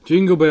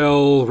Jingle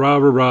bell, rah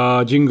rah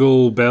rah,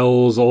 jingle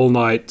bells, all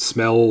night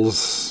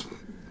smells,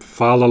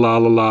 fa la la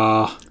la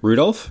la.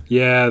 Rudolph?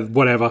 Yeah,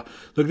 whatever.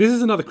 Look, this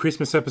is another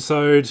Christmas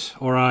episode,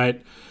 alright,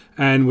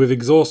 and we've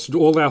exhausted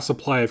all our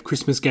supply of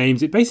Christmas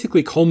games. It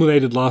basically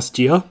culminated last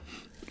year.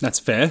 That's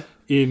fair.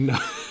 In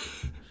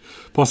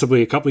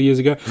possibly a couple of years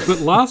ago. But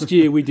last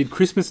year we did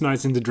Christmas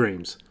Nights into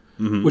Dreams,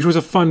 which was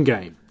a fun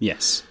game.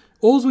 Yes.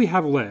 All we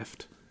have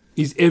left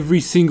is every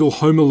single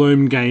Home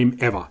Alone game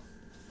ever.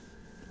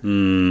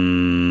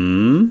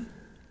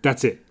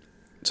 That's it.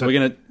 So we're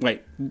going to...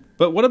 Wait,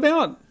 but what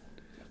about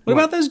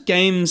those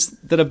games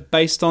that are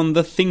based on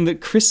the thing that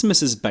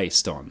Christmas is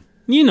based on?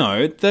 You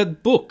know, the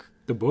book.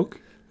 The book?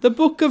 The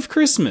Book of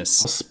Christmas.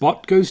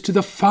 Spot goes to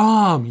the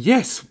farm.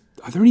 Yes.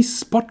 Are there any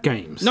Spot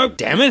games? No,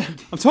 damn it.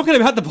 I'm talking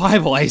about the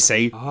Bible,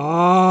 AC.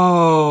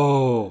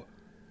 Oh.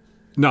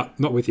 No,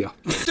 not with you.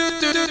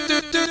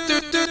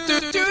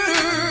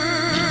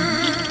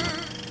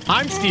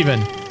 I'm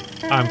Steven.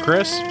 I'm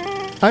Chris.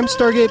 I'm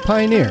Stargate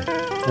Pioneer.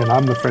 And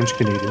I'm the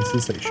French-Canadian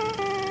sensation.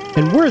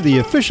 And we're the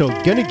official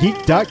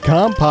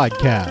GonnaGeek.com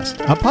podcast,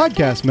 a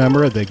podcast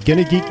member of the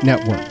Gonna Geek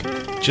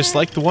Network. Just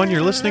like the one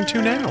you're listening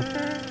to now.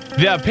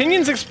 The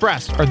opinions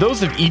expressed are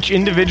those of each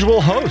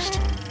individual host.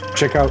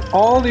 Check out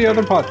all the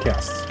other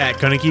podcasts At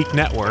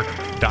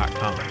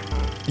GonnaGeekNetwork.com.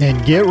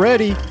 And get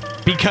ready.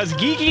 Because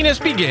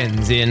geekiness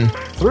begins in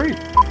 3.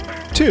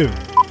 2.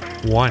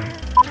 1.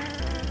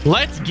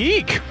 Let's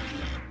Geek!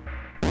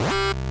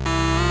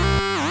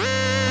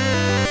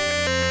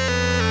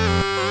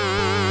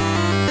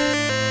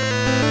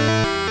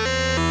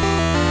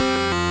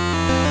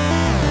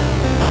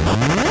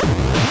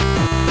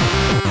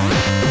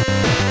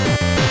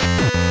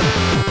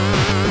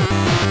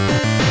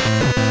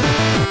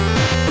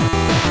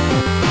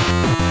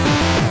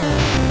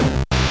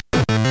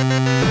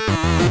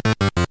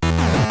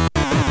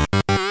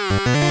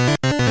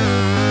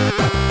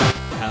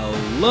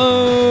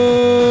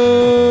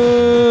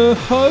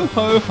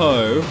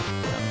 Ho.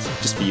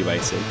 That's just for you,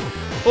 AC.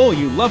 All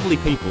you lovely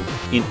people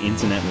in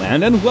internet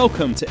land, and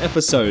welcome to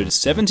episode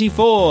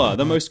 74,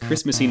 the most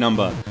Christmassy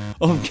number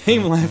of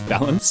Game Life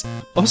Balance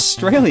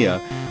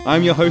Australia.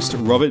 I'm your host,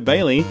 Robert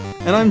Bailey,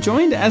 and I'm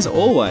joined, as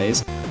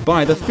always,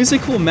 by the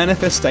physical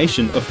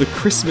manifestation of the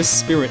Christmas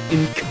spirit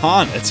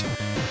incarnate,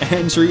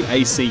 Andrew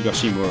AC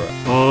Yoshimura.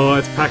 Oh,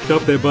 it's packed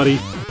up there, buddy.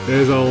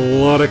 There's a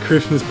lot of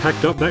Christmas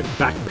packed up that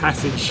back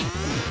passage.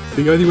 It's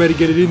the only way to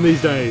get it in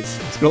these days.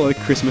 It's got all the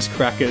Christmas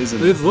crackers.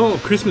 And there's a lot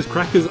of Christmas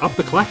crackers up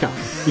the clacker,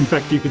 in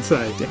fact, you could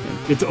say. Damn.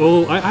 It's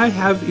all... I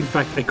have, in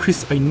fact,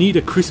 I need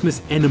a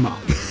Christmas enema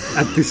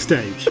at this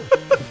stage.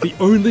 The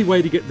only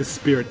way to get the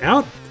spirit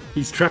out,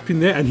 he's trapped in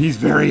there and he's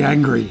very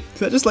angry. Is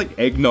that just like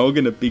eggnog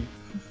and a big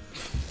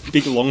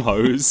long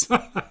hose?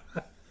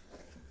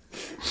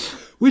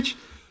 Which,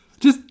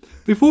 just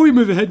before we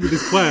move ahead with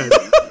this plan,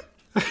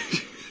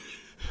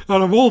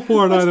 and I'm all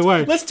for it either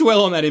way. Let's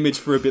dwell on that image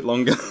for a bit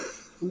longer.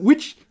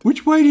 Which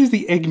way does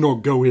the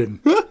eggnog go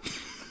in?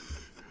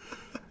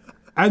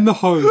 And the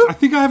hose. I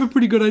think I have a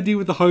pretty good idea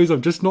with the hose.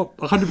 I'm just not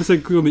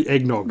 100% clear on the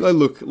eggnog.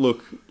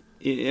 Look.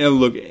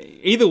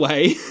 Either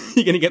way,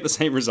 you're going to get the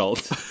same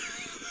result.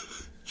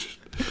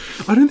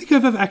 I don't think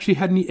I've ever actually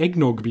had any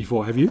eggnog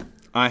before. Have you?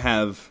 I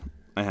have.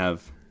 I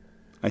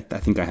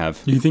think I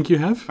have. You think you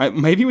have?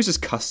 Maybe it was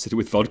just custard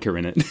with vodka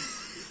in it.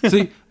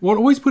 See, what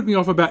always put me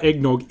off about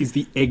eggnog is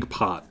the egg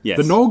part. Yes.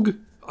 The nog,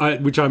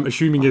 which I'm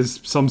assuming is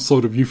some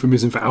sort of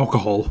euphemism for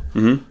alcohol.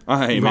 Mm-hmm.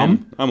 Hey,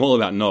 man, I'm all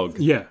about nog.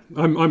 Yeah,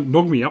 I'm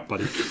nog me up,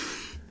 buddy.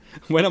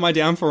 When am I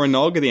down for a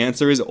nog? The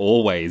answer is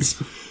always.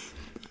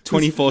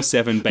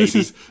 24/7,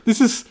 baby.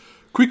 This is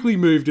quickly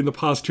moved in the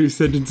past 2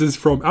 sentences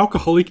from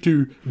alcoholic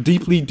to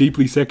deeply,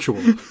 deeply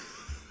sexual.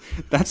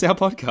 That's our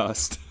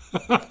podcast.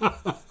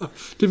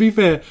 To be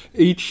fair,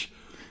 each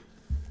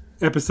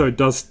episode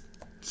does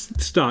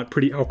start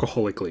pretty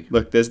alcoholically.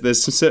 Look,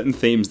 there's some certain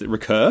themes that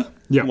recur.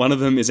 Yeah. One of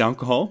them is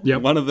alcohol. Yeah.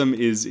 One of them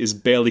is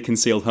barely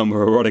concealed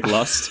homoerotic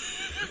lust.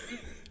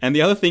 And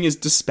the other thing is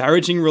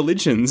disparaging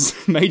religions,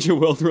 major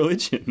world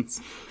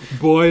religions.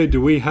 Boy,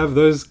 do we have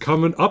those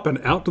coming up and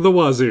out to the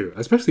wazoo.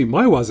 Especially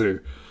my wazoo.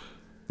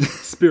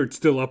 Spirit's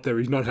still up there,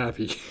 he's not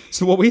happy.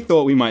 So what we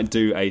thought we might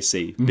do,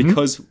 AC,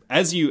 because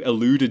as you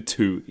alluded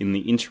to in the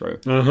intro,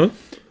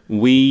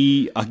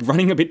 we are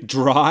running a bit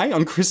dry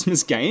on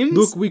Christmas games.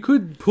 Look, we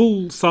could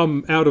pull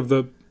some out of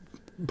the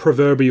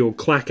proverbial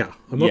clacker.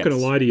 I'm not going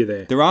to lie to you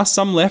there. There are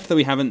some left that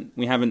we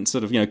haven't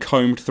sort of,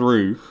 combed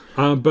through.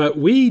 But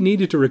we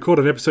needed to record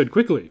an episode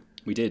quickly.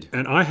 We did.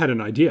 And I had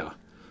an idea.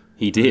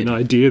 He did. An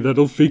idea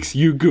that'll fix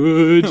you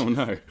good. Oh,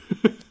 no.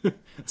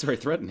 That's very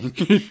threatening.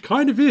 It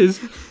kind of is,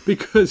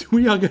 because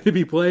we are going to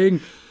be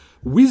playing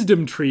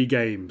Wisdom Tree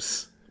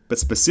games. But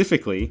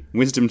specifically,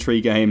 Wisdom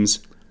Tree games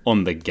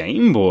on the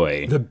Game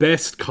Boy. The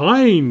best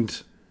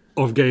kind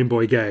of Game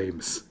Boy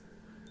games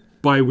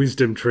by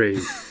Wisdom Tree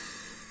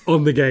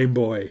on the Game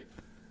Boy.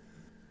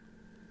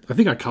 I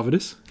think I covered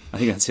this. I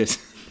think that's it.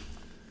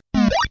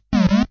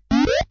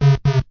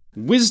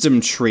 Wisdom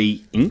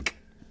Tree Inc.,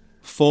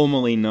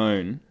 formerly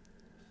known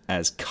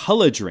as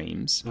Color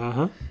Dreams,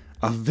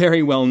 a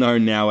very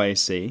well-known Now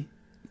AC,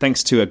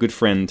 thanks to a good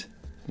friend.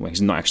 Well,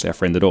 he's not actually a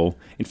friend at all.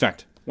 In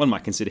fact, one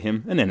might consider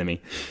him an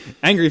enemy.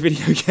 Angry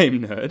Video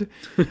Game Nerd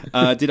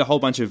did a whole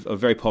bunch of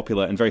very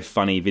popular and very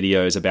funny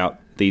videos about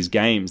these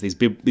games, these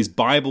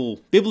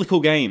biblical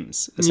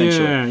games,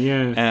 essentially.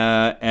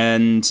 Yeah.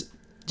 And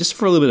just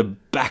for a little bit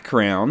of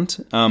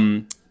background,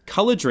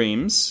 Color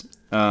Dreams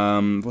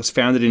was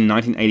founded in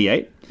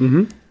 1988,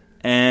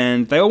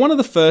 and they were one of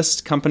the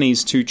first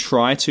companies to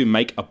try to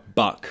make a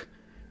buck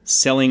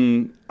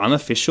selling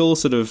unofficial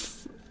sort of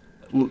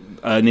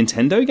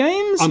Nintendo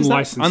games?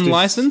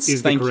 Unlicensed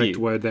is the correct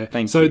word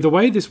there. So the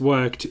way this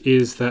worked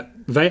is that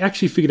they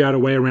actually figured out a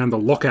way around the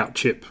lockout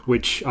chip,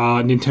 which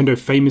Nintendo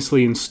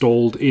famously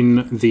installed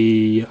in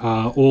the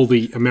all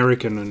the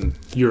American and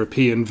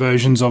European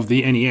versions of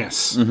the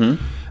NES.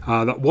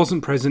 That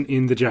wasn't present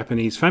in the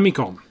Japanese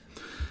Famicom.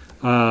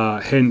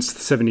 Hence the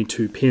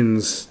 72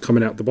 pins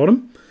coming out the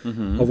bottom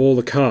of all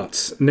the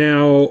carts.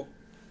 Now,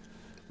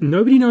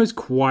 nobody knows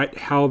quite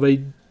how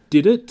they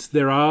did it.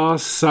 There are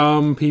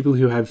some people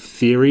who have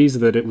theories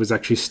that it was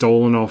actually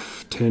stolen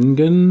off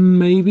Tengen,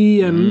 maybe,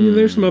 and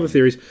there's some other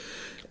theories.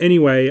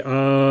 Anyway,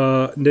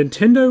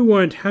 Nintendo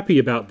weren't happy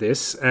about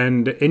this,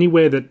 and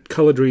anywhere that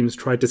Color Dreams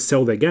tried to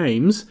sell their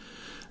games,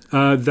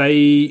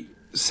 they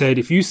said,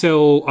 if you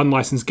sell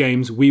unlicensed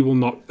games, we will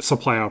not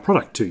supply our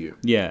product to you.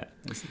 Yeah.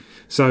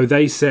 So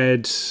they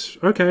said,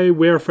 okay,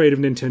 we're afraid of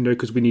Nintendo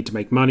because we need to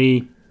make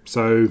money,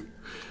 so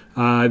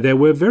there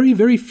were very,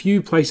 very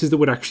few places that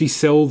would actually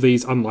sell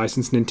these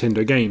unlicensed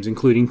Nintendo games,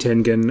 including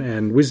Tengen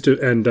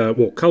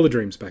and Color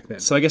Dreams back then.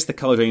 So I guess the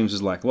Color Dreams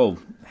was like, well,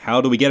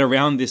 how do we get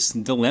around this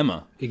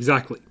dilemma?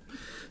 Exactly.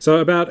 So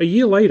about a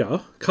year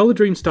later, Color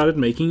Dreams started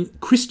making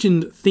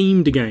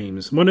Christian-themed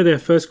games. One of their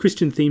first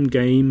Christian-themed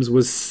games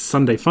was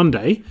Sunday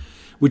Funday,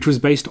 which was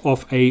based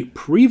off a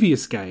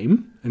previous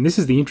game, and this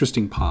is the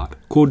interesting part,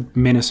 called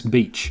Menace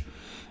Beach.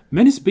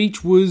 Menace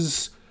Beach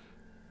was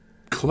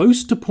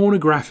close to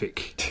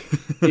pornographic.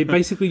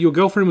 Basically, your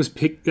girlfriend was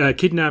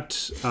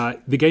kidnapped,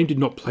 the game did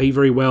not play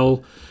very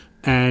well,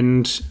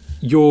 and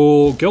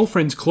your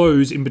girlfriend's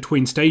clothes in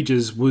between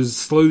stages was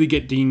slowly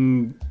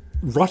getting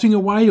rotting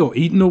away or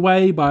eaten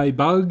away by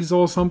bugs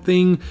or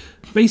something.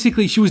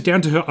 Basically, she was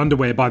down to her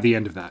underwear by the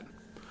end of that.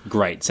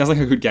 Great. Sounds like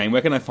a good game.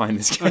 Where can I find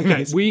this game?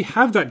 Okay, we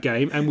have that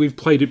game, and we've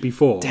played it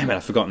before. Damn it,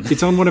 I've forgotten.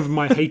 It's on one of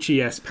my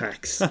HES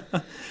packs.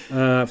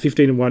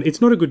 15-1.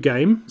 It's not a good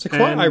game. So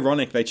quite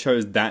ironic they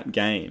chose that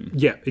game.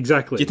 Yeah,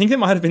 exactly. Do you think that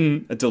might have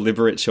been a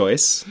deliberate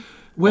choice?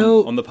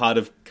 Well, on the part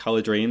of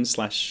Color Dreams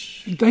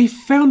 / They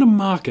found a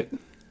market.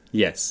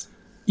 Yes.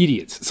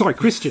 Idiots. Sorry,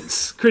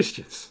 Christians.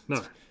 Christians.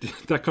 No,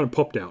 that kind of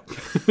popped out.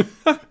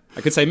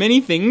 I could say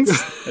many things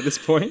at this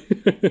point.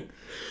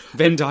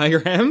 Venn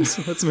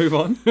diagrams. Let's move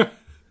on.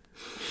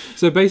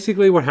 So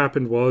basically what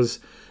happened was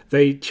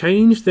they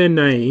changed their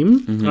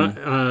name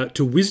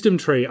to Wisdom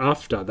Tree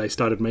after they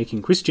started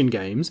making Christian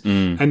games,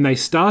 and they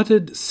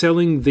started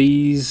selling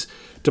these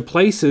to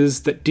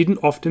places that didn't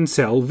often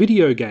sell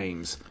video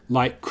games,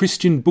 like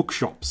Christian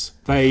bookshops.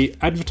 They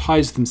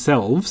advertised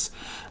themselves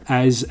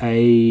as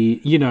a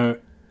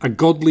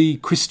godly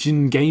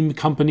Christian game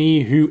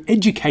company who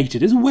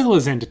educated as well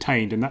as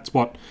entertained, and that's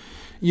what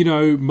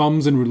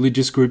mums and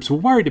religious groups were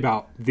worried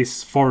about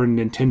this foreign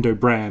Nintendo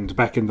brand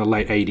back in the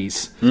late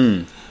 80s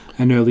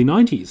and early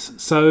 90s.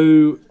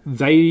 So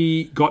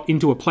they got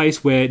into a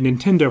place where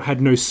Nintendo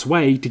had no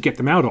sway to get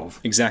them out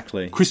of.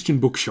 Exactly. Christian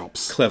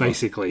bookshops, Clever.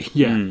 Basically.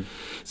 Yeah.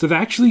 So they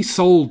actually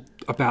sold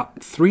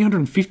about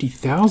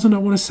 350,000, I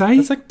want to say.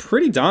 That's like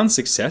pretty darn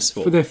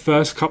successful. For their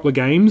first couple of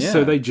games. Yeah.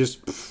 So they just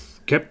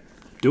kept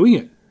doing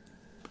it.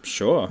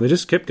 Sure. They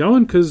just kept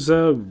going because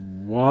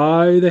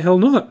why the hell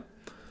not?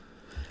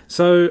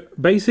 So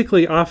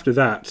basically after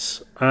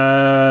that,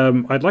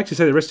 I'd like to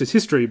say the rest is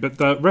history, but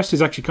the rest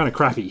is actually kind of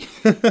crappy.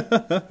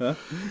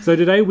 So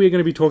today we're going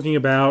to be talking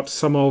about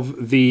some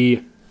of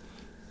the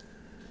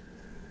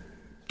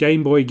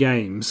Game Boy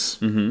games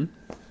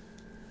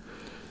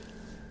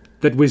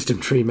that Wisdom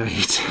Tree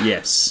made.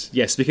 Yes,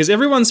 because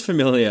everyone's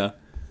familiar.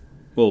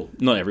 Well,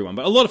 not everyone,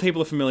 but a lot of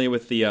people are familiar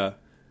with the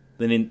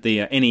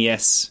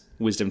NES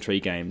Wisdom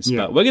Tree games.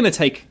 Yeah. But we're going to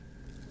take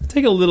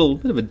a little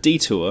bit of a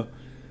detour.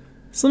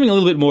 Something a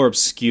little bit more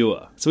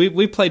obscure. So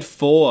we played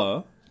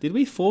 4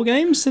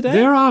 games today?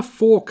 There are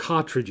 4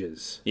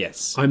 cartridges.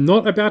 Yes. I'm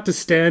not about to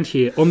stand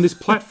here on this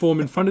platform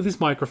in front of this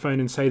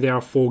microphone and say there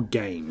are 4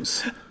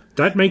 games.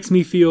 That makes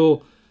me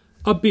feel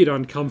a bit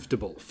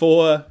uncomfortable.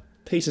 4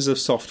 pieces of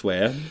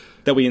software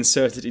that we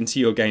inserted into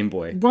your Game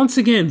Boy. Once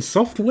again,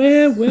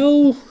 software?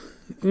 Well,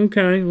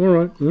 okay,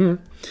 all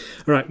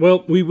right,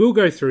 well, we will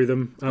go through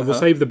them. We'll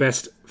save the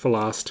best for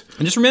last.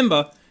 And just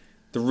remember,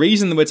 the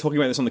reason that we're talking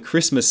about this on the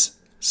Christmas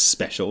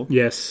special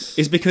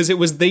is because it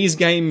was these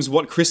games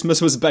what Christmas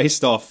was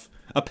based off,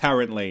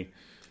 apparently.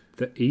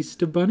 The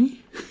Easter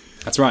Bunny?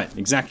 That's right,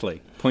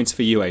 exactly. Points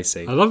for you,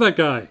 AC. I love that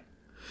guy.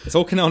 It's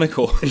all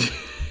canonical.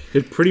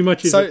 It pretty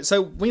much is.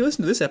 So when you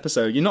listen to this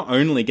episode, you're not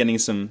only getting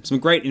some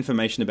great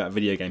information about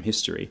video game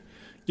history,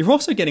 you're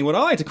also getting what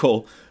I like to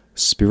call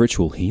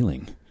spiritual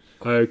healing.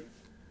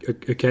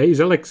 Okay, is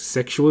that like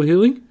sexual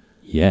healing?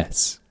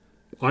 Yes.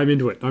 I'm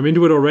into it. I'm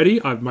into it already.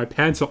 My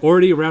pants are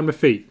already around my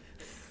feet.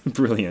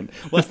 Brilliant.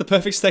 Well, that's the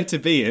perfect state to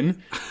be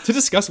in to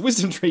discuss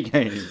Wisdom Tree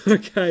games.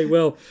 Okay,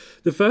 well,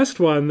 the first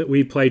one that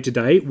we played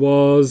today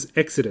was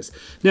Exodus.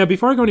 Now,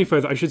 before I go any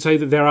further, I should say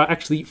that there are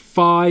actually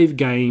 5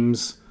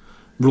 games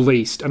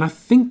released, and I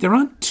think there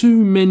aren't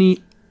too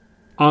many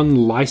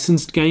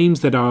unlicensed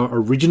games that are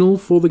original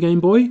for the Game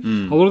Boy.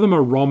 A lot of them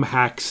are ROM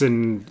hacks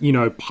and,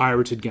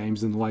 pirated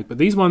games and the like, but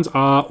these ones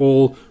are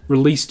all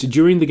released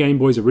during the Game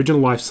Boy's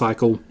original life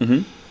cycle.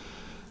 Mm-hmm.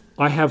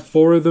 I have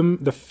 4 of them.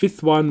 The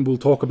 5th one we'll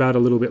talk about a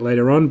little bit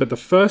later on, but the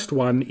first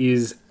one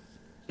is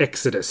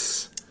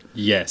Exodus.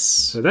 Yes.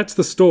 So that's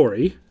the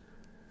story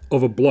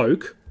of a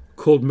bloke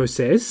called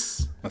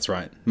Moses. That's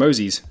right.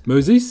 Moses.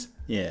 Moses?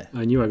 Yeah.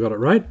 I knew I got it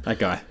right. That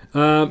guy.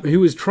 Who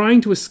was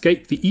trying to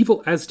escape the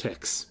evil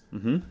Aztecs.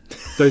 Mm-hmm.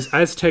 Those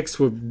Aztecs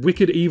were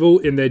wicked evil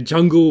in their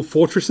jungle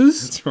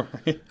fortresses. That's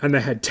right. And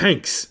they had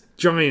tanks.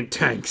 Giant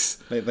tanks.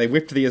 They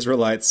whipped the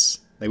Israelites.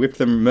 They whipped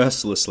them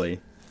mercilessly.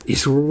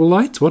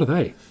 Israelites? What are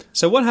they?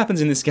 So what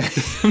happens in this game?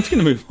 I'm going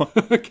to move on.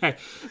 Okay.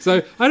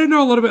 So I don't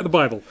know a lot about the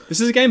Bible. This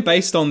is a game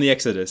based on the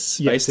Exodus.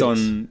 Yes, based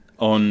on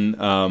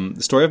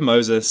the story of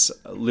Moses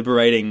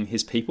liberating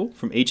his people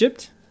from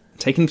Egypt,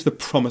 taking them to the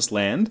Promised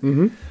Land.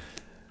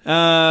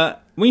 Mm-hmm.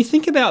 When you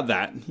think about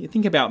that, you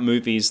think about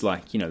movies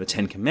like, the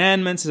Ten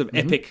Commandments, of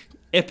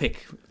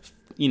epic,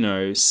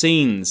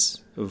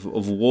 scenes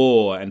of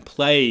war and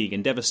plague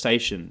and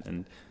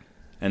devastation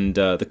and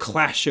the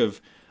clash of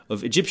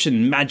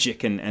Egyptian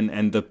magic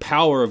and the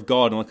power of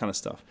God and all that kind of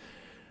stuff.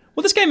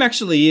 What this game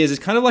actually is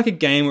kind of like a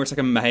game where it's like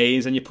a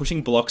maze and you're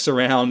pushing blocks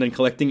around and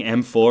collecting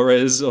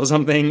amphoras or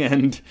something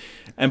and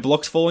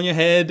blocks fall on your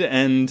head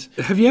and...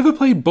 Have you ever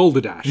played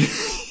Boulder Dash?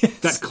 Yes.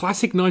 That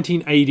classic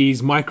 1980s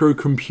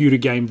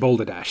microcomputer game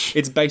Boulder Dash.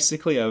 It's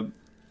basically a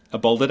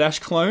Boulder Dash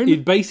clone?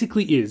 It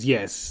basically is,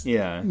 yes.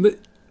 Yeah.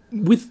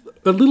 With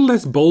a little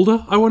less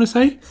boulder, I want to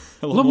say.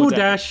 A lot more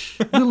dash,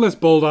 a little less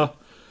boulder.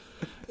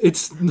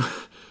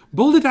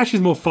 Boulder Dash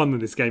is more fun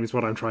than this game, is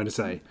what I'm trying to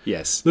say.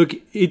 Yes. Look,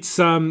 it's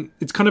kind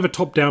of a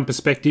top-down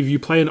perspective. You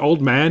play an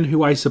old man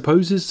who I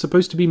suppose is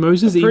supposed to be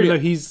Moses, even though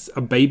he's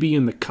a baby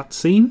in the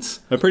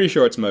cutscenes. I'm pretty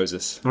sure it's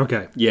Moses.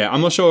 Okay. Yeah,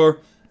 I'm not sure.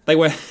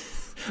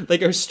 They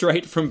go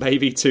straight from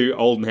baby to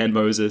old man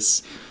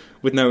Moses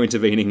with no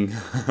intervening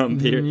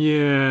period.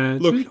 Yeah,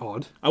 it's Look, really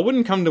odd. I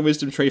wouldn't come to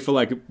Wisdom Tree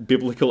for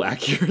biblical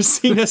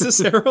accuracy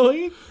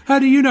necessarily. How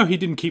do you know he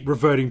didn't keep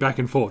reverting back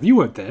and forth? You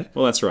weren't there.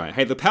 Well, that's right.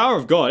 Hey, the power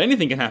of God,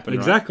 anything can happen,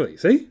 exactly. Right?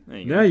 See?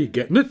 Now you're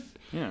getting it.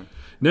 Yeah.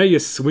 Now you're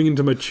swinging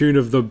to my tune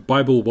of the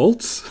Bible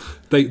waltz.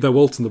 They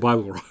waltz in the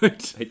Bible,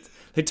 right?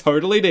 They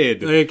totally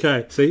did.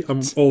 Okay, see?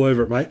 I'm all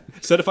over it, mate.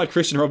 Certified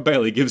Christian Rob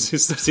Bailey gives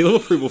his seal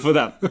of approval for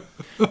that.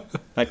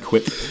 That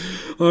quip.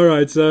 All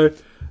right, so...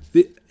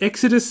 The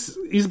Exodus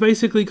is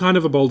basically kind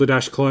of a Boulder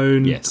Dash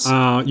clone. Yes.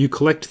 You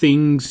collect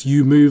things,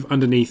 you move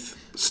underneath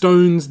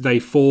stones, they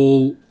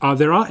fall.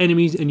 There are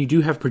enemies, and you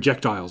do have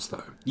projectiles,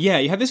 though. Yeah,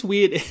 you have this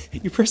weird...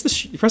 You press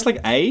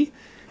A,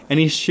 and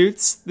he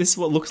shoots this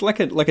what looks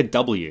like a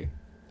W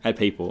at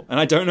people. And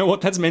I don't know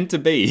what that's meant to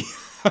be.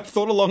 I've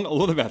thought a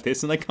lot about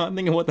this, and I can't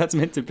think of what that's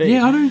meant to be.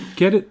 Yeah, I don't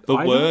get it The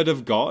either. word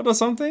of God or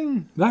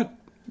something?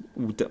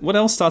 What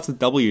else starts with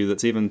W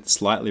that's even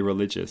slightly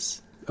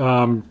religious?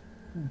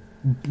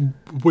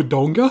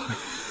 Wodonga?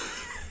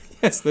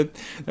 Yes, that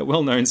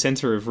well-known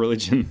centre of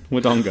religion,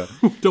 Wodonga.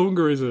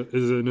 Wodonga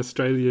is an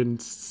Australian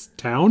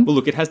town. Well,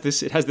 look, it has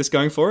this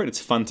going for it. It's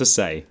fun to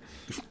say.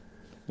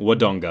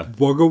 Wodonga.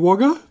 Wagga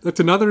Wagga?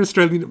 That's another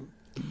Australian...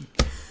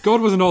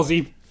 God was an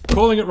Aussie.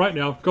 Calling it right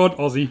now. God,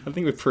 Aussie. I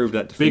think we've proved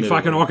that Big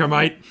fucking Ocker,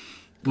 mate.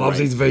 Loves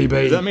his VB.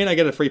 Does that mean I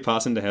get a free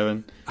pass into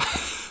heaven?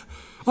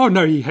 Oh,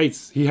 no, he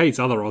hates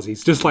other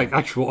Aussies, just like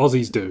actual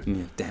Aussies do.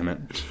 Yeah, damn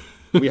it.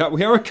 We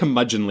are a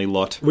curmudgeonly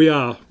lot. We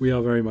are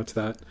very much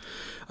that.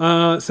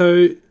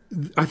 So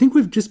I think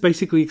we've just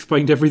basically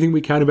explained everything we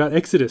can about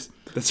Exodus.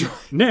 That's right.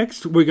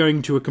 Next, we're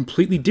going to a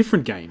completely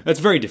different game. That's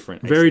very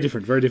different. Very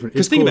different.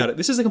 Because think about it.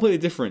 This is a completely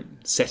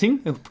different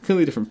setting, a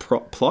completely different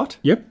plot.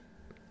 Yep.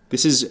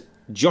 This is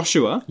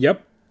Joshua.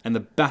 Yep. And the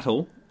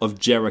Battle of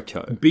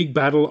Jericho. Big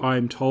battle,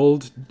 I'm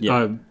told.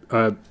 Yep.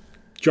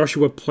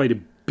 Joshua played a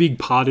big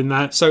part in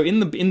that. So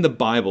in the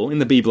Bible, in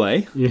the Bible,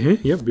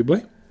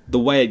 Bible, the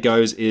way it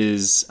goes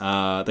is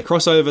they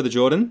cross over the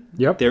Jordan.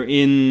 Yep. They're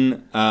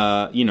in,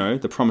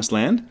 the Promised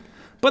Land.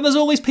 But there's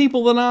all these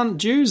people that aren't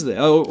Jews there,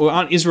 or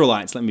aren't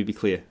Israelites, let me be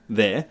clear,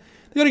 there.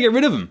 They've got to get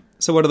rid of them.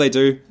 So what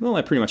do? Well,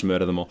 they pretty much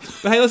murder them all.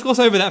 But hey, let's gloss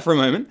over that for a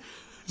moment.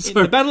 In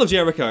the Battle of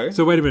Jericho...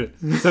 So wait a minute.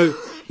 So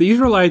the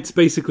Israelites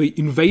basically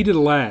invaded a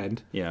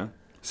land,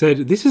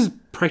 said, this is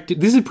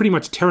pretty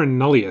much terra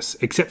nullius,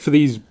 except for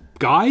these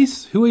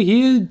guys who are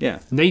here. Yeah.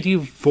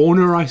 Native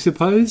fauna, I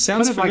suppose.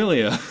 Sounds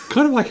familiar.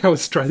 Kind of like how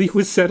Australia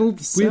was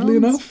settled, weirdly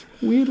enough.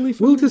 Weirdly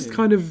familiar. We'll just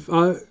kind of...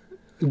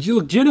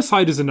 look,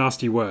 genocide is a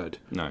nasty word.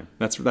 No,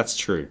 that's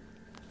true.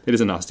 It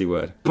is a nasty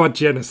word. But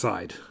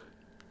genocide.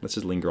 Let's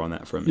just linger on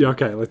that for a minute. Yeah,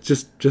 okay, let's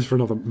just for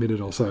another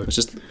minute or so. Let's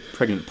just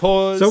pregnant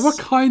pause. So what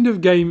kind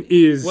of game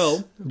is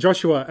Well,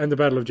 Joshua and the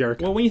Battle of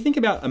Jericho? Well, when you think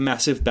about a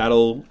massive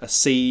battle, a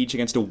siege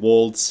against a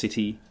walled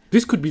city,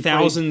 This could be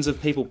thousands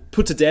of people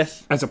put to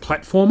death. as a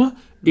platformer.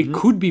 It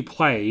could be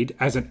played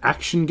as an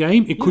action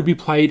game. It could be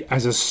played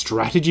as a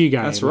strategy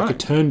game. That's like right. a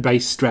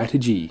turn-based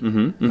strategy.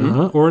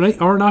 Or an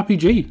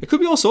RPG. It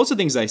could be all sorts of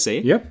things, they see.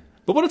 Yep.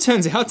 But what it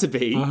turns out to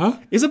be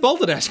is a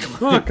Balderdash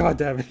clone. Oh, God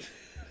damn it.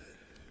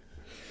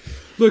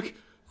 Look,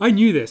 I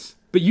knew this,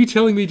 but you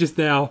telling me just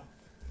now,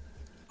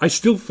 I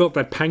still felt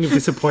that pang of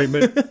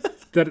disappointment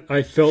that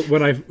I felt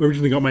when I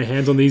originally got my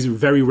hands on these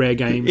very rare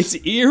games.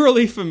 It's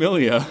eerily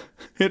familiar.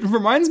 It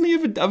reminds me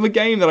of a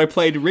game that I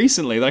played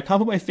recently that I can't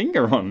put my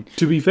finger on.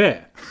 To be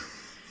fair,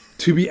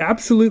 to be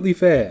absolutely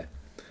fair,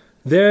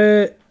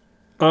 there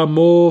are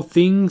more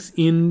things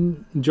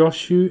in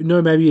Joshua.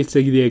 No, maybe it's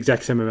the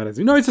exact same amount of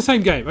things. No, it's the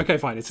same game. Okay,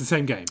 fine, it's the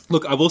same game.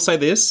 Look, I will say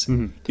this.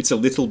 It's a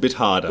little bit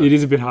harder. It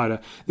is a bit harder.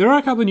 There are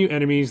a couple of new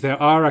enemies.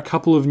 There are a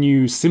couple of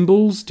new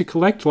symbols to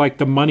collect, like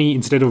the money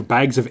instead of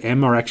bags of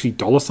M are actually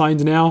dollar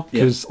signs now,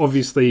 because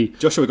obviously...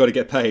 Joshua got to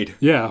get paid.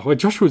 Yeah, well,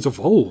 Joshua's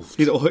evolved.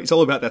 It's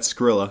all about that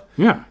Skrilla.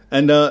 Yeah.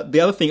 And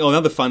the other thing,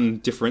 another fun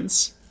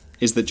difference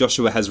is that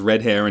Joshua has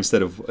red hair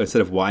instead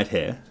of white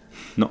hair.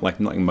 Not like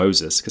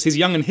Moses, because he's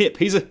young and hip.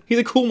 He's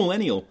a cool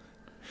millennial.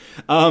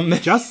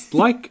 Just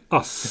like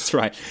us. That's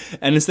right.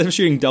 And instead of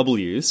shooting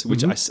W's,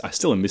 which I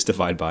still am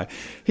mystified by,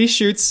 he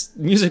shoots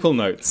musical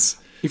notes.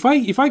 If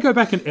I go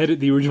back and edit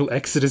the original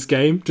Exodus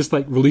game, just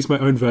like release my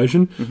own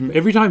version,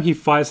 every time he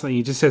fires something,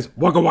 he just says,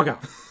 wagga wagga,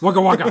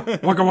 wagga wagga,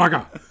 wagga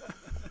wagga.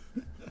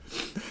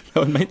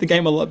 That would make the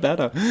game a lot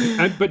better.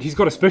 But he's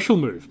got a special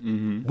move.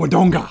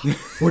 Wodonga,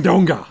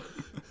 wodonga.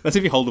 That's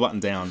if you hold the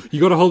button down.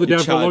 You got to hold it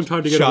down for a long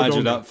time to get a charge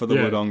wodonga. it up for the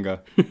wodonga.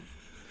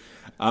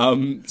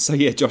 So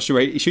yeah,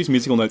 Joshua, he shoots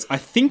musical notes. I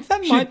think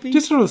that might be...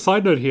 Just on a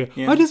side note here,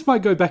 I just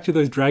might go back to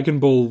those Dragon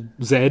Ball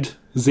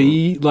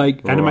Z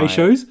like anime Right.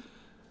 shows,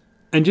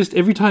 and just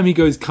every time he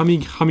goes kami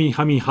hami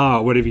hami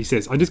ha, whatever he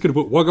says, I'm just going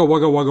to put wagga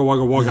wagga wagga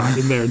wagga wagga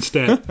in there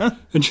instead,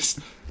 and just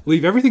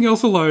leave everything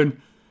else alone.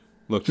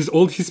 Look, Just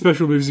all his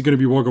special moves are going to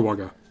be wagga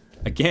wagga.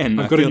 again,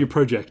 I've got a new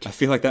project. I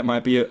feel like that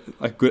might be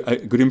a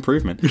good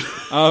improvement.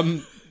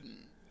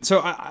 So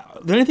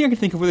the only thing I can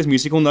think of with his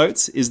musical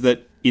notes is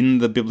that in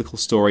the biblical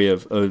story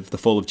of the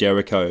fall of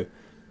Jericho,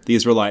 the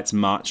Israelites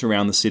march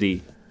around the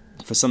city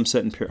for some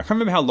certain period. I can't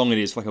remember how long it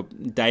is, like a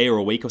day or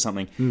a week or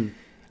something.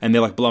 And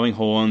they're like blowing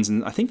horns,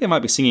 and I think they might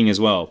be singing as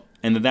well.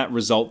 And that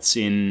results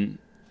in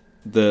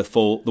the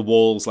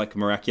walls like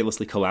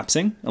miraculously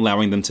collapsing,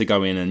 allowing them to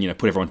go in and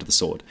put everyone to the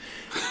sword.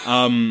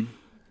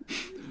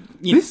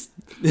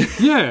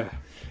 Yeah.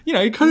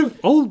 Kind of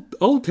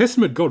Old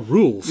Testament God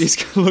rules.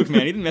 Look,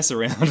 man, he didn't mess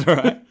around, all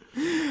right?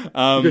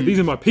 Because these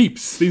are my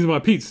peeps. These are my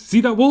peeps.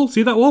 See that wall?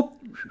 See that wall?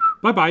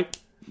 Bye-bye.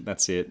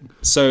 That's it.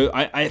 So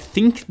I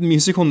think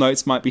musical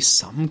notes might be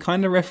some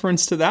kind of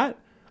reference to that,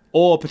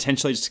 or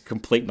potentially just a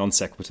complete non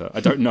sequitur.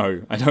 I don't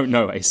know.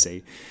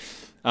 AC.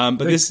 But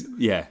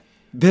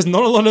there's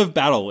not a lot of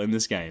battle in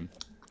this game.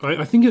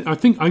 I think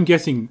I'm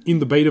guessing in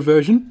the beta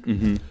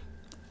version,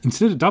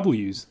 instead of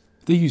W's,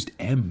 they used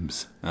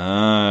M's.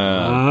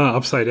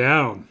 Upside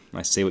down.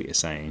 I see what you're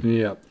saying.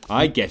 Yeah.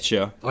 I get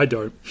you. I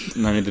don't.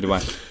 No, neither do I.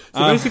 So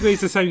basically,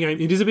 it's the same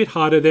game. It is a bit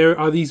harder. There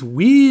are these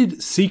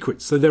weird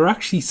secrets. So there are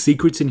actually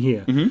secrets in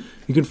here.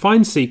 You can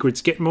find secrets,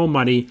 get more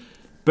money,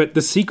 but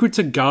the secrets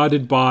are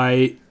guarded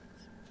by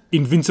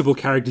invincible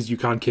characters you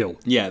can't kill.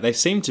 Yeah, they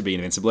seem to be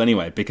invincible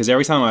anyway, because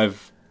every time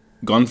I've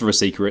gone for a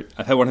secret,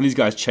 I've had one of these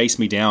guys chase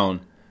me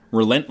down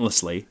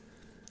relentlessly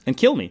and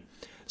kill me.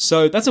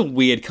 So that's a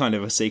weird kind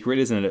of a secret,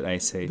 isn't it,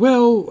 AC?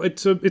 Well,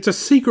 it's a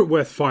secret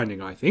worth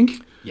finding, I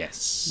think.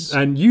 Yes.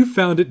 And you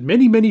found it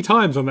many, many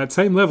times on that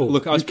same level.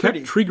 Look, I was you kept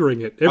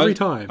triggering it every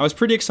time. I was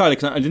pretty excited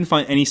because I didn't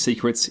find any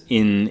secrets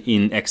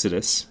in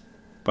Exodus,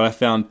 but I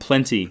found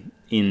plenty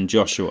in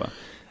Joshua.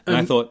 And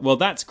I thought, well,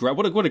 that's great.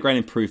 What a great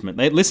improvement.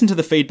 They listened to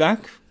the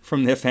feedback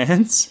from their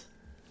fans.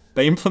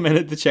 They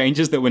implemented the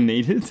changes that were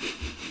needed.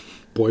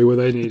 Boy, were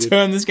they needed.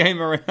 Turn this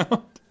game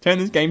around. Turn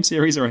this game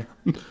series around.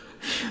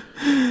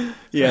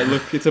 Yeah,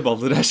 look, it's a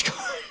Balderdash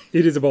clone.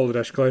 It is a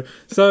Balderdash clone.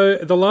 So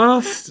the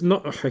last,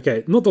 not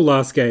the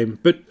last game,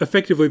 but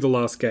effectively the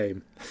last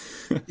game,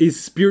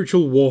 is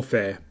Spiritual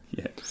Warfare.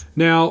 Yes.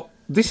 Now,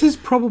 this is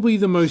probably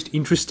the most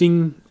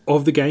interesting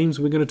of the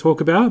games we're going to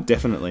talk about.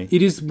 Definitely.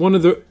 It is one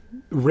of the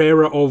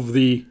rarer of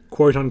the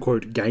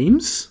quote-unquote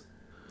games.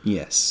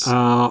 Yes.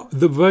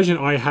 The version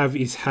I have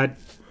had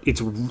its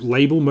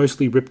label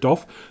mostly ripped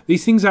off.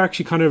 These things are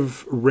actually kind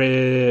of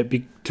rare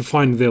to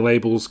find their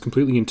labels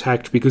completely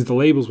intact because the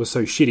labels were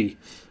so shitty.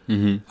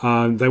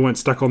 They weren't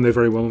stuck on there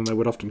very well and they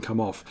would often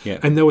come off. Yeah.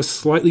 And they were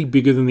slightly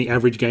bigger than the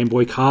average Game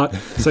Boy cart,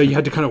 so you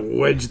had to kind of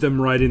wedge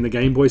them right in the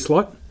Game Boy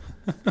slot.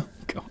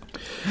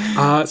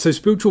 God. So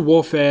Spiritual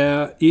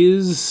Warfare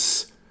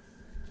is,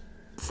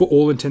 for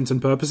all intents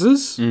and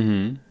purposes,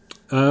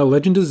 a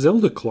Legend of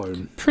Zelda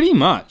clone. Pretty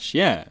much,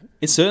 yeah.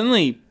 It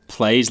certainly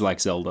plays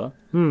like Zelda.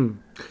 And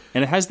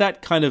it has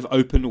that kind of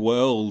open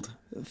world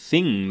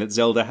thing that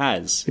Zelda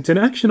has. It's an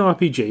action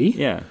RPG.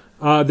 Yeah.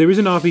 There is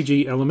an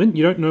RPG element.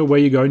 You don't know where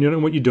you're going. You don't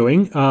know what you're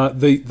doing.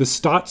 The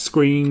start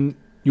screen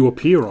you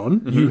appear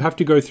on, you have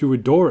to go through a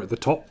door at the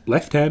top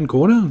left-hand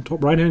corner,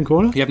 top right-hand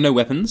corner. You have no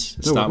weapons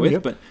to start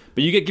with, but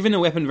you get given a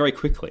weapon very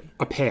quickly.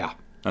 A pear.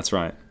 That's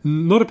right.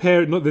 Not a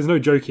pair. There's no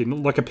joke here. Not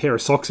like a pair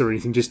of socks or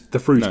anything. Just the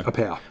fruit, a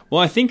pear.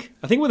 Well, I think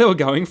what they were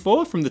going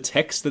for from the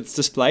text that's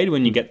displayed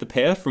when you get the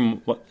pear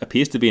from what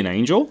appears to be an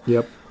angel.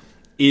 Yep.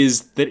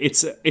 Is that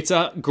it's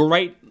a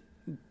great,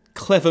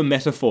 clever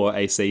metaphor,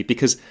 AC,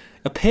 because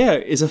a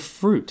pear is a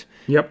fruit.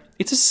 Yep.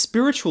 It's a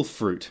spiritual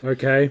fruit.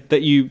 Okay.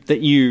 That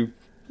you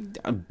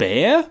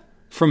bear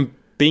from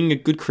being a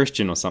good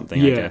Christian or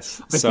something. Yeah. I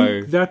guess. I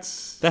think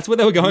that's what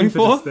they were going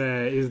for.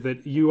 There is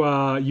that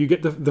you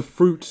get the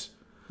fruit.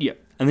 Yeah,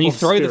 and then you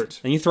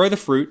throw the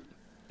fruit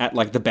at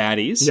like the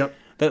baddies. Yep.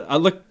 That are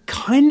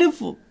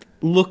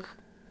look.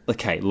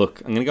 Okay,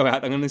 look. I'm gonna go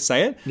out. I'm gonna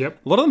say it. Yep.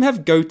 A lot of them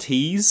have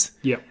goatees.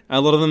 Yep.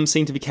 A lot of them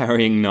seem to be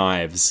carrying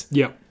knives.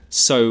 Yep.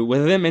 So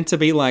whether they're meant to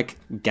be like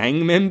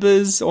gang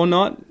members or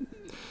not,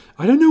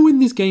 I don't know when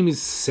this game is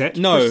set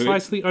No.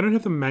 precisely. I don't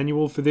have the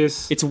manual for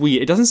this. it's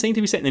weird. It doesn't seem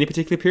to be set in any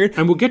particular period.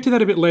 And we'll get to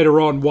that a bit later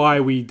on, why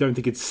we don't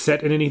think it's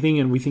set in anything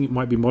and we think it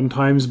might be modern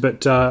times.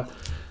 But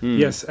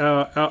yes,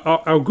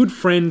 our good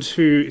friend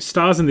who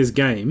stars in this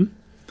game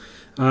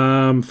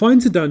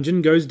finds a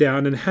dungeon, goes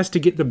down, and has to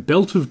get the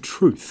Belt of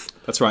Truth.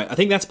 That's right. I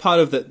think that's part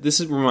of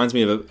the... reminds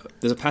me of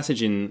there's a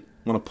passage in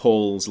one of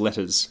Paul's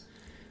letters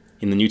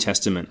in the New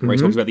Testament where he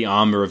talks about the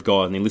armor of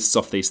God, and he lists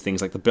off these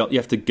things like the belt. You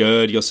have to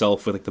gird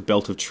yourself with like the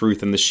belt of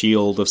truth and the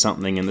shield of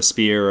something and the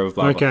spear of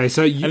blah, blah. Okay,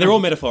 so and they're all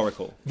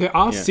metaphorical. There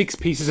are 6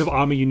 pieces of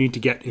armor you need to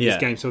get in this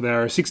game. So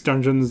there are 6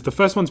 dungeons. The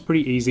first one's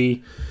pretty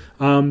easy.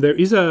 There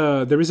is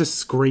a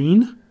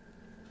screen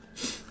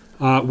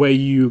where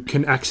you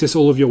can access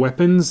all of your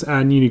weapons,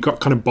 and you've got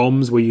kind of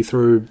bombs where you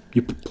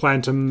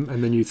plant them,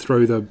 and then you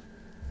throw the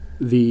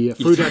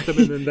fruit at them,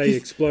 and then they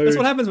explode. That's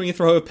what happens when you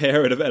throw a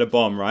pear at a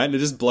bomb, right? And it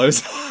just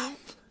blows up.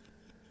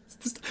 It's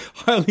just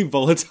highly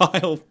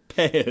volatile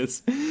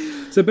pears.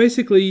 So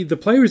basically, the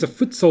player is a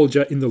foot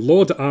soldier in the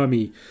Lord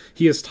army.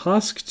 He is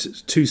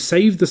tasked to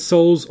save the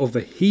souls of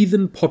the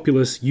heathen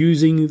populace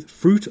using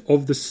fruit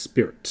of the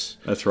spirit.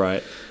 That's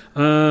right.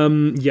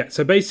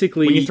 So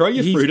basically, when you throw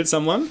your fruit at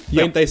someone,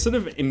 they sort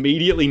of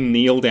immediately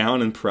kneel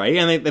down and pray,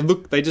 and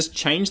they just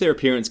change their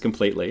appearance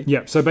completely.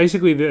 Yeah, so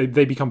basically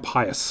they become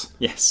pious.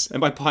 Yes,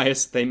 and by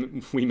pious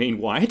we mean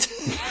white.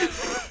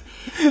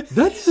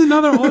 That is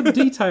another odd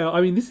detail.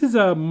 I mean, this is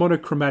a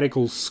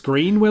monochromatical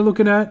screen we're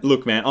looking at.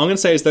 Look, man, all I'm going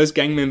to say is those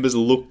gang members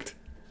looked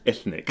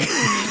ethnic.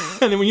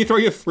 And then when you throw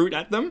your fruit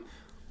at them,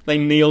 they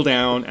kneel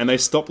down and they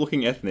stop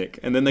looking ethnic,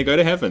 and then they go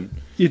to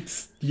heaven. They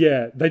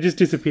just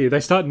disappear. They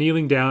start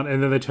kneeling down,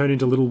 and then they turn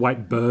into little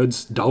white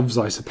birds, doves,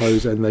 I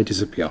suppose, and they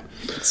disappear.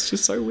 It's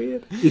just so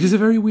weird. It is a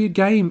very weird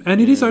game,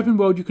 and it is open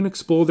world. You can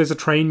explore. There's a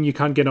train you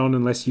can't get on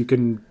unless you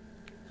can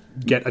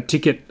get a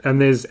ticket,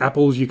 and there's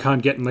apples you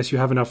can't get unless you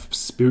have enough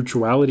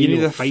spirituality. You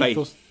need or a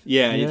faith.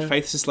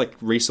 Faith's just like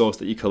resource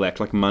that you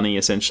collect, like money,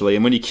 essentially.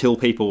 And when you kill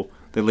people,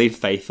 they leave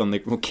faith on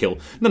the... Well, kill.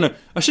 No,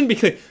 I shouldn't be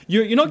clear.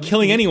 You're not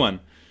killing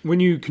anyone. When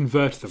you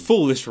convert them.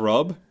 Foolish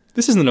Rob.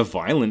 This isn't a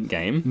violent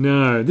game.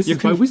 No, this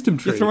is my wisdom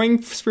tree. You're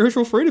throwing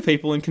spiritual fruit at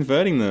people and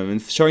converting them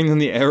and showing them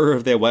the error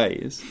of their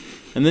ways.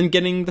 And then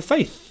getting the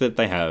faith that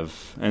they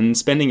have and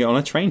spending it on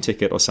a train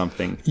ticket or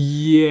something.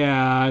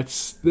 Yeah,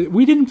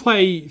 we didn't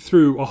play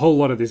through a whole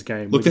lot of this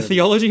game. Look, the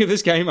theology of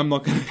this game I'm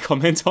not going to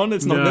comment on.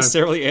 It's not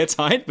necessarily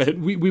airtight, but...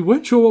 We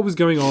weren't sure what was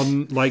going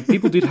on. Like,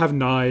 people did have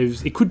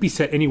knives. It could be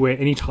set anywhere,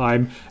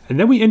 anytime. And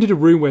then we entered a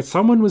room where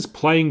someone was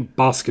playing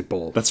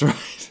basketball. That's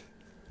right.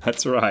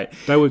 That's right.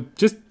 They were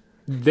just...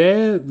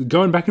 there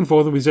going back and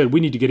forth, and we said we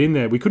need to get in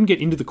there. We couldn't get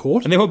into the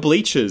court, and there were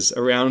bleachers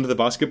around the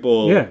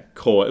basketball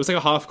court. It was like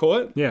a half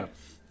court,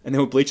 and there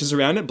were bleachers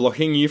around it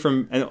blocking you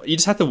from, and you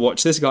just had to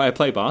watch this guy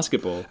play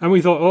basketball. And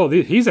we thought,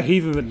 he's a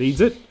heathen that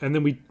needs it, and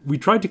then we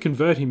tried to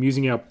convert him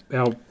using our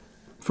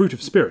fruit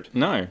of spirit.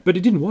 No, but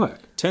it didn't work.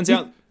 Turns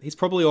out he's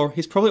probably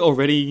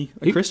already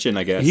a Christian,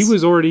 I guess. He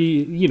was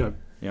already,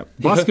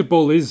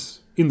 basketball is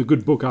in the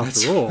good book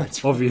after all,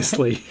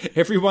 obviously.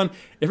 Everyone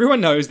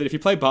knows that if you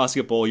play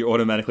basketball, you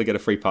automatically get a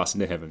free pass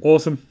into heaven.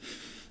 Awesome.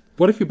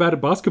 What if you're bad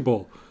at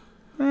basketball?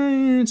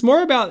 It's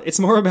more about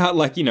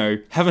like,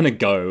 having a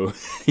go.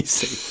 You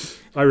see.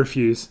 I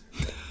refuse.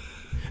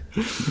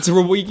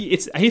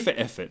 It's A for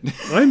effort.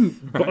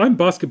 I'm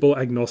basketball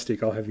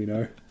agnostic, I'll have you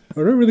know. I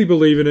don't really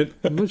believe in it.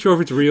 I'm not sure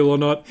if it's real or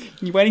not.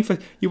 You're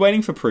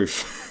waiting for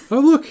proof. Oh,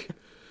 look,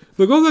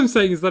 all I'm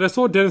saying is that I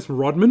saw Dennis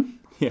Rodman.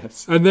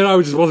 Yes. And then I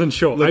just wasn't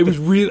sure. Look,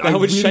 that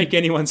would shake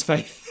anyone's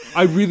faith.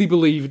 I really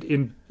believed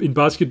in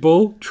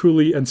basketball,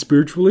 truly and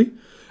spiritually.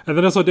 And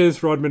then I saw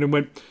Dennis Rodman and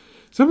went,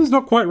 something's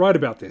not quite right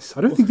about this.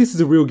 I don't think this is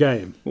a real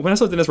game. Well, when I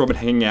saw Dennis Rodman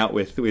hanging out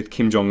with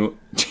Kim Jong-il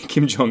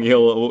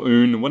or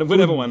Un,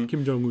 whatever one.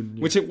 Kim Jong-un.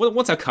 Yeah.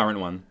 What's our current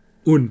one?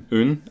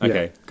 Un.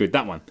 Okay, good.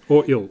 That one.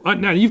 Or Il.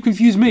 No, you've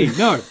confused me.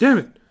 No, damn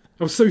it.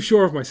 I was so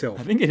sure of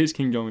myself. I think it is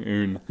Kim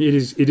Jong-un. It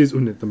is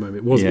Un at the moment.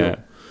 It was Il.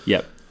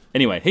 Yep.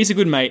 Anyway, he's a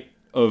good mate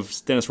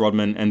of Dennis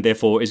Rodman and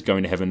therefore is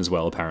going to heaven as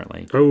well,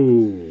 apparently.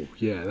 Oh,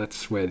 yeah,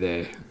 that's where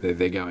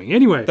they're going.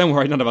 Anyway. Don't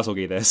worry, none of us will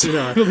get there, so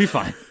it'll be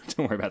fine.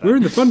 Don't worry about that. We're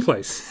in the fun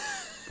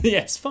place.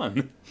 Yes,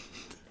 fun.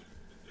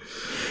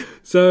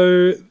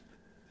 So,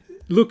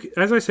 look,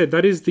 as I said,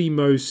 that is the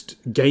most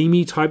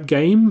gamey type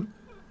game.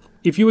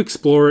 If you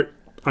explore it,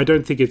 I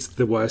don't think it's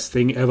the worst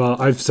thing ever.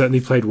 I've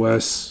certainly played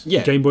worse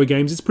Game Boy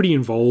games. It's pretty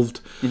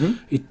involved.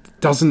 Mm-hmm. It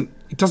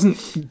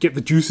doesn't get the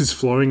juices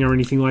flowing or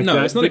anything like that.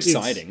 No, it's not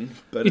exciting.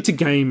 But it's a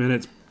game, and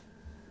it's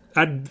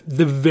at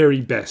the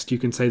very best you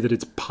can say that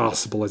it's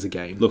passable as a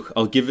game. Look,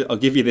 I'll give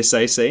you this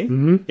AC.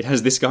 Mm-hmm. It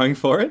has this going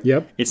for it.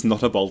 Yep. It's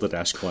not a Boulder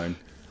Dash clone.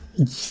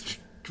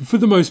 For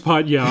the most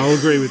part, yeah, I'll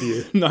agree with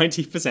you.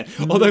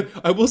 90%. Although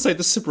I will say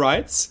the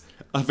sprites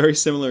are very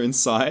similar in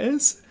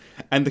size,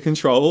 and the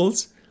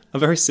controls are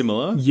very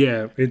similar.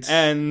 Yeah,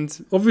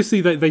 and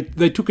obviously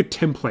they took a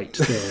template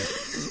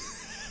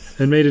there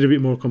and made it a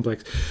bit more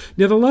complex.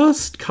 Now, the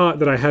last cart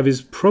that I have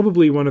is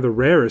probably one of the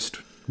rarest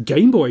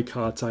Game Boy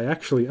carts I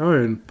actually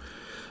own,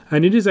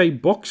 and it is a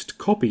boxed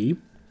copy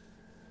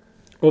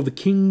of the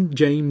King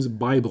James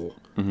Bible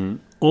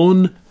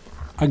on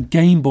a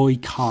Game Boy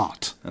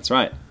cart. That's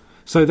right.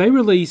 So they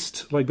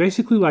released,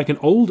 basically like an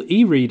old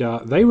e-reader,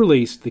 they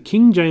released the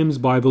King James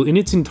Bible in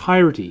its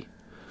entirety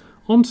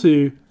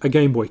onto a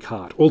Game Boy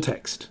cart, all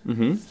text.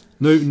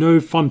 Mm-hmm.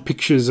 No fun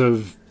pictures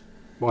of,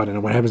 I don't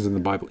know what happens in the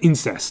Bible,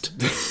 incest.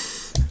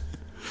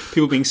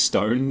 People being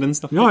stoned and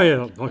stuff. Oh,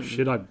 yeah. Oh,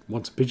 shit, I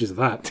want some pictures of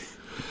that.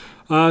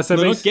 So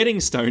no, not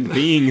getting stoned,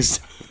 being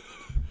stoned.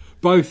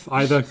 Both,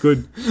 either.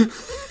 Good.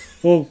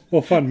 All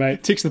fun,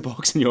 mate. Ticks the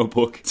box in your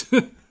book.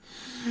 All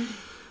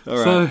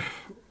right. So,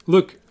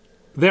 look,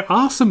 there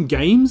are some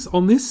games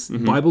on this,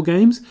 Bible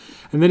games,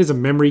 and that is a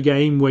memory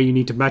game where you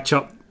need to match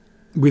up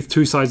with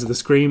two sides of the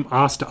screen,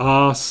 arse to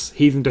arse,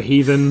 heathen to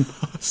heathen.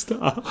 Arse to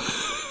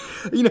arse.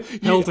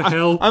 Hell to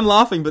hell. I'm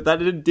laughing, but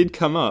that did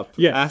come up.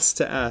 Yeah. Ass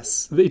to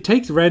ass. It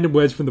takes random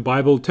words from the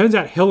Bible. Turns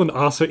out hell and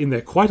arse are in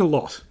there quite a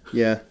lot.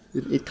 Yeah,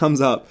 it comes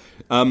up.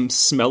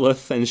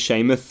 Smelleth and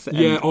shameth. And...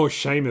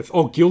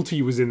 shameth.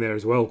 Guilty was in there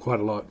as well, quite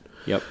a lot.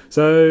 Yep.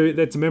 So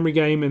that's a memory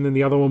game, and then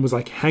the other one was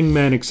like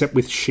Hangman except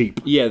with sheep.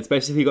 Yeah, it's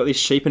basically got this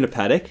sheep in a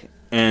paddock,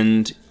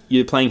 and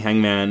you're playing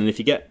Hangman, and if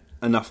you get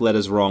enough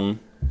letters wrong,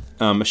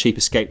 a sheep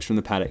escapes from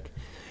the paddock.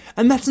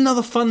 And that's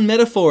another fun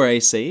metaphor,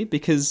 AC,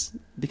 because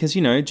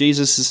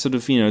Jesus is sort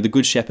of, the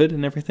good shepherd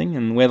and everything,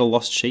 and we're the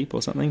lost sheep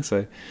or something,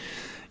 so,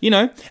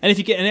 and if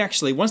you and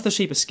actually, once the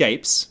sheep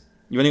escapes,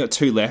 you've only got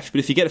two left, but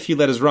if you get a few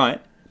letters right,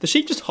 the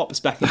sheep just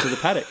hops back into the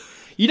paddock.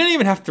 You don't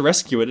even have to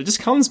rescue it. It just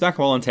comes back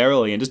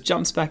voluntarily and just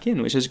jumps back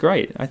in, which is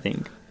great, I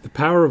think. The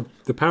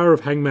power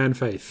of Hangman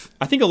faith.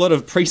 I think a lot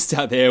of priests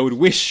out there would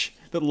wish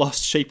that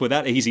lost sheep were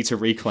that easy to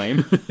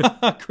reclaim.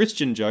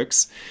 Christian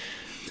jokes.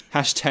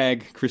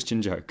 #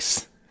 Christian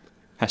jokes.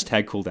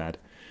 # cool dad.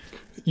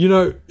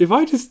 If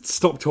I just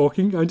stop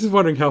talking, I'm just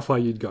wondering how far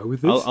you'd go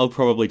with this. I'll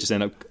probably just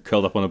end up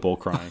curled up on a ball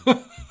crying.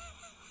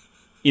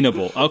 In a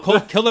ball. I'll call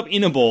it curled up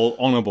in a ball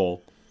on a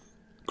ball.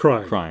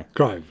 Crying.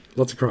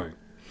 Lots of crying.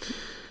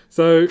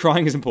 So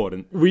crying is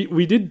important.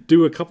 We did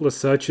do a couple of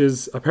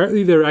searches.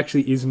 Apparently there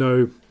actually is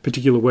no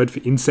particular word for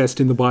incest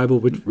in the Bible,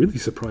 which really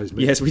surprised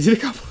me. Yes, we did a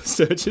couple of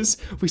searches.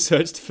 We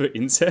searched for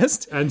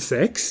incest. And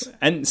sex.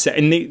 And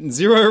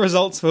zero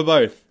results for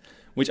both,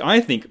 which I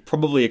think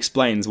probably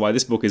explains why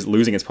this book is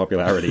losing its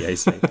popularity,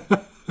 AC.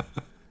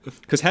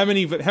 Because how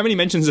many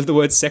mentions of the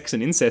word sex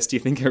and incest do you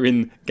think are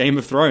in Game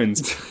of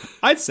Thrones?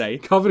 I'd say...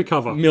 cover to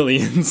cover.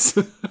 Millions.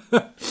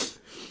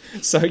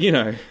 So,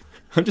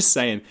 I'm just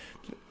saying...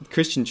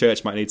 Christian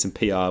Church might need some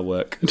PR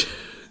work.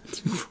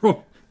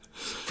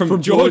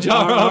 From George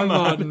R.R.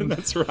 Martin.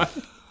 That's right.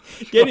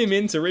 Get him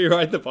in to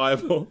rewrite the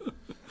Bible.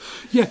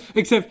 Yeah,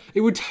 except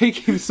it would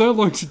take him so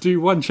long to do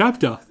one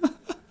chapter.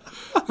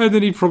 And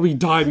then he'd probably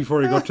die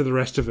before he got to the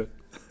rest of it.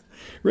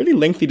 Really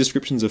lengthy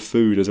descriptions of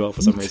food as well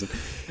for some reason.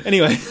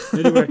 Anyway,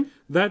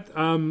 that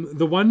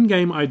the one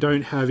game I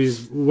don't have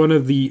is one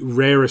of the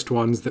rarest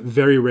ones that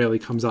very rarely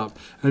comes up,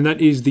 and that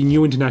is the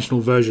New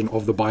International Version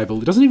of the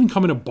Bible. It doesn't even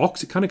come in a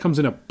box. It kind of comes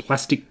in a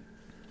plastic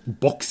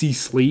boxy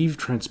sleeve,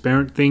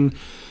 transparent thing.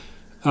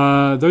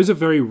 Those are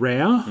very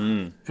rare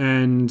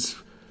and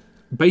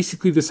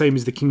basically the same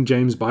as the King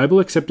James Bible,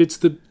 except it's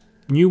the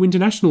New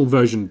International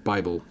Version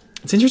Bible.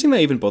 It's interesting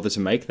they even bother to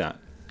make that,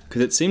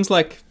 because it seems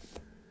like,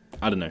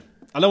 I don't know.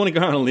 I don't want to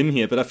go on a limb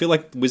here, but I feel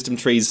like Wisdom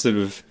Tree's sort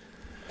of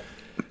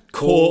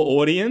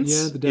core audience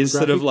is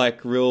sort of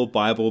like real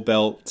Bible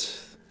Belt,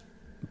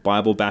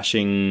 Bible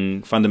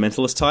bashing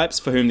fundamentalist types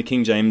for whom the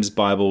King James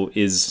Bible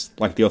is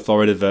like the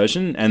authoritative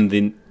version, and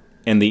the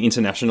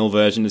international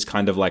version is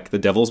kind of like the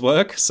devil's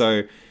work.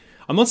 So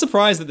I'm not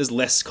surprised that there's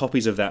less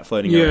copies of that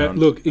floating around.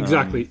 Yeah, look,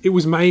 exactly. It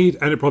was made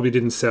and it probably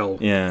didn't sell.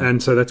 Yeah.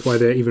 And so that's why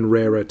they're even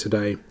rarer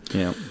today.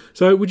 Yeah.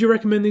 So would you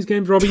recommend these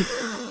games, Robbie?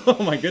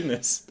 Oh my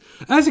goodness.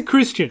 As a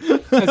Christian,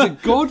 as a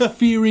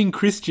God-fearing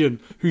Christian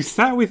who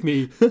sat with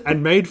me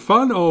and made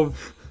fun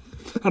of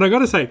And I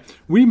gotta say,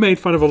 we made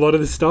fun of a lot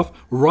of this stuff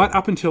right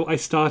up until I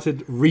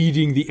started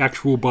reading the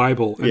actual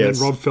Bible, and then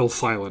Rob fell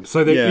silent.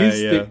 So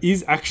there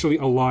is actually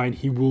a line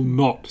he will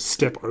not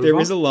step over. There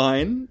is a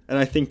line, and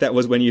I think that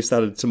was when you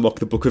started to mock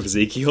the book of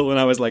Ezekiel, and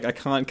I was like, I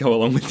can't go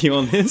along with you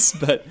on this,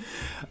 but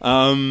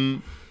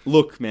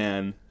look,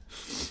 man.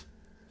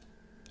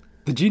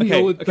 The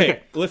genealogy...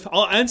 Okay. Well,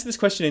 I'll answer this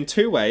question in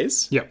two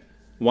ways. Yeah.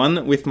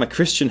 One with my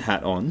Christian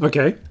hat on.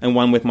 Okay. And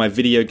one with my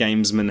video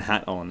gamesman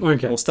hat on.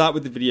 Okay. We'll start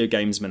with the video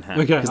gamesman hat.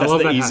 Okay, because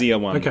that's the easier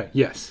one. Okay,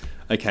 yes.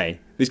 Okay.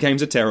 These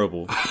games are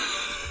terrible.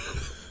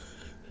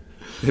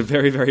 They're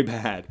very, very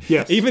bad.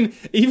 Yes.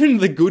 Even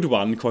the good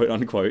one, quote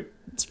unquote,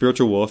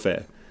 Spiritual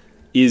Warfare,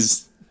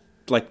 is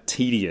like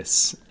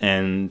tedious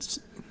and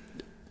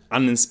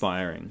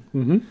uninspiring.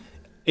 Mm-hmm.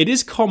 It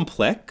is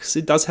complex.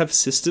 It does have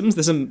systems.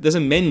 There's a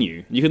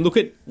menu. You can look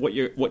at what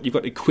you've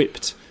got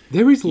equipped.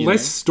 There is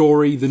less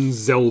story than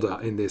Zelda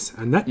in this,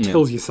 and that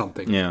tells you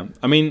something. Yeah.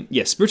 I mean,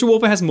 yes, Spiritual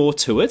Warfare has more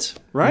to it,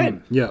 right?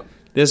 Yeah.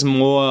 There's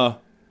more...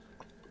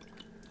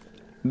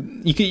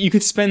 You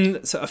could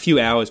spend a few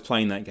hours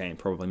playing that game,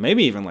 probably.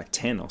 Maybe even like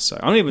 10 or so.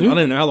 I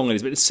don't know how long it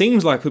is, but it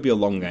seems like it could be a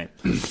long game.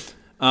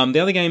 The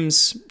other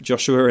games,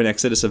 Joshua and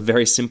Exodus, are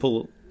very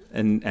simple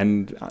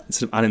and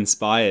sort of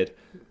uninspired.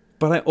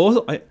 But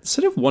I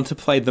sort of want to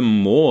play them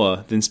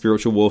more than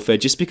Spiritual Warfare,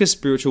 just because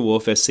Spiritual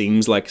Warfare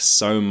seems like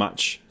so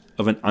much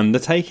of an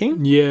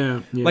undertaking.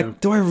 Yeah. Like,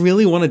 do I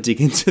really want to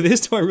dig into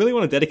this? Do I really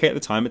want to dedicate the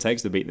time it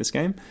takes to beat this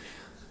game?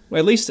 Well,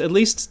 at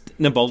least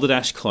in a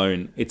Balderdash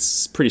clone,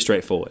 it's pretty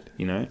straightforward,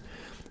 you know?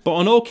 But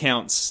on all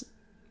counts,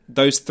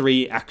 those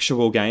three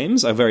actual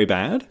games are very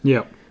bad.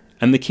 Yeah.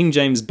 And the King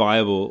James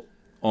Bible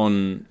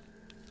on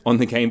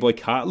the Game Boy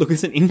cart, look,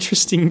 it's an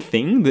interesting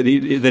thing that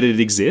it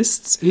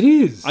exists. It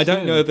is. I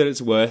don't know that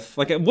it's worth...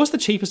 Like, what's the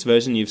cheapest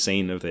version you've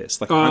seen of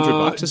this? Like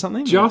 $100 or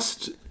something?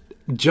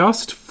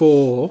 Just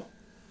for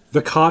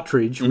the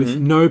cartridge with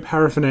no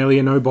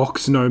paraphernalia, no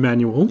box, no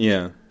manual.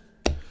 Yeah.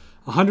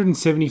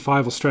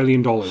 175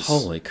 Australian dollars.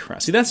 Holy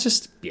crap. See, that's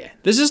just... Yeah.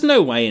 There's just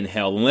no way in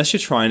hell, unless you're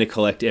trying to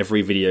collect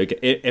every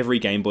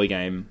Game Boy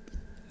game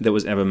that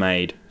was ever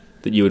made,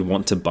 that you would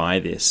want to buy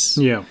this.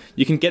 Yeah.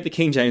 You can get the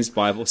King James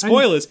Bible.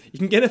 Spoilers, you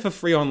can get it for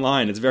free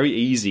online. It's very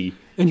easy.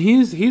 And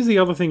here's the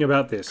other thing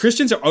about this.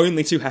 Christians are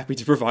only too happy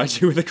to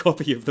provide you with a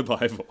copy of the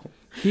Bible.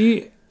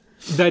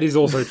 That is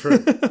also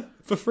true.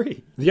 For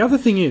free. The other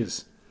thing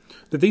is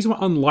that these were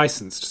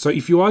unlicensed. So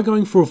if you are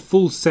going for a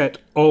full set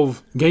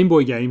of Game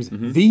Boy games,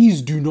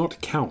 these do not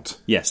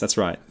count. Yes, that's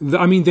right.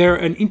 I mean, they're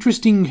an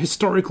interesting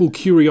historical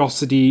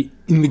curiosity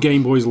in the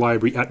Game Boy's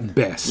library at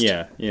best.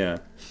 Yeah.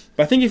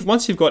 But I think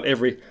once you've got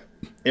every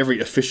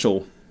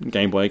official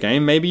Game Boy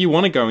game, maybe you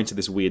want to go into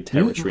this weird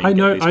territory. I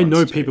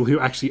know people who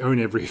actually own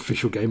every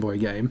official Game Boy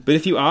game. But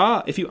if you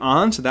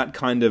aren't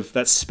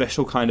that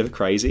special kind of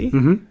crazy,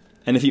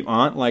 and if you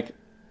aren't like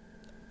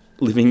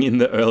living in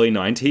the early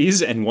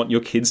 90s and want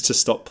your kids to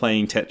stop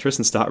playing Tetris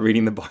and start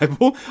reading the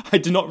Bible, I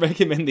do not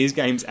recommend these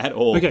games at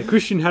all. Okay,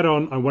 Christian hat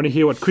on. I want to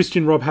hear what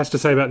Christian Rob has to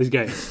say about this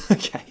game.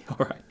 Okay, all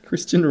right.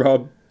 Christian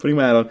Rob, putting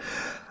my hat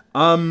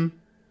on.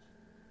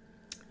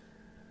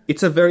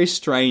 It's a very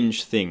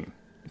strange thing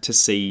to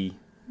see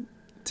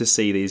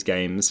these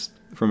games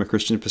from a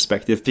Christian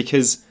perspective,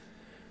 because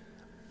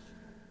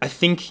I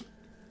think,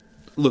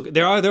 look,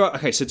 there are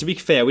okay, so to be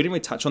fair, we didn't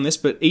really touch on this,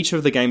 but each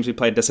of the games we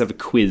played does have a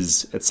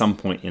quiz at some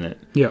point in it.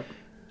 Yeah.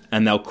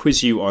 And they'll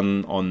quiz you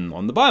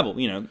on the Bible,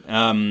 you know.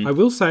 I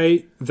will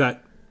say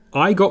that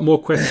I got more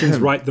questions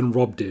right than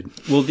Rob did.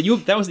 Well,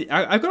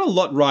 I got a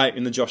lot right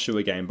in the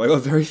Joshua game, but I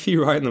got very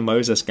few right in the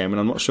Moses game, and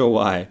I'm not sure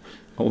why.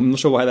 I'm not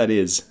sure why that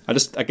is. I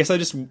guess I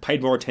just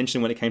paid more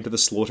attention when it came to the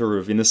slaughter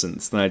of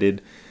innocents than I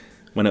did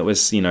when it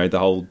was, you know, the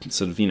whole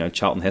sort of, you know,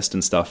 Charlton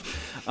Heston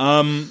stuff.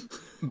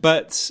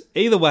 But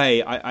either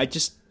way, I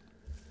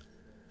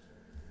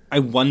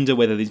wonder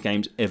whether these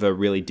games ever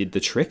really did the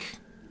trick.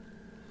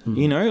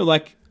 You know,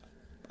 like,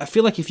 I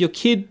feel like if your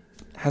kid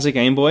has a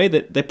Game Boy,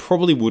 that they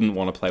probably wouldn't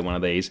want to play one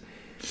of these.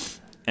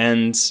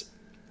 And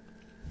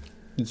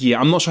yeah,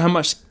 I'm not sure how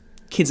much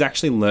kids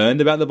actually learned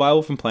about the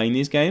Bible from playing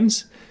these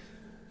games.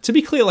 To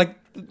be clear, like,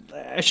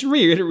 I should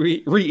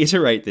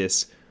reiterate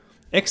this.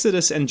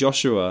 Exodus and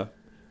Joshua,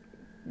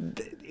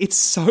 it's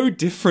so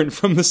different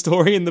from the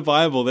story in the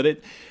Bible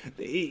that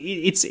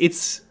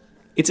it's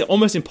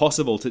almost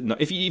impossible to know.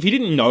 If you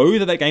didn't know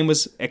that game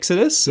was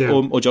Exodus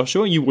or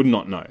Joshua, you would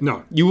not know.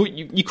 No.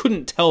 You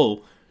couldn't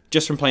tell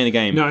just from playing the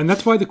game. No, and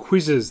that's why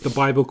the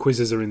Bible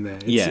quizzes are in there.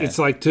 It's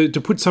like to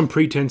put some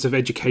pretense of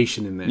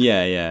education in there.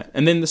 Yeah.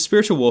 And then the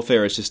spiritual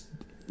warfare is just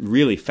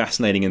really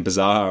fascinating and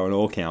bizarre on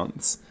all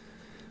counts,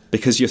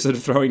 because you're sort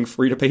of throwing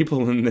fruit to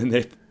people and then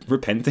they're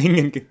repenting,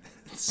 and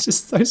it's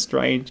just so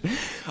strange.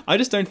 I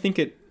don't think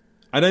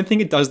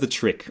it does the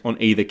trick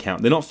on either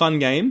count. They're not fun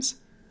games,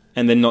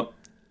 and they're not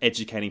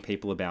educating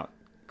people about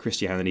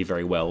Christianity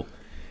very well.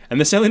 And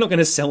they're certainly not going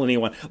to sell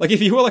anyone. Like,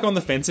 if you were, like, on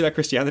the fence about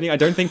Christianity, I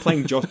don't think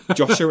playing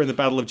Joshua in the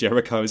Battle of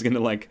Jericho is going to,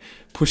 like,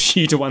 push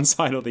you to one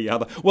side or the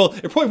other. Well,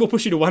 it probably will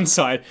push you to one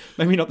side,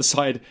 maybe not the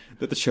side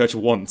that the church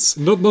wants.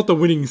 Not the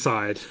winning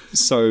side.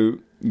 So,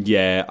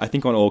 yeah, I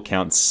think on all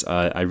counts,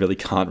 I really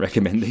can't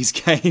recommend these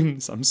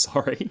games. I'm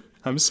sorry.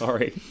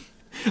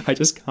 I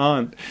just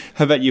can't.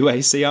 How about you,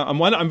 AC?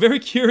 I'm very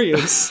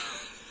curious.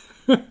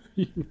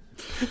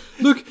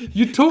 Look,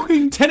 you're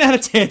talking 10 out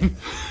of 10.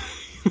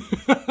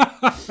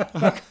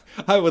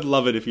 I would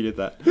love it if you did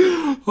that.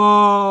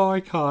 Oh, I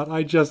can't.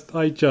 I just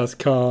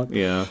can't.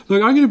 Yeah.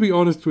 Look, I'm going to be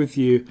honest with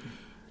you.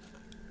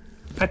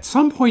 At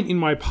some point in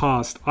my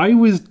past, I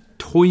was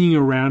toying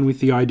around with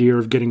the idea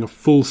of getting a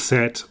full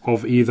set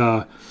of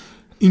either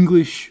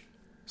English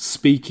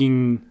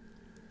speaking,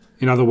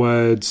 in other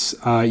words,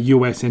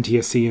 US,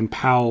 NTSC, and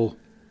PAL.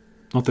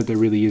 Not that there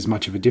really is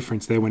much of a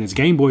difference there when it's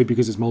Game Boy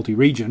because it's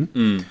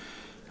multi-region.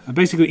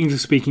 Basically,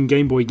 English-speaking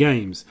Game Boy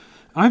games.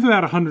 I have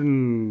about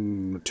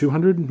 100,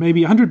 200,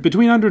 maybe 100,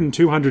 between 100 and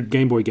 200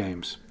 Game Boy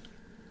games.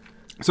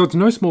 So it's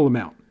no small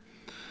amount.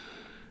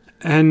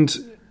 And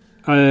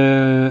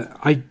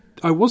I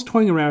was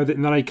toying around with it,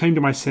 and then I came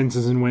to my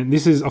senses and went,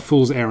 this is a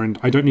fool's errand.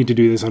 I don't need to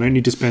do this. I don't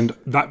need to spend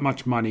that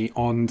much money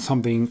on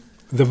something,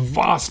 the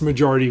vast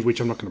majority of which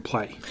I'm not going to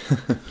play.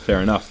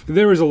 Fair enough.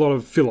 There is a lot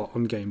of filler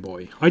on Game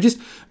Boy.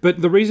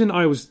 But the reason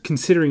I was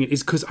considering it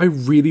is because I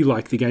really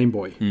like the Game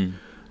Boy.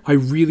 I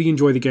really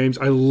enjoy the games.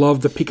 I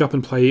love the pick up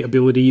and play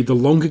ability. The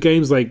longer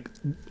games like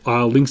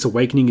Link's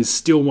Awakening is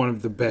still one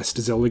of the best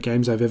Zelda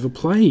games I've ever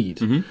played.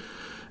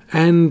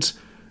 And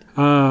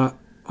I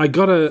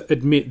gotta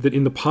admit that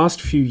in the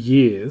past few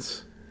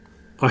years,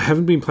 I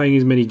haven't been playing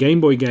as many Game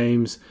Boy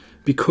games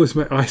because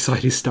my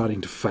eyesight is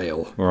starting to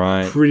fail.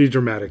 Right. Pretty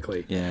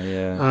dramatically.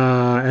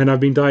 Yeah. And I've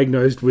been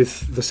diagnosed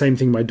with the same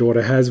thing my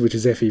daughter has, which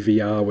is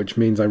FEVR, which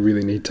means I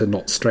really need to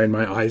not strain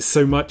my eyes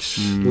so much,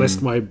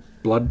 lest my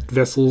blood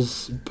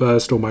vessels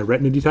burst or my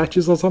retina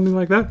detaches or something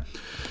like that.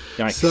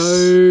 Yikes.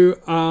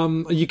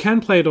 So you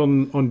can play it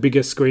on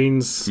bigger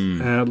screens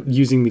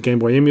using the Game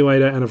Boy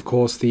emulator and, of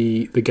course,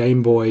 the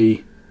Game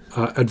Boy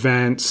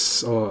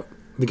Advance or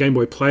the Game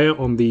Boy Player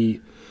on the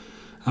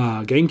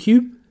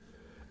GameCube.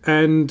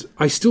 And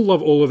I still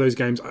love all of those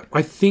games.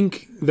 I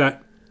think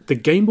that the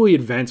Game Boy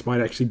Advance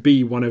might actually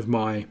be one of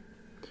my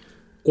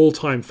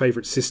all-time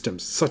favourite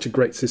systems. Such a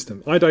great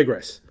system. I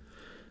digress.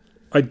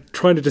 I'm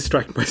trying to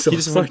distract myself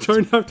so I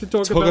don't have to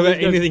talk about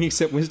anything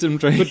except Wisdom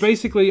Tree. But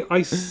basically,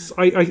 I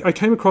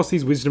came across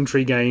these Wisdom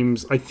Tree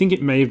games. I think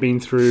it may have been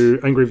through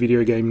Angry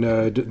Video Game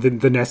Nerd,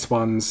 the NES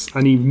ones,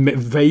 and he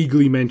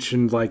vaguely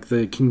mentioned like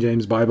the King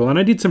James Bible. And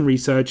I did some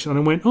research, and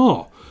I went,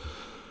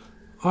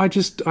 I'm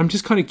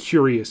just kind of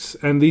curious.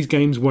 And these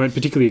games weren't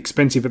particularly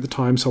expensive at the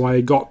time, so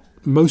I got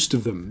most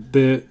of them.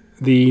 The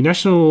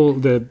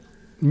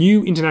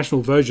new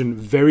international version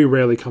very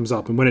rarely comes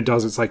up, and when it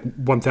does, it's like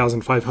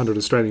 1,500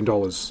 Australian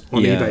dollars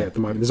on eBay at the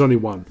moment. There's only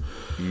one.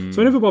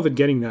 So I never bothered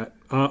getting that.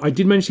 I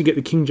did manage to get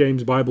the King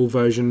James Bible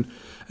version,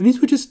 and these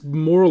were just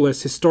more or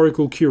less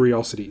historical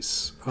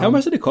curiosities. How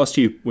much did it cost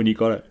you when you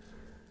got it?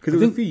 Because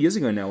it was a few years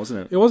ago now,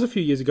 wasn't it? It was a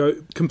few years ago.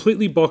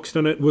 Completely boxed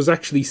on it. Was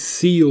actually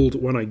sealed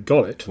when I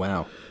got it.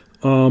 Wow.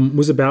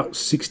 Was about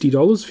 $60,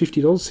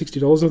 $50,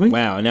 $60, I think.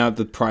 Wow. Now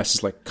the price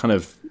is like kind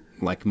of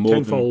like more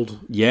tenfold,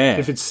 yeah,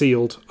 if it's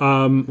sealed,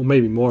 or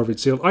maybe more if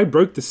it's sealed. I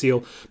broke the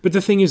seal, but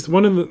the thing is,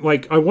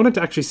 I wanted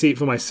to actually see it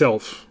for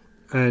myself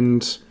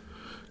and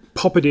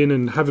pop it in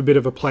and have a bit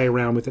of a play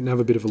around with it and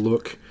have a bit of a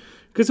look,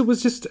 because it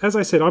was just, as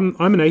I said, I'm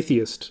an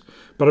atheist,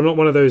 but I'm not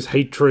one of those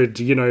hatred,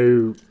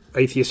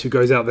 atheists who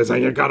goes out there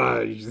saying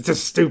it's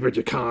just stupid.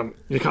 You can't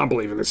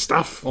believe in this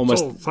stuff.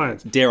 Almost it's all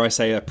science. Dare I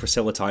say, a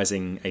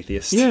proselytizing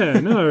atheist? Yeah,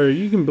 no,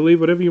 you can believe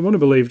whatever you want to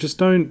believe. Just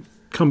don't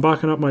come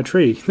barking up my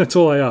tree. That's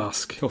all I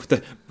ask. Oh,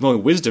 my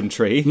wisdom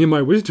tree. Yeah,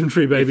 my wisdom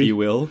tree, baby. If you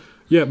will.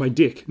 Yeah, my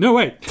dick. No,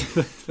 wait.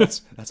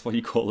 That's what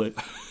you call it.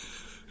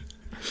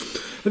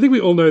 I think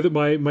we all know that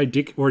my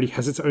dick already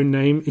has its own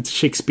name. It's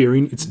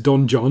Shakespearean. It's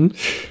Don John,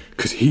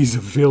 because he's a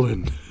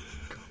villain.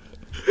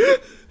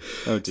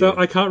 Oh dear. So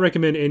I can't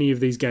recommend any of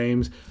these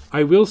games.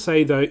 I will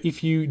say, though,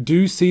 if you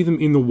do see them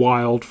in the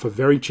wild for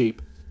very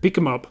cheap, pick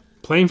them up,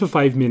 play them for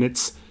 5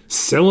 minutes,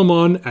 sell them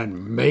on,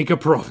 and make a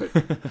profit.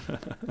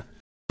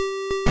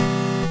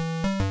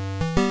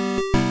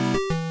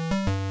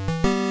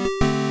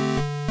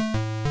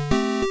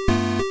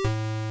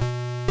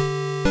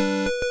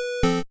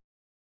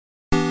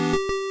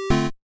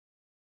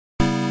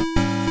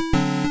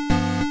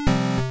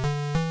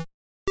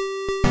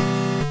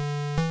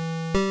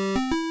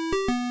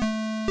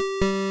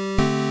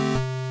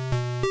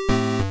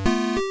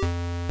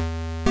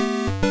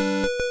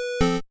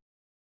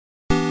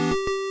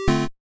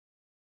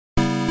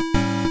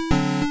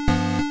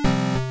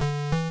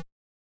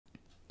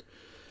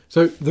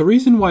 So the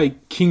reason why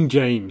King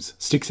James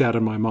sticks out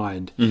in my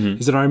mind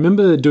is that I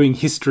remember doing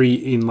history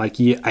in like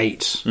year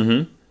 8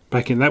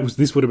 back in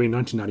this would have been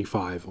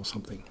 1995 or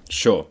something.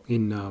 Sure.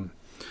 In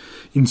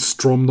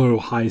Stromlo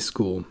High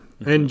School,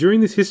 and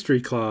during this history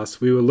class,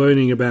 we were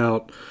learning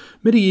about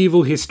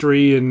medieval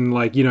history and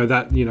like,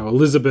 that,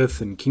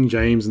 Elizabeth and King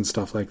James and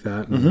stuff like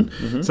that.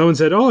 And someone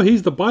said, oh,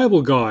 he's the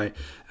Bible guy.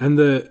 And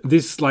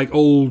this like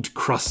old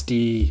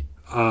crusty,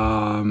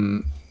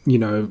 like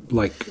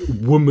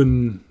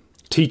woman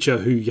teacher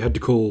who you had to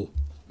call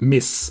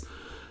Miss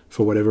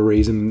for whatever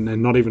reason,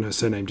 and not even her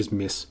surname, just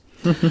Miss.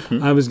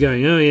 I was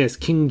going, oh yes,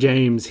 King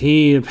James,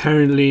 he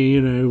apparently,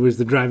 was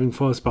the driving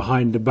force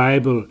behind the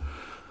Bible.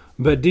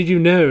 But did you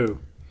know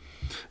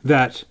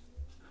that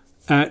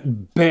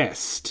at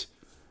best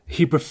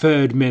he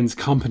preferred men's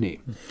company,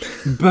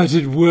 but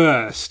at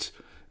worst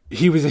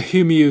he was a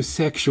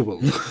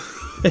homosexual?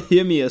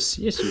 Yes,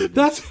 you did.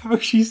 That's how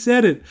she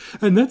said it.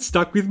 And that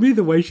stuck with me,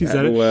 the way she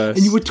said it. And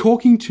you were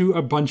talking to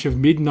a bunch of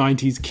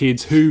mid-90s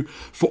kids who,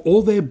 for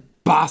all their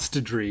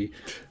bastardry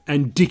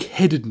and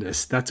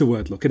dickheadedness, that's a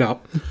word, look it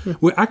up,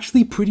 were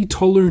actually pretty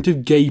tolerant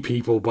of gay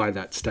people by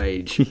that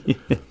stage.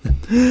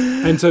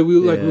 And so we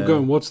were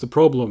going, what's the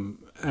problem?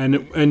 And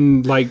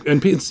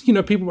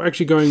people were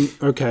actually going,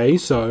 okay,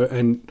 so,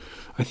 and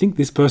I think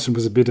this person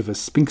was a bit of a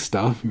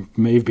spinkster, who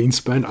may have been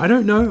spurned. I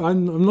don't know.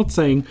 I'm not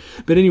saying.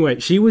 But anyway,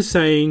 she was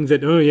saying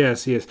that, oh,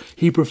 yes,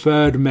 he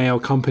preferred male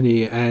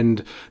company.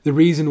 And the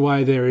reason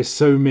why there is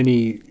so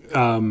many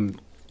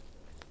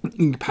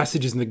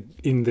passages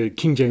in the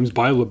King James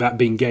Bible about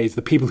being gay is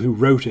the people who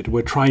wrote it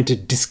were trying to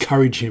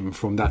discourage him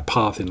from that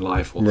path in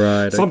life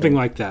or something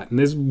like that. And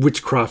there's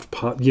witchcraft.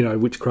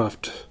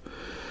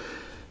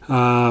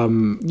 I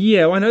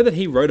know that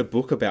he wrote a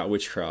book about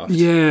witchcraft.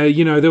 Yeah,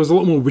 there was a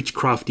lot more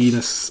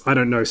witchcraftiness, I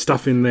don't know,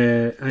 stuff in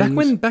there.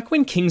 And back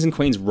when kings and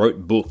queens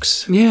wrote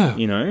books. Yeah.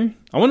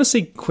 I want to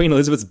see Queen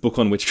Elizabeth's book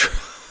on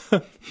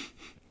witchcraft.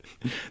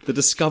 The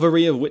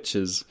Discovery of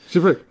Witches.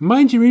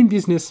 Mind your own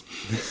business.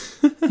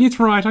 It's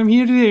right, I'm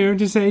here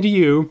to say to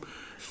you,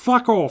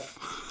 fuck off.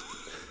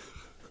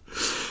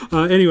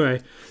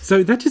 Anyway,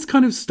 so that just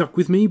kind of stuck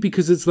with me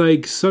because it's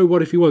like, so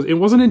what if he was? It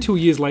wasn't until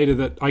years later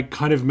that I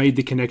kind of made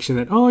the connection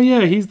that, oh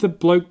yeah, he's the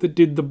bloke that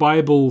did the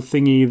Bible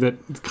thingy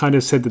that kind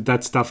of said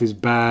that stuff is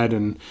bad.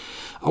 And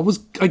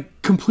I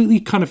completely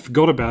kind of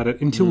forgot about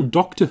it until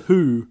Doctor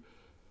Who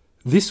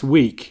this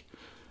week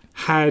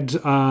had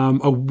it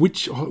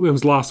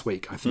was last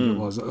week, I think it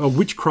was, a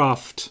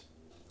witchcraft,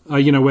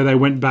 where they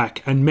went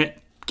back and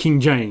met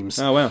King James.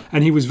 Oh, wow.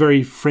 And he was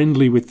very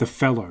friendly with the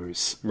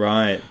fellows.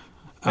 Right.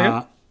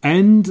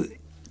 And,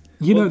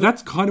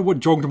 that's kind of what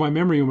jogged my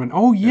memory and went,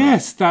 oh,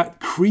 yes, that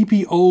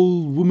creepy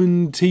old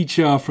woman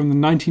teacher from the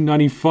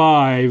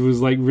 1995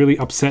 was, like, really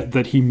upset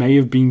that he may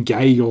have been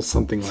gay or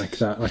something like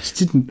that. I just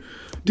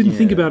didn't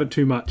think about it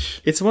too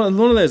much. It's one of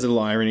those little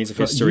ironies of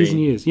history. Years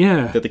and years,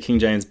 yeah. That the King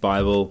James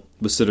Bible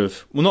was sort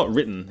of, well, not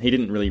written. He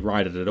didn't really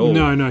write it at all.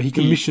 No, he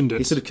commissioned it.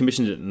 He sort of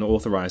commissioned it and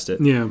authorized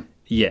it. Yeah.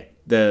 Yeah.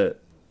 The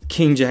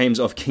King James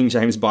of King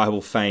James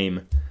Bible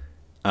fame,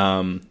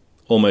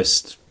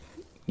 almost...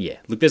 Yeah,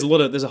 look, there's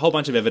a whole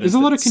bunch of evidence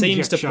that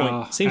seems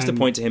to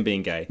point to him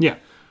being gay. Yeah.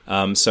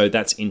 So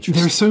that's interesting.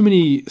 There are so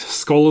many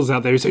scholars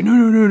out there who say, no,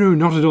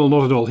 not at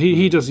all.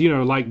 He does,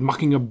 like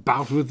mucking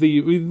about with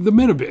the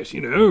men a bit,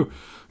 You know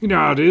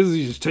how it is.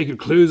 You just take your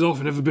clothes off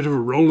and have a bit of a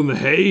roll in the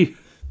hay.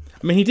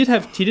 I mean, he did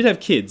have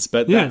kids,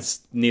 but that's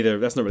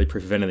not really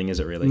proof of anything,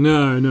 is it really?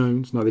 No,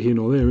 it's neither here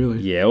nor there, really.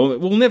 Yeah,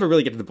 we'll never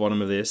really get to the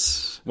bottom of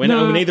this.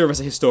 Neither of us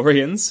are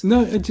historians.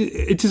 No,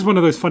 it's just one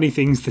of those funny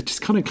things that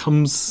just kind of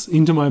came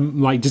into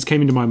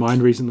my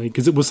mind recently,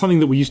 because it was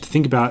something that we used to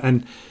think about,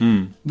 and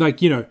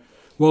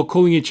while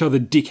calling each other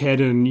dickhead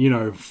and,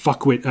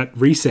 fuckwit at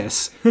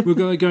recess, we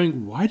were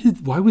going,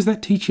 why was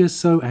that teacher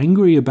so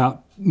angry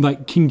about,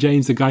 like, King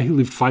James, the guy who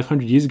lived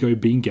 500 years ago,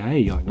 being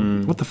gay? Like,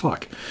 what the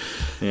fuck?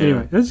 Yeah.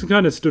 Anyway, that's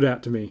kind of stood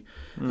out to me.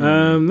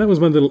 That was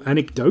my little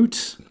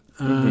anecdote.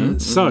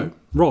 So,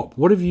 Rob,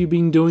 what have you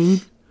been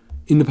doing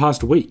in the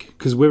past week?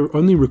 Because we're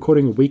only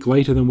recording a week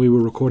later than we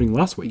were recording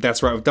last week.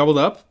 That's right. We've doubled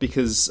up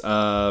because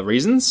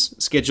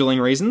scheduling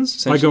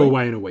reasons. I go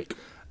away in a week.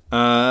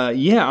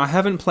 I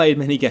haven't played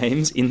many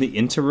games in the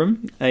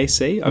interim,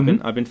 AC.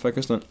 I've been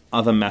focused on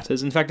other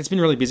matters. In fact, it's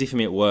been really busy for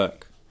me at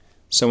work.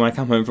 So when I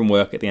come home from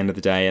work at the end of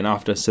the day and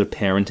after sort of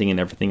parenting and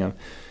everything, I'm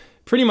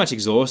pretty much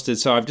exhausted.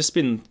 So I've just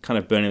been kind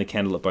of burning the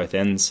candle at both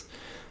ends.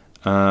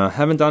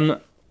 Haven't done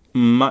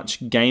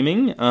much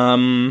gaming,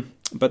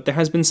 but there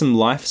has been some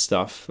life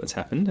stuff that's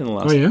happened in the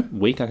last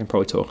week I can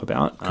probably talk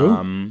about.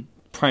 Cool.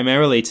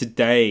 Primarily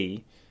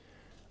today,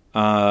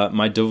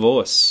 my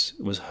divorce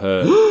was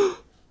heard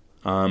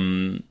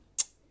in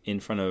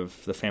front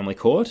of the family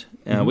court.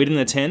 We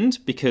didn't attend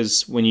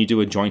because when you do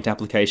a joint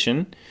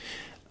application,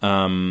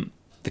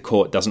 the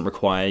court doesn't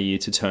require you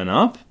to turn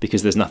up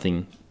because there's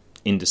nothing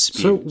in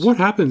dispute. So what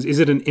happens? Is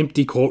it an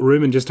empty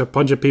courtroom and just a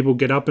bunch of people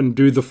get up and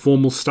do the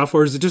formal stuff,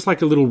 or is it just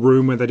like a little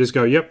room where they just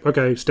go, yep,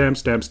 okay, stamp,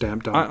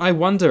 done? I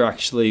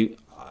actually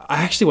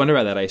wonder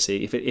about that,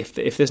 AC.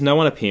 If there's no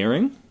one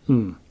appearing,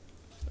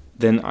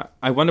 then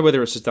I wonder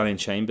whether it's just done in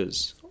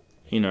chambers.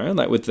 You know,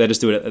 like they just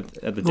do it at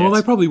the desk. Well,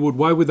 they probably would.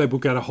 Why would they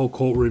book out a whole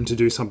courtroom to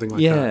do something like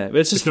that? Yeah, but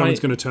it's just if no funny. one's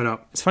going to turn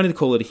up. It's funny to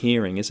call it a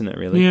hearing, isn't it,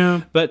 really?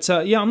 Yeah. But,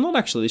 I'm not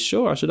actually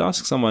sure. I should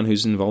ask someone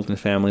who's involved in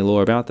family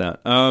law about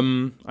that.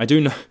 I do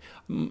know,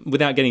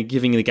 without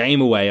giving the game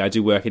away, I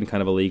do work in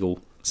kind of a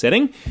legal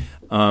setting.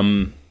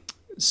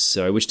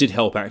 Which did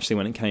help, actually,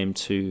 when it came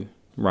to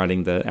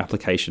writing the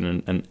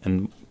application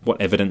and what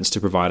evidence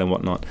to provide and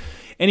whatnot.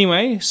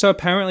 Anyway, so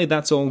apparently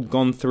that's all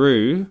gone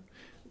through.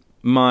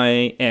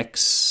 My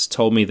ex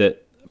told me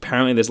that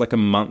apparently there's like a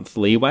month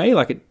leeway,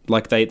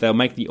 they'll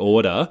make the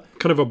order.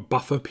 Kind of a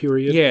buffer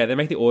period. Yeah, they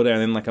make the order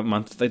and then like a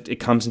month, it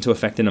comes into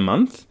effect in a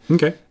month.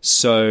 Okay.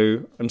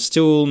 So I'm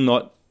still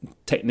not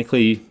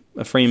technically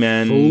a free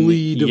man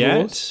fully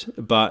divorced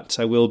yet, but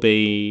I will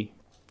be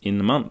in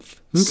the month.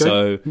 Okay.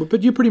 So,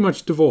 but you're pretty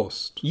much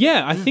divorced.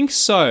 Yeah, I think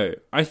so.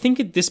 I think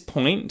at this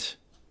point,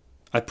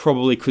 I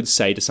probably could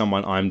say to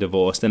someone I'm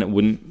divorced and it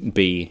wouldn't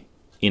be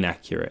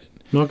inaccurate.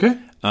 Okay.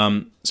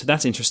 So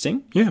that's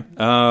interesting. Yeah.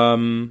 I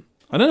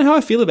don't know how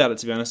I feel about it,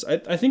 to be honest.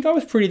 I think I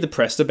was pretty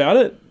depressed about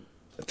it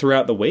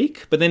throughout the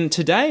week. But then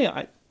today,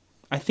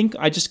 I think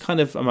I just kind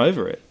of, I'm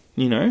over it,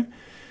 you know?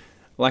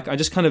 Like, I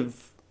just kind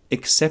of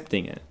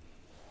accepting it.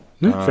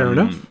 Yeah, fair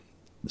enough.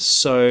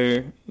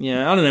 So,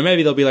 yeah, I don't know.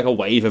 Maybe there'll be like a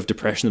wave of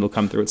depression that'll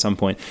come through at some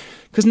point.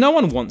 Because no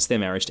one wants their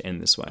marriage to end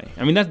this way.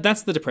 I mean,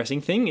 that's the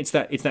depressing thing. It's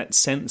that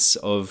sense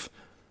of,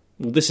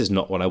 well, this is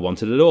not what I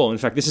wanted at all. In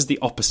fact, this is the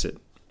opposite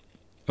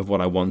of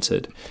what I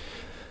wanted.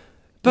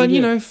 But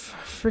you know,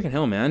 freaking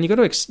hell, man, you got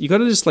to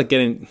just like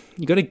you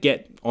got to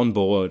get on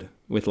board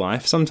with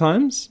life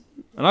sometimes.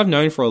 And I've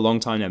known for a long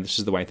time now this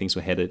is the way things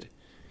were headed.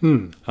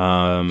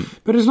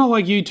 But it's not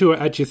like you two are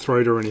at your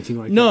throat or anything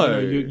like no.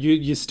 that. No,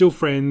 you're still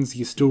friends.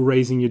 You're still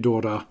raising your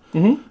daughter.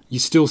 Mm-hmm. You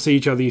still see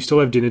each other. You still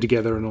have dinner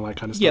together and all that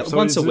kind of stuff. Yeah, so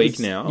once a week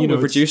now. You know,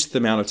 we've reduced the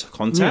amount of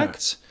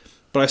contact. Yeah.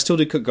 But I still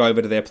do go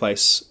over to their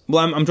place.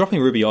 Well, I'm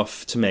dropping Ruby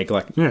off to Meg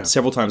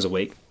several times a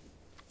week.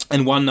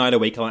 And one night a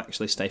week I'll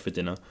actually stay for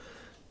dinner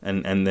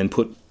and then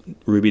put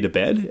Ruby to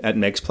bed at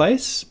Meg's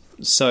place.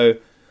 So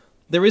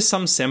there is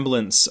some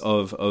semblance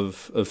of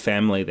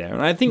family there.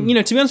 And I think, you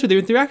know, to be honest with you,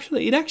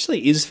 it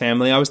actually is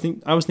family. I was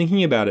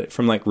thinking about it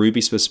from like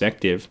Ruby's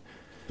perspective,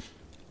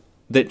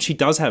 that she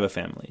does have a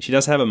family. She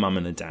does have a mum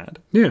and a dad.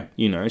 Yeah.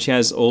 You know, she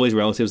has all these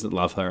relatives that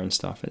love her and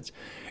stuff.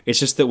 It's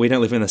just that we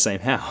don't live in the same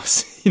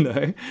house, you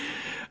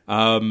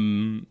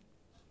know?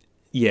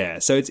 Yeah,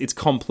 so it's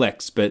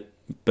complex, but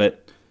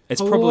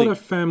it's probably... a lot of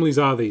families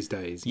are these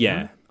days.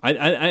 Yeah.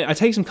 I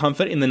take some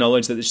comfort in the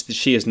knowledge that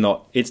she is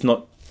not... It's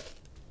not,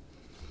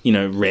 you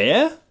know,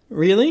 rare,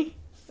 really.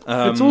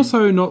 It's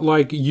also not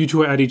like you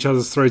two are at each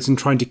other's throats and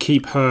trying to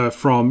keep her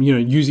from, you know,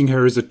 using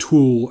her as a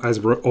tool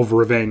of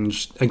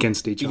revenge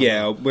against each other.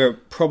 Yeah, we're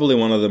probably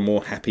one of the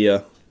more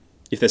happier,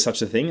 if there's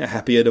such a thing, a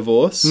happier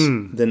divorce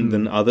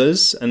than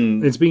others.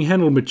 And it's being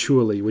handled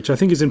maturely, which I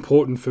think is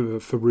important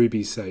for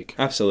Ruby's sake.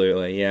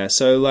 Absolutely, yeah.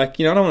 So, like,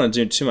 you know, I don't want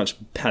to do too much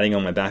patting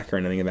on my back or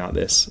anything about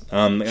this.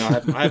 I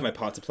have my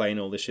part to play in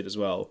all this shit as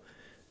well,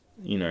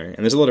 you know. And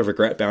there's a lot of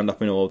regret bound up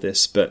in all of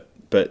this, but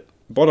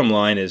bottom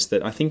line is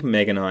that I think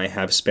Meg and I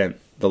have spent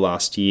the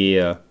last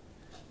year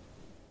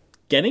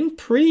getting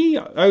pretty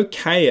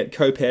okay at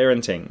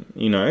co-parenting,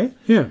 you know?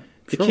 Yeah.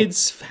 The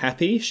kid's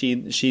happy.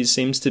 She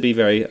seems to be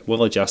very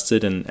well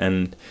adjusted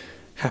and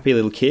happy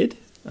little kid.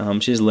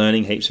 She's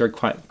learning heaps. Very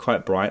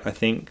quite bright, I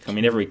think. I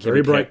mean, every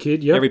bright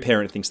kid. Yeah, every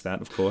parent thinks that,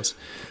 of course.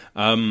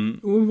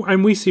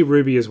 And we see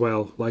Ruby as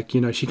well. Like, you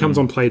know, she comes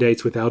on play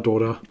dates with our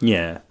daughter.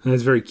 Yeah, and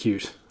it's very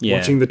cute. Yeah.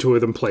 Watching the two of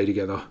them play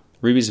together.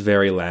 Ruby's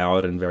very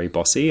loud and very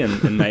bossy,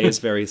 and May is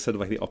very sort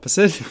of like the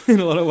opposite in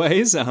a lot of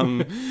ways.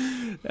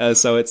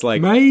 So it's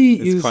like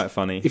it's quite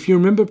funny. If you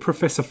remember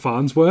Professor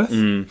Farnsworth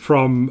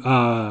from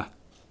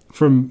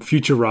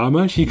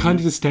Futurama, she kind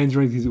of just stands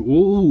around and goes,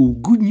 "Oh,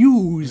 good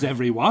news,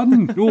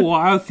 everyone! Oh,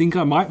 I think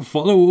I might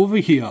follow over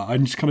here,"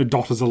 and just kind of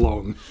dotters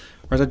along.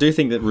 Whereas I do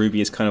think that Ruby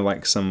is kind of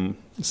like some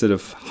sort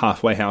of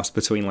halfway house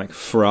between like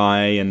Fry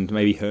and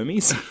maybe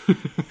Hermes.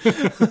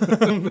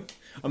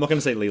 I'm not going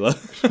to say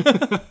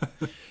Leela.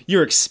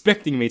 You're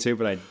expecting me to,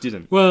 but I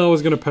didn't. Well, I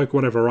was going to poke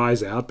one of her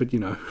eyes out, but you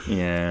know.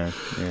 Yeah.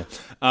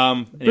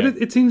 But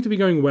it seems to be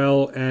going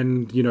well,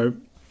 and you know,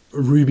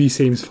 Ruby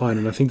seems fine,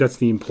 and I think that's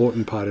the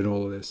important part in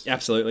all of this.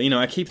 Absolutely. You know,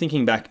 I keep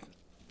thinking back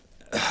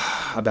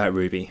about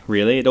Ruby,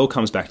 really. It all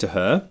comes back to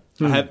her.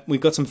 We've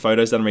got some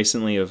photos done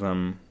recently of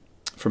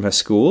from her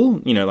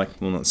school, you know, like,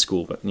 well, not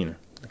school, but, you know,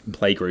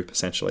 play group,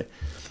 essentially.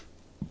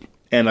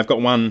 And I've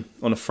got one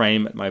on a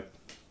frame at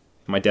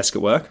my desk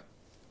at work,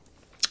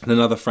 and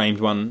another framed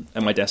one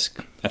at my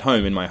desk at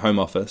home in my home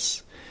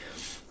office.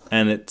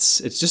 And it's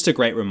just a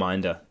great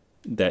reminder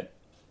that,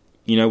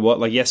 you know what,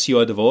 like, yes, you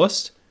are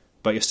divorced,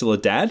 but you're still a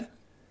dad.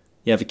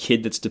 You have a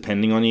kid that's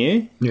depending on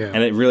you. Yeah.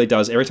 And it really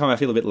does. Every time I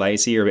feel a bit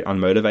lazy or a bit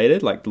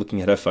unmotivated, like,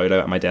 looking at her photo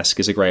at my desk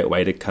is a great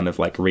way to kind of,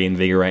 like,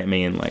 reinvigorate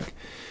me and, like,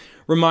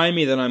 remind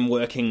me that I'm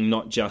working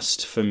not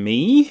just for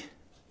me,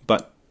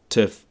 but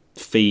to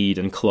feed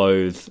and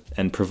clothe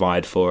and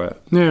provide for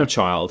a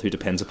child who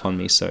depends upon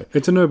me. So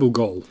it's a noble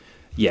goal.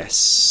 Yes,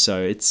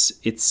 so it's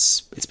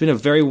been a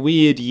very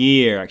weird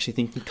year,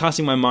 actually,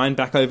 casting my mind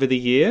back over the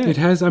year. It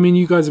has. I mean,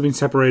 you guys have been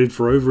separated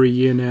for over a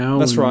year now.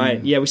 That's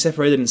right. Yeah, we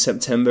separated in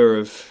September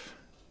of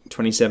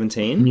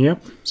 2017.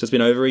 Yep. So it's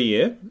been over a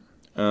year.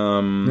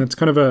 That's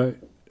kind of a...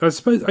 I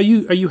suppose, are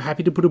you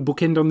happy to put a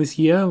bookend on this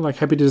year? Like,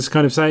 happy to just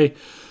kind of say,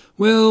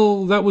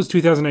 well, that was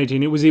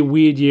 2018. It was a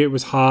weird year. It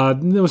was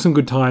hard. There were some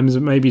good times,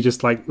 but maybe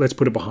just like, let's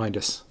put it behind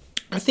us.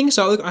 I think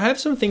so. Look, I have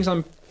some things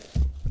I'm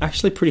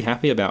actually pretty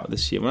happy about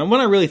this year when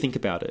I really think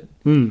about it.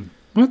 Well,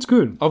 that's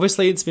good.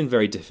 Obviously, it's been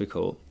very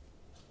difficult,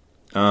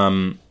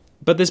 but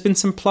there's been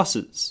some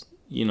pluses.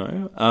 You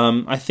know,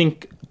 I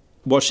think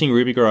watching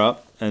Ruby grow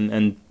up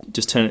and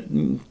just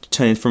turn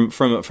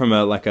from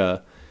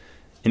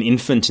an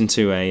infant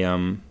into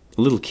a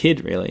little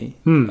kid, really,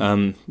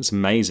 it's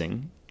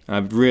amazing.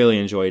 I've really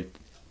enjoyed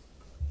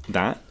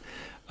that.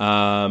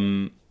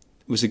 It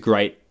was a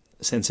great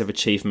sense of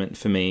achievement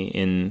for me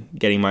in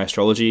getting my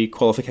astrology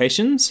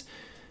qualifications.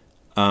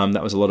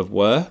 That was a lot of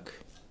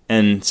work,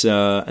 and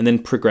then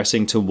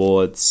progressing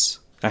towards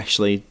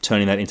actually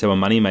turning that into a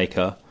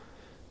moneymaker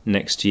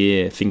next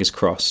year, fingers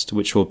crossed,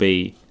 which will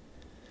be,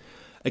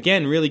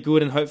 again, really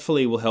good and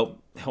hopefully will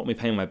help me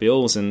pay my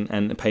bills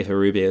and pay for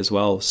Ruby as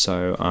well.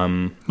 So,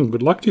 well,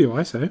 good luck to you,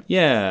 I say.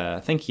 Yeah,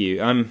 thank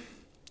you. I'm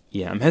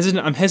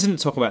hesitant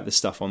to talk about this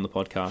stuff on the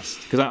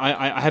podcast because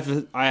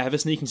I have a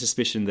sneaking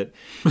suspicion that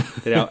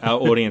our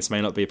audience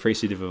may not be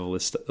appreciative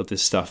of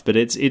this stuff. But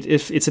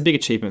it's a big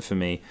achievement for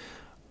me.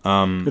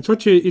 It's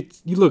what you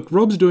look.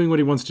 Rob's doing what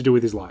he wants to do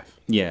with his life.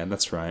 Yeah,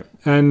 that's right.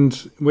 And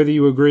whether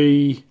you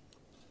agree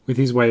with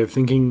his way of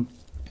thinking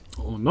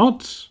or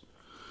not,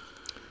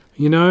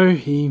 you know,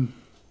 he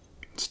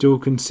still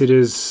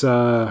considers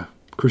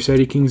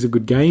Crusader Kings a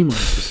good game. I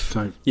just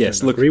don't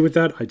agree with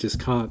that. I just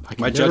can't. I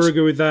can never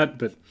agree with that.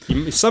 But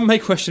some may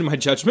question my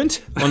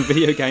judgment on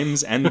video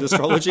games and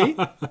astrology.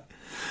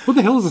 What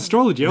the hell is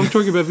astrology? I'm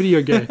talking about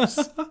video games.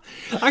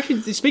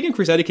 Actually, speaking of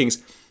Crusader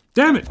Kings...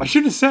 Damn it, I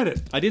should have said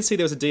it. I did see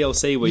there was a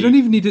DLC where you don't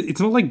even need to...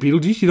 It's not like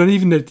Beetlejuice. You don't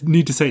even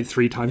need to say it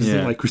 3 times.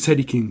 It's like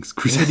Crusader Kings,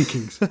 Crusader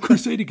Kings,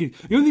 Crusader Kings.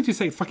 You only need to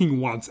say it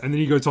fucking once, and then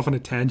he goes off on a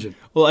tangent.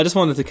 Well, I just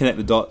wanted to connect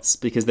the dots,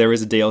 because there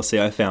is a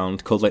DLC I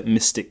found called, like,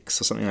 Mystics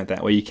or something like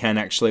that, where you can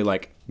actually,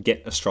 like,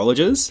 get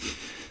astrologers.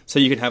 So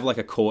you could have, like,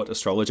 a court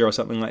astrologer or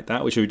something like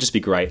that, which would just be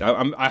great.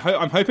 I'm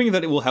hoping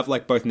that it will have,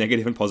 like, both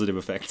negative and positive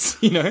effects,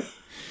 you know?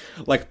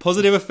 Like,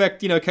 positive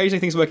effect, you know, occasionally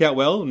things work out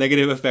well.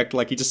 Negative effect,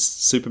 like, he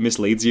just super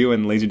misleads you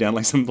and leads you down,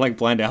 like, some, like,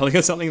 blind alley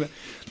or something.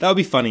 That would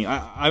be funny.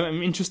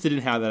 I'm interested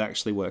in how that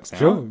actually works out.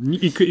 Sure.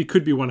 It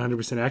could be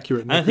 100%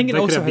 accurate. And I think it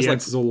also has, the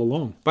answers all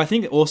along. But I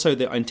think also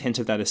the intent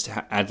of that is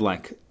to add,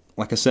 like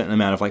a certain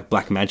amount of, like,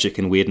 black magic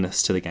and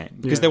weirdness to the game.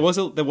 Because there was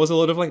a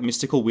lot of, like,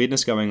 mystical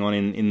weirdness going on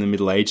in the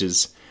Middle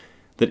Ages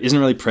that isn't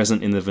really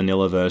present in the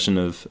vanilla version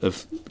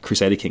of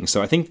Crusader Kings.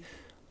 So I think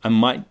I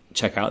might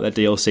check out that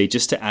DLC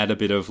just to add a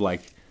bit of,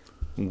 like,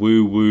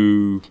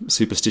 woo-woo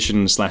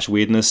superstition /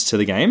 weirdness to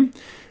the game.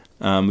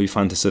 It'd be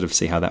fun to sort of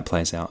see how that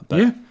plays out.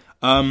 But,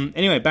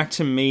 anyway, back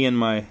to me and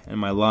my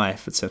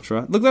life,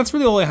 etc. Look, that's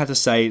really all I had to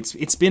say.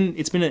 It's been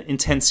an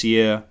intense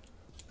year.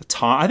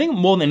 I think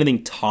more than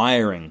anything,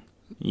 tiring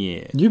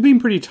year. You've been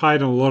pretty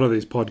tired on a lot of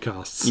these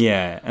podcasts.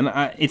 Yeah,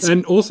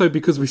 and also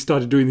because we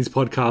started doing these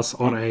podcasts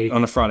on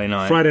a Friday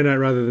night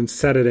rather than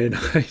Saturday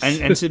night.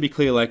 and to be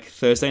clear, like,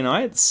 Thursday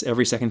nights,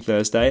 every second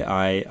Thursday,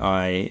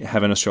 I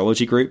have an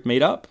astrology group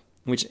meet up,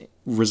 which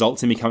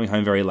results in me coming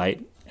home very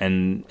late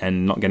and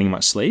not getting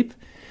much sleep.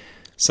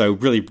 So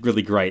really,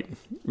 really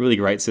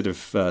great sort of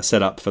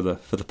setup for the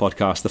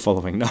podcast the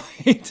following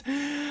night.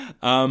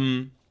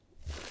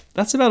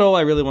 That's about all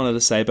I really wanted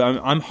to say.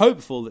 But I'm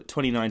hopeful that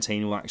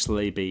 2019 will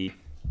actually be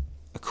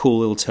a cool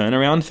little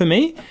turnaround for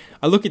me.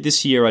 I look at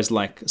this year as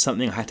like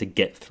something I had to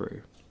get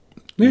through.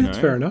 Yeah, that's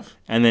fair enough.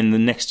 And then the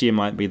next year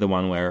might be the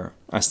one where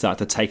I start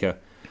to take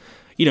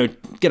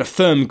get a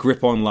firm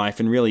grip on life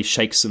and really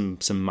shake some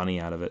money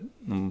out of it.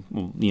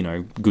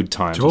 Good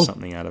times or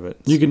something out of it.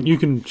 You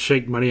can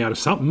shake money out of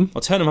something.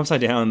 I'll turn them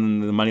upside down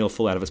and the money will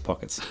fall out of its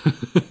pockets.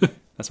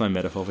 That's my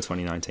metaphor for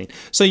 2019.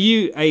 So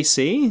you,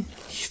 AC,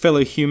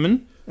 fellow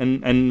human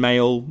and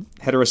male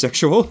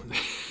heterosexual,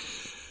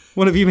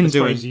 what have you been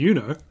doing? As you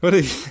know.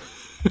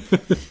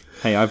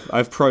 Hey,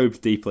 I've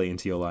probed deeply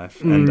into your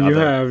life. And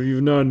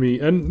you've known me.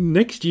 And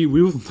next year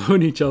we will have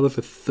known each other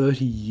for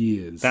 30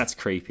 years. That's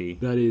creepy.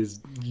 That is...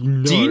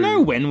 Do you know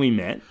when we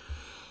met?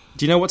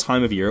 Do you know what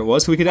time of year it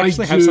was? So we could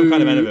actually have some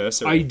kind of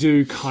anniversary. I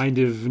do kind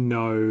of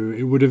know.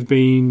 It would have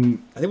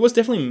been... I think it was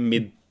definitely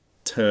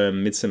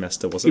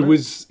mid-semester, wasn't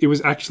it? It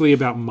was actually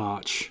about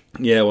March.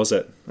 Yeah, was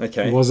it?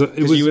 Okay. Was it?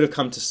 Because you would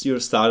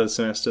have started the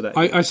semester that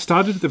year. I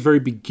started at the very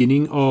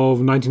beginning of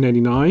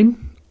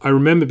 1989. I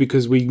remember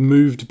because we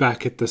moved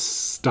back at the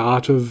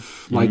start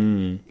of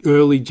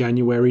early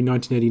January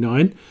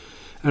 1989,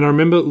 and I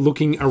remember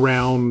looking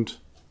around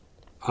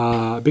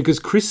because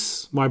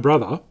Chris, my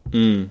brother,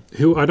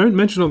 who I don't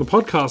mention on the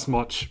podcast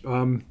much,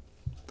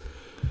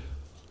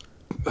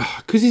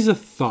 because he's a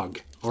thug.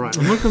 All right,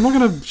 I'm not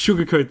going to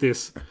sugarcoat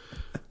this.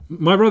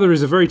 My brother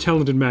is a very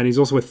talented man. He's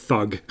also a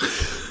thug.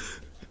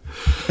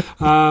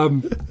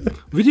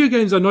 Video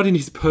games are not in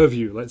his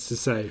purview, let's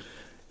just say.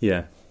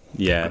 Yeah.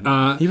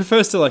 Yeah. He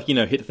prefers to,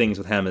 hit things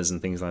with hammers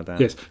and things like that.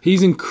 Yes.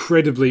 He's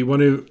incredibly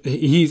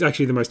he's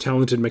actually the most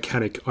talented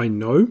mechanic I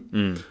know.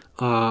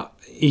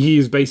 He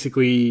is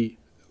basically...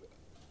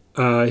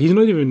 he's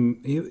not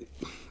even...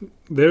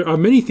 there are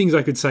many things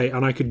I could say,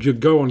 and I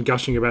could go on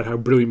gushing about how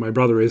brilliant my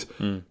brother is,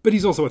 but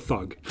he's also a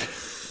thug.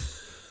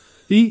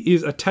 He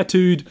is a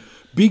tattooed,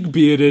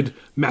 big-bearded,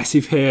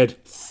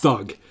 massive-haired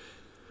thug.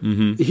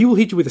 Mm-hmm. He will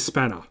hit you with a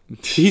spanner.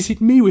 He's hit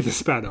me with a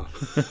spanner.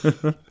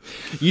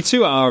 You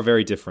two are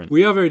very different.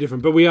 We are very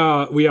different, but we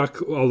are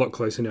a lot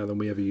closer now than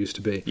we ever used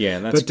to be. Yeah,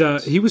 that's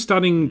But he was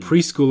starting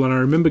preschool, and I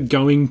remember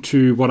going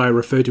to what I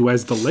refer to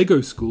as the Lego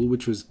school,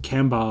 which was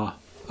Canberra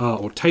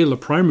or Taylor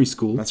Primary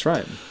School. That's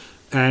right.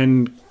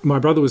 And my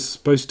brother was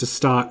supposed to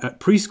start at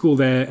preschool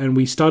there, and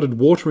we started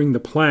watering the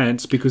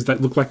plants because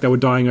that looked like they were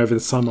dying over the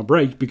summer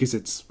break because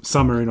it's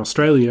summer in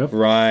Australia.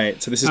 Right.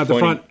 So this is at the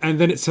front, and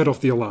then it set off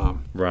the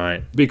alarm.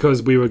 Right.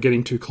 Because we were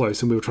getting too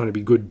close and we were trying to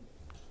be good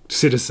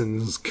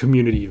citizens,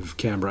 community of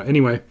Canberra.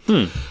 Anyway,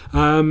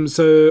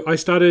 so I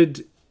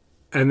started,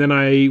 and then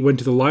I went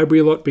to the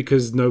library a lot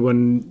because no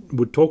one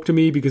would talk to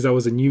me because I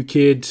was a new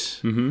kid,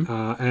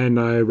 and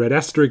I read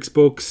Asterix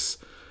books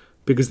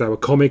because they were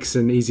comics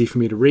and easy for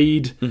me to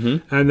read.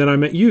 Mm-hmm. And then I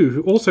met you,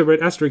 who also read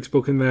Asterix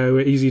book, and they were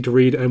easy to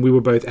read, and we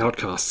were both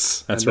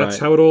outcasts. That's right. That's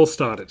how it all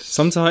started.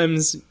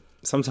 Sometimes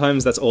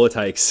that's all it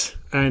takes.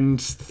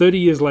 And 30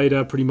 years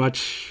later, pretty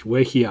much,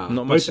 we're here.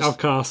 Both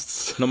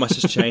outcasts. Not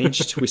much has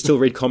changed. We still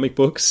read comic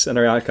books and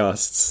are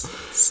outcasts.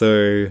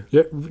 So...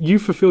 Yeah, you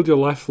fulfilled your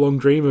lifelong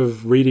dream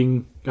of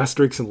reading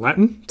Asterix in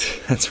Latin.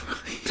 That's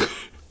right.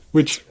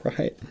 Which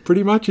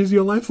pretty much is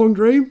your lifelong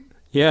dream.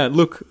 Yeah,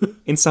 look,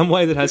 in some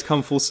ways it has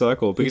come full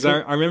circle, because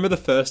I remember the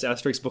first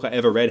Asterix book I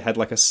ever read had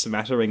a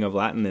smattering of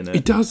Latin in it.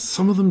 It does,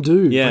 some of them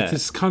do. Yeah.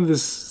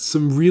 There's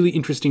some really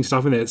interesting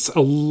stuff in there. It's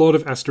a lot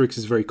of Asterix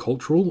is very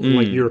cultural,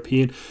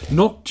 European,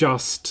 not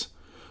just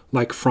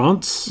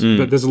France,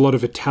 but there's a lot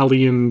of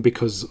Italian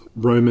because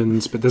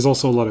Romans, but there's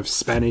also a lot of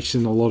Spanish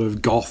and a lot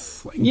of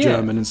Goth,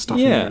 German and stuff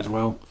in there as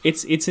well.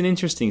 It's an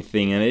interesting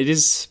thing, and it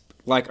is...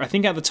 I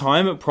think at the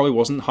time it probably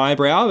wasn't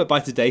highbrow, but by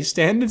today's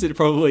standards it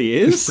probably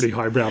is. It's pretty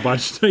highbrow by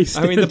today's standards.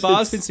 I mean, the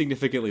bar's been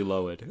significantly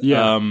lowered.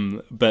 Yeah.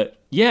 But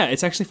yeah,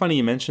 it's actually funny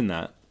you mentioned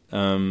that.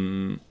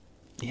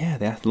 Yeah,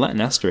 the Latin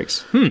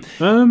Asterix.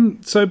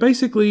 So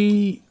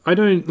basically, I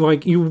don't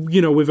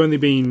we've only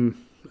been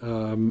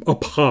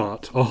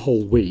apart a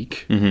whole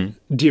week,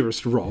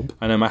 dearest Rob.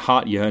 I know, my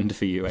heart yearned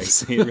for you,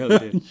 AC. It really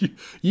did.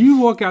 You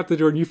walk out the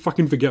door and you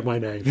fucking forget my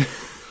name.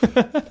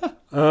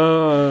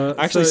 I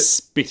actually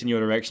spit in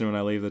your direction when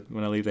I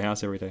leave the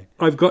house every day.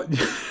 I've got,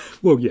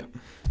 well, yeah.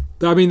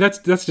 I mean, that's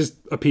just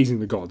appeasing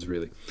the gods,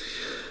 really.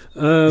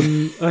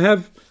 I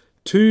have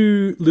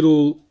two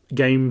little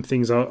game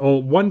things,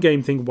 or one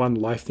game thing, one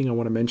life thing I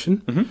want to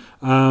mention.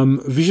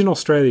 Vision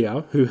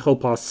Australia, who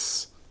help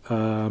us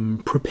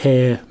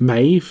prepare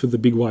May for the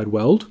big wide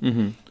world,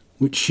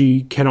 which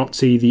she cannot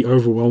see the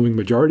overwhelming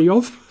majority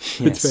of.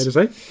 It's fair to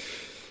say.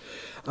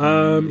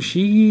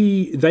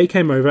 They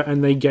came over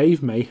and they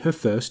gave May her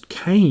first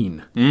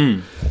cane.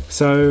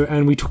 So,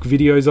 and we took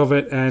videos of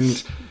it,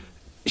 and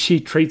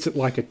she treats it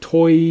like a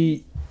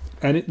toy,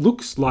 and it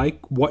looks like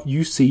what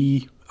you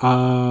see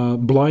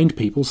blind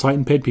people, sight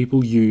impaired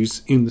people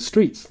use in the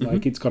streets.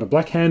 It's got a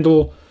black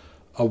handle,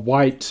 a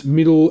white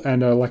middle,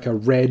 and a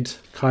red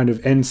kind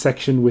of end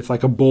section with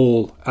a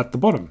ball at the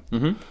bottom.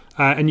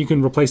 And you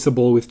can replace the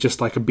ball with just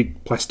a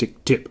big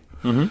plastic tip.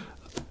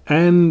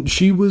 And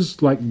she was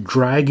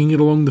dragging it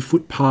along the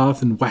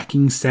footpath and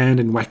whacking sand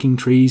and whacking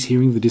trees,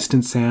 hearing the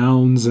distant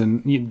sounds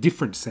and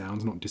different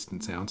sounds, not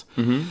distant sounds,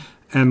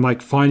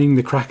 and finding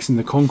the cracks in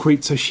the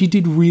concrete. So she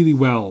did really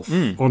well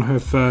on her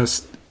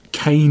first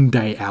cane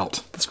day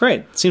out. That's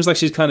great. Seems like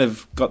she's kind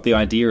of got the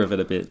idea of it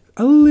a bit.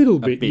 A little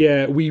bit,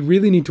 yeah. We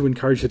really need to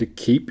encourage her to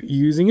keep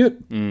using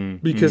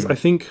it because I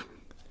think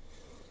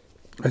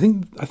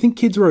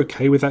kids are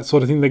okay with that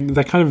sort of thing.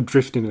 They kind of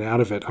drift in and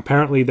out of it.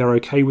 Apparently, they're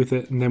okay with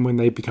it, and then when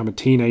they become a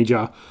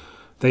teenager,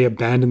 they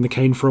abandon the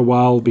cane for a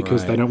while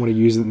because they don't want to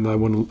use it and they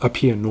want to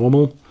appear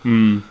normal.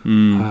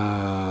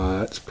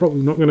 It's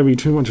probably not going to be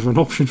too much of an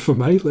option for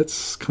May.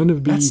 Let's kind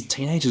of be... That's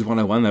Teenagers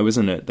 101, though,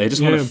 isn't it? They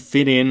just want to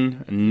fit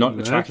in and not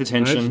attract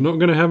attention. That's not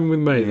going to happen with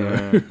May,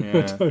 though.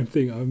 I don't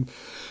think.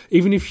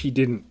 Even if she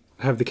didn't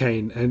have the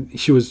cane and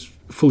she was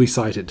fully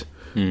sighted...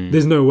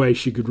 There's no way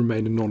she could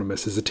remain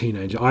anonymous as a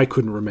teenager. I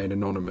couldn't remain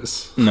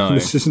anonymous. No.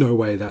 There's just no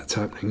way that's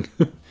happening.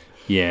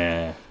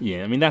 Yeah.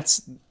 I mean,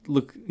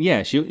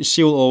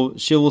 she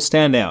will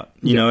stand out.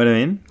 You know what I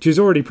mean? She's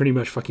already pretty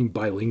much fucking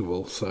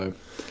bilingual, so...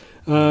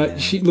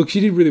 She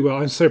did really well.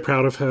 I'm so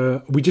proud of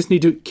her. We just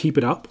need to keep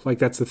it up.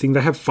 That's the thing. They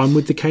have fun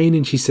with the cane,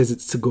 and she says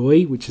it's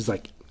sugoi, which is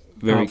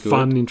very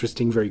fun,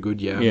 interesting, very good.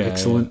 Yeah,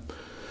 excellent.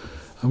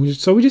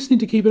 So we just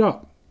need to keep it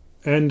up.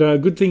 And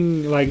good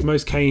thing, like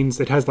most canes,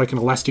 it has like an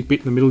elastic bit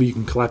in the middle. You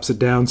can collapse it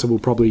down, so we'll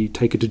probably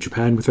take it to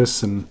Japan with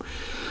us and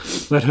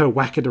let her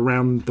whack it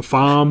around the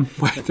farm.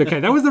 Okay,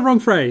 that was the wrong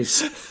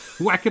phrase.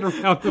 Whack it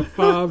around the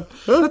farm.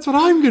 That's what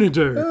I'm going to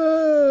do.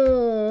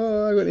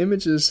 Oh, I got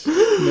images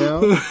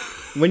now.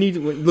 When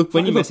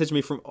you message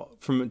me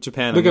from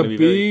Japan, look, a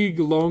big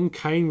long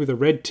cane with a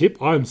red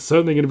tip. I'm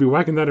certainly going to be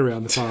whacking that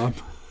around the farm.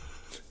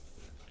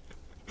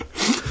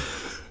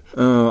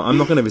 I'm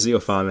not going to visit your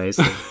farm, Ace.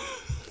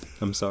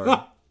 I'm sorry.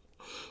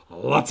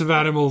 Lots of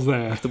animals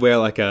there. I have to wear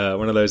like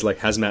one of those like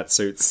hazmat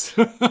suits.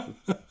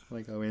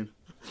 Like go in,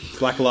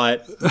 black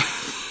light.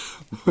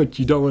 But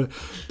you don't want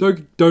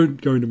to.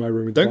 Don't go into my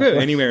room. Don't go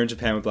anywhere in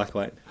Japan with black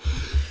light.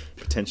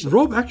 Potentially.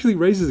 Rob actually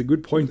raises a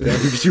good point there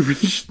because you really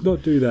should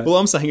not do that. All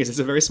I'm saying is it's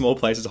a very small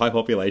place. It's a high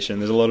population.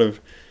 There's a lot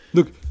of...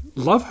 Look,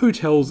 love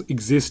hotels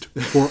exist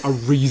for a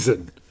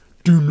reason.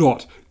 Do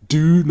not.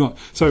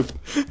 So,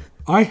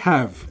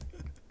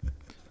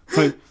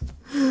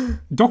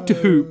 Doctor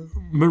Who,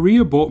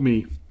 Maria bought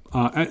me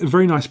a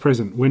very nice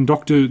present when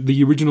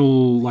the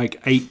original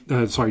like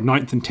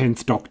 9th and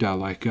 10th Doctor,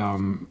 like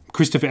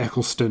Christopher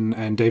Eccleston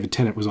and David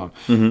Tennant was on.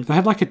 Mm-hmm. They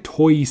had like a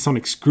toy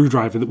sonic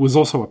screwdriver that was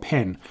also a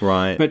pen.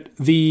 Right. But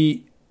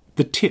the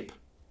tip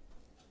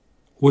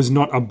was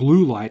not a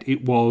blue light,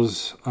 it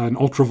was an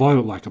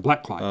ultraviolet light, a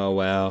black light. Oh,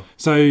 wow.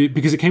 So,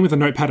 because it came with a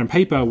notepad and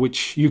paper,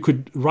 which you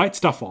could write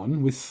stuff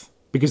on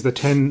because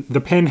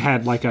the pen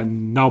had like a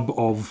nub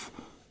of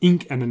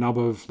ink and a nub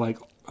of like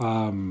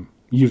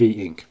UV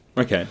ink.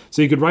 Okay.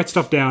 So you could write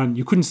stuff down,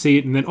 you couldn't see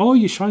it, and then,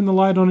 you shine the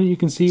light on it, you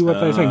can see what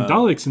they're saying.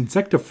 Daleks in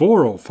Sector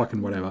 4 or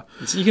fucking whatever.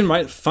 So you can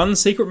write fun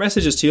secret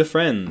messages to your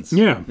friends.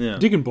 Yeah.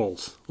 Dick and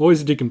balls.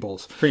 Always a dick and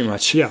balls. Pretty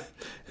much. Yeah.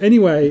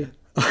 Anyway,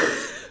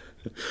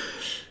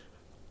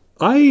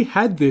 I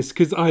had this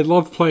because I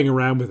love playing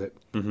around with it.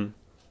 Mm-hmm.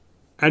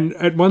 And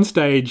at one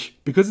stage,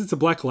 because it's a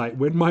black light,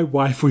 when my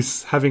wife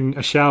was having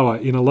a shower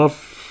in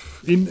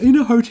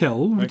a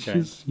hotel, which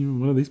is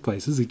one of these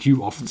places that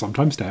you often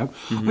sometimes stay at,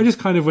 I just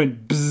kind of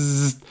went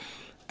bzzz,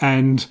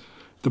 and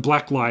the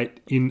black light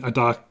in a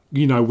dark,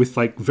 with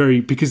like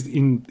because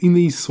in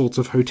these sorts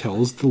of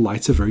hotels, the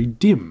lights are very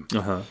dim.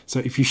 Uh-huh. So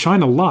if you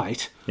shine a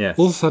light,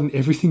 all of a sudden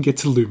everything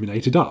gets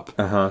illuminated up.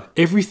 Uh-huh.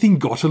 Everything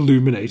got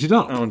illuminated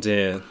up. Oh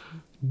dear.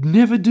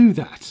 Never do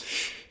that.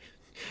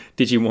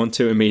 Did you want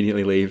to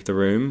immediately leave the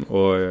room,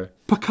 or...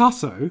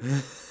 Picasso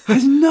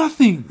has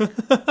nothing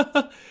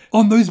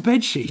on those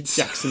bed sheets.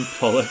 Jackson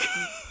Pollock.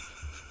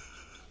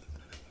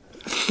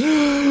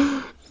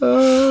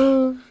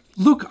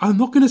 Look, I'm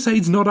not going to say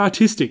it's not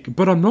artistic,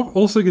 but I'm not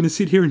also going to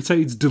sit here and say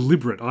it's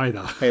deliberate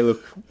either. Hey,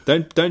 look,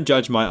 don't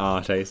judge my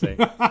art, AC.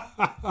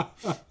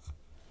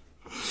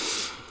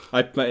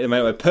 I made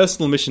my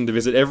personal mission to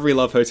visit every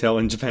love hotel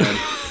in Japan.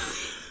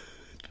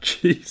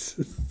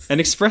 Jesus. And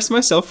express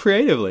myself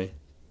creatively.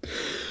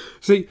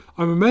 See,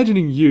 I'm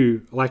imagining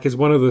you, like, as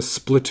one of the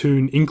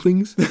Splatoon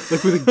Inklings,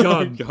 like with a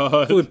gun.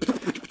 Oh,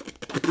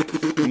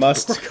 God.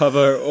 Must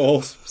cover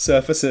all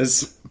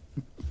surfaces.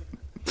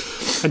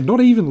 And not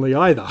evenly,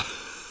 either.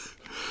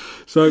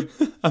 So...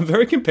 I'm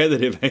very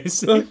competitive,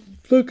 AC.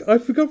 Look, I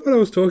forgot what I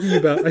was talking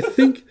about. I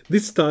think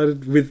this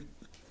started with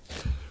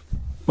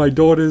my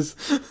daughters...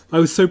 I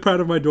was so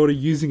proud of my daughter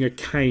using a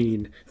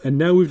cane, and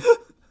now we've...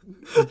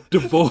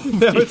 devolved.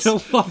 Now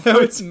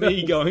it's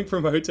me going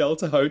from hotel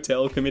to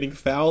hotel committing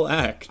foul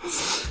acts.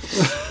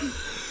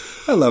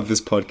 I love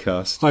this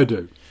podcast. I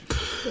do.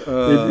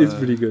 It's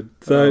pretty good.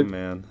 So, oh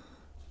man,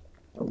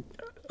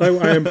 I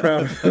am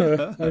proud of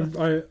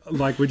her.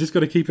 We just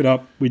got to keep it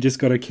up. We just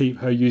got to keep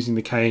her using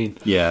the cane.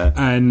 Yeah,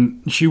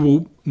 and she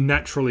will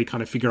naturally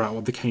kind of figure out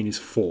what the cane is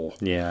for.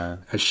 Yeah,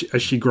 as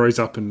she grows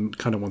up and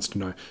kind of wants to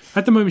know.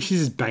 At the moment, she's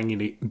just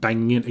banging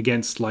it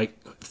against like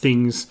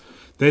things.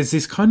 There's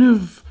this kind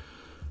of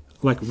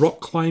like rock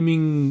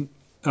climbing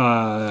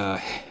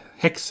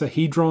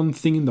hexahedron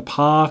thing in the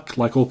park,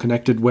 like all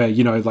connected where,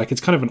 like it's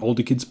kind of an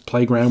older kid's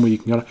playground where you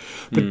can go.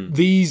 But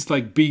these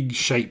like big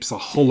shapes are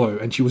hollow,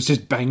 and she was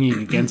just banging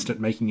against it,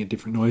 making a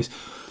different noise,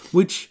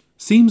 which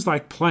seems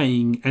like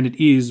playing, and it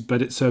is,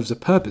 but it serves a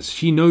purpose.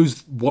 She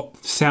knows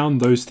what sound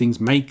those things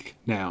make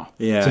now.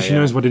 Yeah. So she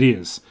knows what it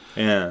is.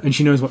 Yeah. And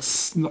she knows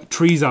what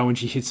trees are when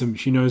she hits them.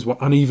 She knows what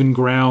uneven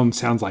ground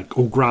sounds like,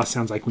 or grass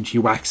sounds like when she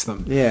whacks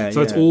them. Yeah.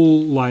 So it's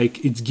all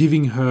like, it's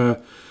giving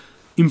her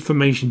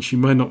information she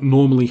might not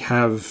normally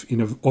have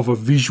of a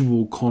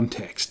visual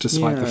context,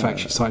 despite the fact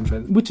she's sight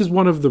impaired, which is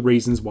one of the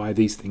reasons why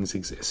these things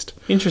exist.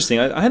 Interesting.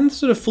 I hadn't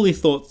sort of fully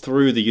thought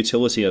through the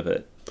utility of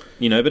it,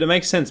 but it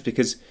makes sense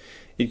because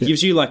it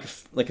gives you like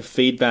a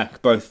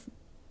feedback, both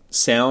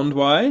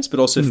sound-wise, but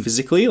also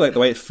physically, like the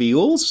way it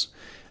feels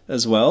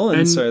as well.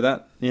 And so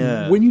that,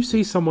 when you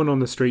see someone on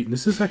the street, and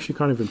this is actually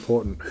kind of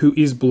important, who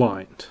is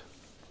blind,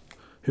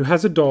 who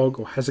has a dog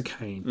or has a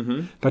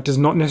cane, that does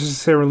not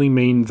necessarily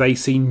mean they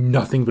see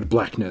nothing but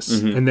blackness,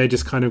 and they're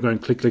just kind of going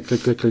click, click,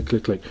 click, click, click,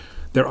 click, click.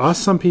 There are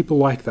some people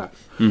like that,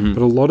 but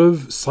a lot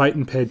of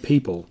sight-impaired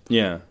people,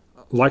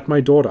 like my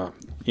daughter,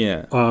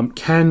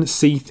 can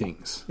see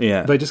things.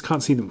 Yeah. They just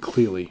can't see them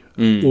clearly,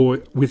 or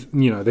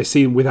they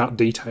see them without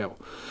detail.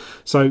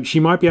 So she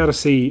might be able to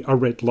see a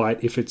red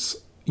light if it's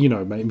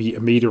maybe a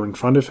meter in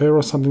front of her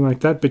or something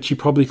like that, but she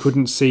probably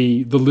couldn't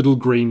see the little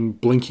green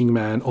blinking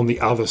man on the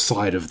other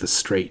side of the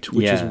street,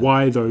 which is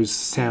why those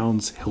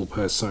sounds help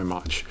her so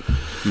much.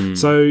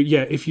 So,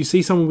 if you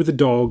see someone with a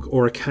dog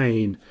or a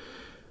cane,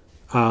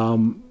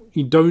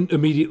 you don't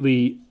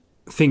immediately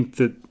think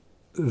that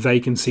they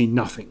can see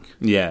nothing.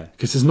 Yeah.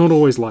 Because it's not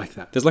always like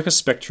that. There's like a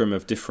spectrum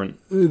of different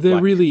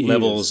really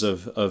levels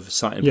of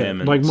sight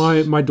impairment. Like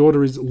my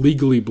daughter is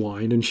legally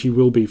blind and she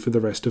will be for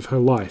the rest of her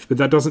life. But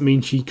that doesn't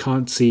mean she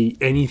can't see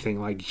anything.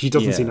 Like she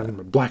doesn't see nothing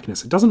but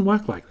blackness. It doesn't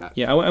work like that.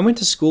 Yeah, I went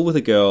to school with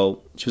a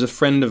girl. She was a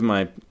friend of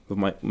my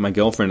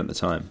girlfriend at the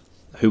time,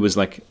 who was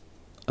like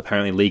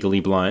apparently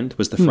legally blind,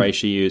 was the phrase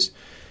she used.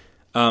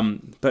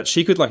 But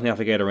she could like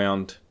navigate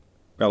around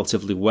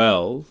relatively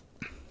well.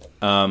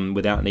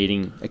 Without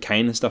needing a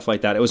cane and stuff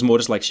like that. It was more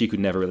just like she could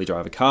never really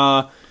drive a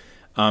car.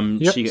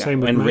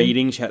 When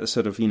reading, she had to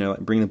sort of,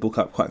 bring the book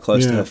up quite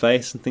close to her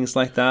face and things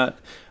like that.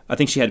 I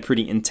think she had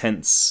pretty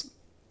intense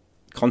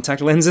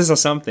contact lenses or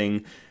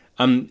something.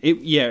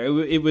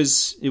 It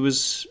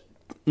was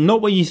not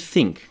what you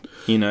think,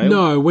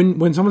 No,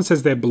 when someone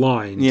says they're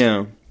blind,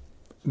 it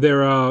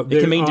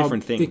can mean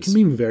different things. It can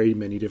mean very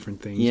many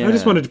different things. Yeah. I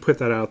just wanted to put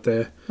that out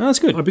there. Oh, that's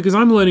good. Because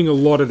I'm learning a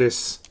lot of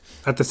this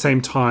at the same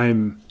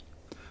time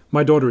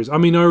my daughter is. I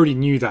mean, I already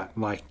knew that,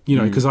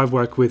 because I've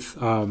worked with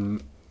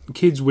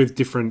kids with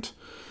different...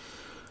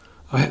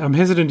 I'm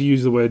hesitant to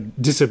use the word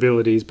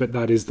disabilities, but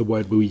that is the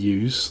word we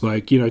use.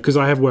 Because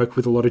I have worked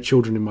with a lot of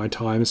children in my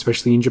time,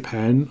 especially in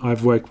Japan.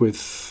 I've worked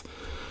with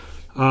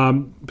a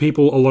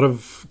lot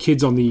of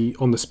kids on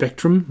the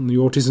spectrum, on the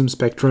autism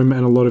spectrum,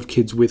 and a lot of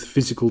kids with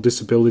physical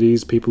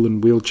disabilities, people in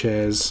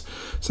wheelchairs.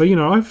 So,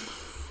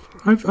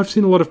 I've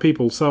seen a lot of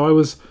people. So I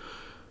was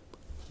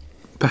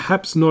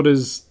perhaps not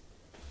as...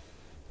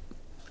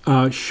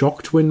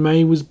 shocked when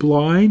May was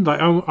blind.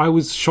 I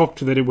was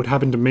shocked that it would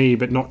happen to me,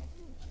 but not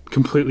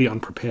completely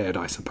unprepared,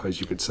 I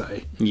suppose you could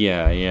say.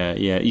 Yeah.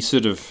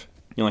 You're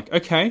like,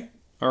 okay,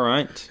 all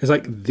right. It's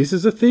like, this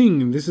is a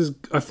thing. This is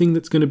a thing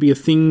that's going to be a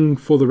thing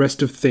for the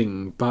rest of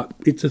thing, but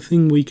it's a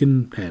thing we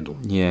can handle.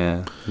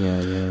 Yeah.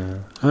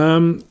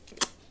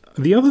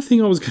 The other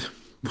thing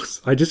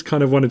I just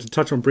kind of wanted to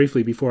touch on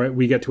briefly before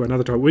we get to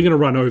another topic. We're going to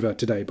run over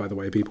today, by the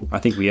way, people. I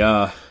think we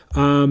are.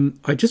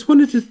 I just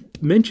wanted to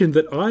mention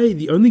that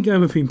the only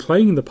game I've been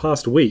playing in the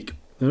past week,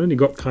 I only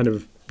got kind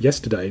of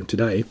yesterday and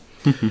today,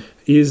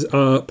 is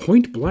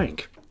Point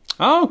Blank.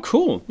 Oh,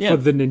 cool. Yeah. For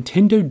the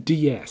Nintendo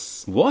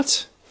DS.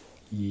 What?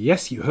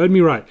 Yes, you heard me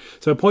right.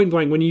 So Point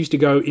Blank, when you used to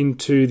go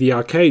into the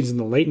arcades in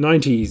the late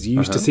 90s, you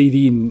used to see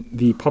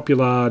the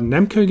popular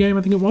Namco game,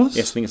 I think it was?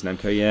 Yes, I think it's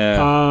Namco,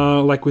 yeah.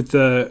 Like with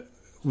the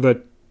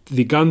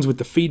guns with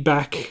the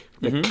feedback,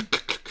 the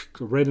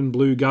red and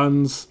blue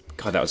guns.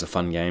 God, that was a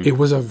fun game. It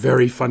was a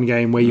very fun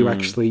game where you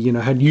actually,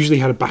 usually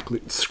had a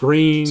backlit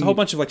screen. It's a whole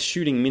bunch of like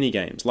shooting mini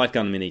games, light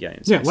gun mini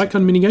games. Yeah, light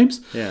gun mini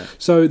games. Yeah.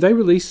 So they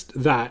released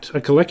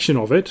a collection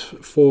of it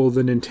for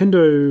the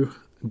Nintendo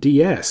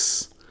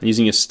DS. And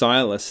using a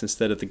stylus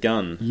instead of the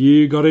gun.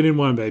 You got it in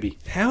one, baby.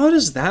 How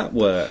does that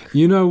work?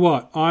 You know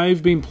what?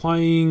 I've been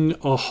playing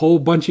a whole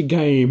bunch of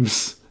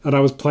games, and I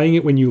was playing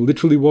it when you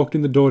literally walked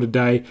in the door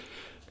today.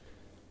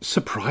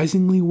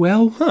 Surprisingly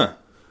well. Huh.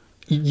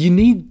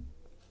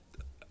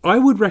 I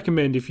would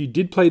recommend if you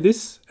did play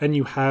this and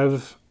you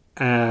have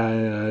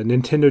a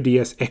Nintendo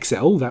DS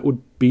XL, that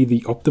would be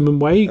the optimum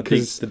way.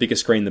 The bigger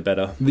screen, the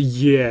better.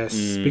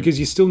 Yes, because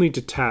you still need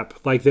to tap.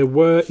 Like there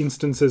were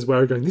instances where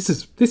I'm going, this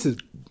is piss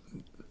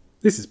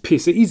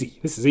easy.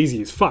 This is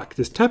easy as fuck.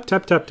 Just tap,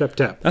 tap, tap, tap,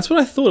 tap. That's what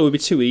I thought. It would be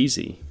too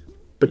easy.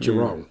 But you're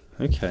wrong.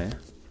 Okay.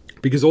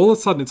 Because all of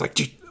a sudden it's like...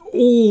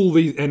 all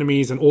these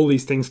enemies and all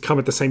these things come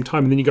at the same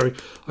time, and then you go,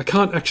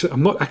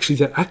 I'm not actually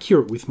that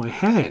accurate with my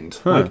hand.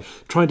 Like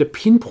trying to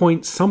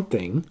pinpoint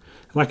something,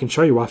 and I can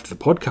show you after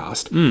the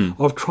podcast,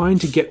 of trying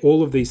to get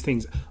all of these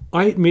things.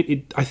 I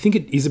admit I think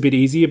it is a bit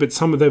easier, but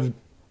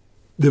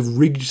they've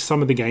rigged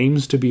some of the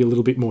games to be a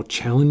little bit more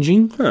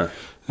challenging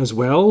as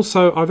well.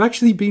 So I've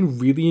actually been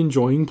really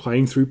enjoying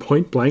playing through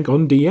Point Blank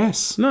on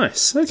DS.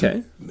 Nice,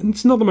 okay.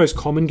 It's not the most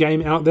common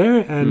game out there,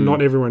 and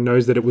not everyone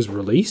knows that it was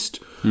released.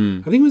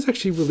 I think it was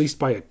actually released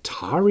by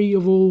Atari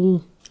of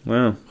all...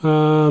 Wow.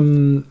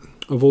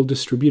 Of all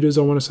distributors,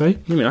 I want to say.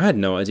 I mean, I had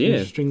no idea.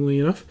 Interestingly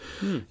enough.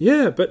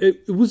 Yeah, but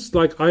it was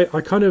like,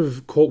 I kind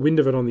of caught wind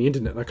of it on the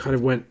internet. I kind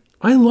of went,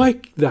 I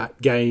like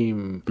that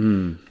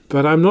game,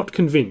 but I'm not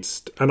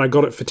convinced. And I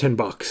got it for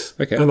 $10.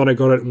 Okay. And then I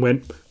got it and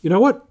went, you know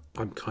what?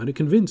 I'm kind of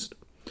convinced.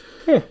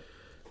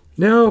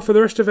 Now, for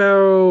the rest of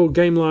our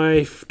Game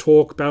Life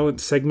Talk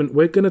Balance segment,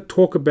 we're going to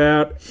talk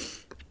about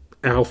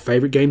our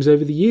favourite games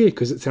over the year,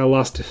 because it's our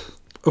last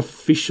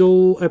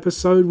official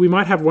episode. We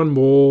might have one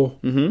more.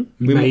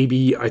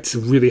 Maybe. It's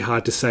really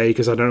hard to say,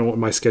 because I don't know what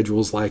my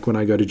schedule's like when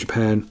I go to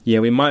Japan. Yeah,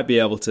 we might be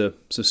able to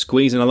sort of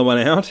squeeze another one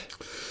out.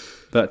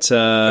 But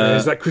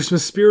there's that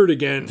Christmas spirit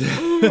again.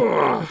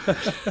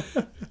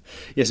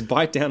 Yes,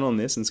 bite down on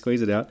this and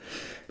squeeze it out.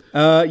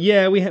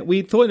 Yeah,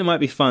 we thought it might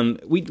be fun.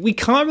 We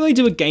can't really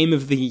do a game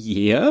of the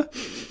year,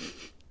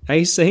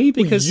 AC,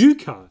 because you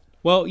can't.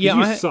 Well,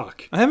 yeah, you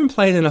suck. I haven't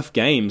played enough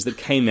games that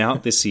came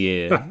out this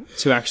year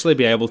to actually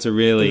be able to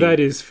really... That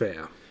is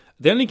fair.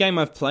 The only game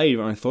I've played,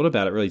 when I thought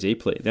about it really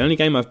deeply, the only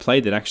game I've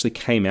played that actually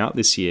came out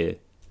this year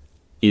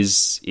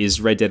is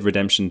Red Dead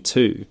Redemption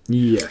 2.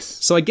 Yes.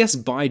 So I guess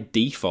by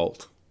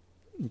default,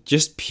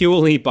 just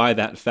purely by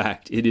that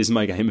fact, it is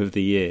my game of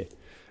the year.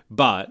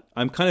 But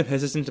I'm kind of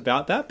hesitant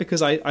about that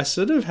because I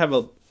sort of have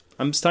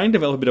I'm starting to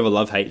develop a bit of a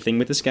love-hate thing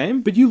with this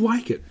game. But you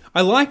like it.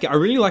 I like it. I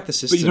really like the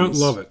systems. But you don't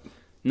love it.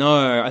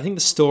 No, I think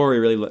the story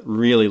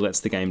really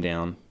lets the game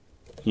down,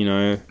 you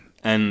know,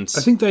 and...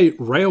 I think they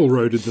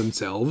railroaded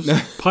themselves,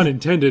 pun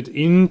intended,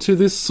 into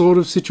this sort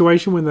of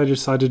situation when they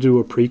decided to do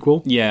a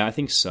prequel. Yeah, I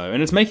think so.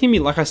 And it's making me,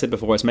 like I said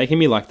before, it's making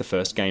me like the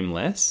first game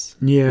less.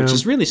 Yeah. Which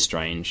is really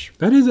strange.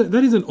 That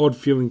is an odd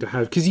feeling to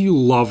have, because you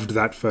loved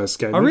that first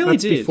game. I really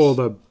did. Before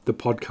the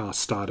podcast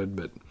started,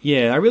 but...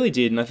 Yeah, I really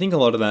did, and I think a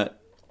lot of that...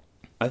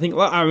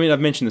 I've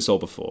mentioned this all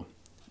before.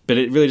 But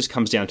it really just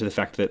comes down to the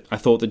fact that I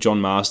thought that John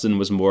Marston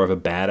was more of a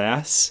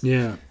badass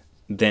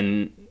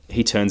than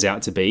he turns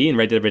out to be in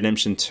Red Dead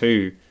Redemption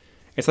 2.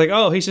 It's like,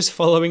 oh, he's just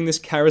following this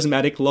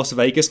charismatic Las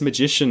Vegas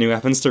magician who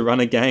happens to run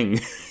a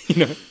gang.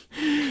 You know,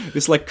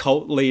 this like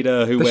cult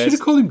leader who They wears... should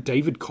have called him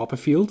David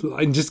Copperfield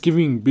and just give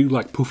him big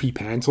like puffy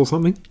pants or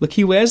something. Look,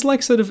 he wears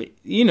like sort of,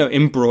 you know,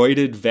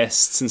 embroidered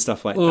vests and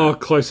stuff like that. Oh,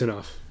 close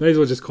enough. May as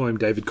well just call him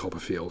David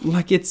Copperfield.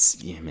 Like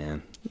it's... Yeah,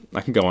 man.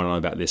 I can go on and on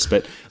about this,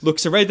 but look,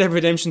 so Red Dead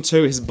Redemption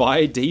 2 is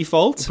by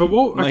default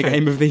my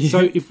game of the year.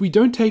 So if we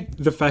don't take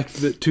the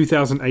fact that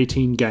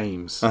 2018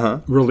 games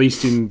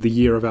released in the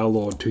year of our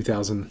Lord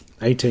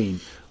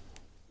 2018,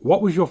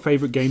 what was your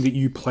favourite game that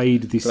you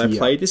played this year? I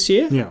played this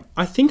year? Yeah.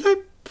 I think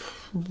Okay,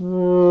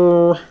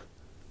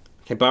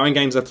 barring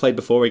games I've played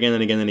before again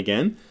and again and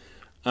again.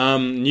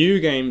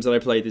 New games that I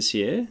played this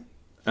year.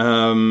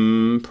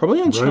 Probably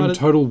Uncharted. Rome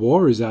Total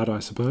War is out, I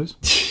suppose.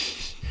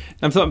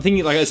 I'm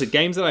thinking, like I said,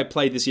 games that I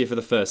played this year for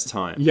the first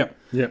time. Yep,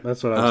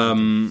 that's what I was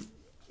thinking.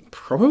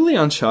 Probably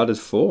Uncharted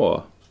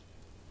 4,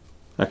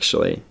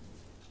 actually.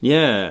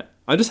 Yeah,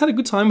 I just had a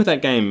good time with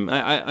that game.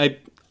 I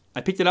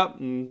picked it up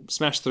and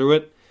smashed through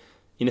it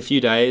in a few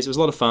days. It was a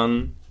lot of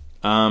fun.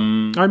 I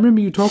remember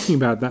you talking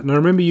about that, and I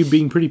remember you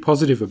being pretty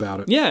positive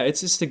about it. Yeah,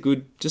 it's just a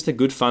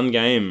good fun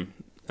game.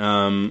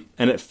 And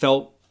it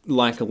felt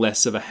like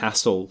less of a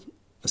hassle,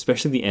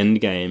 especially the end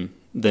game,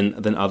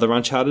 than other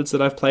Uncharteds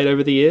that I've played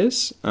over the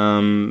years.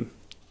 So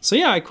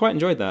yeah, I quite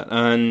enjoyed that,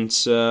 and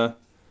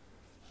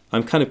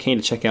I'm kind of keen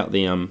to check out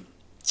the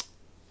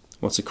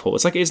what's it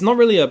called? It's not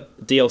really a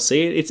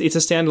DLC. It's a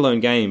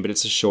standalone game, but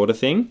it's a shorter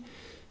thing.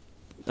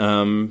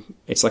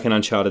 It's like an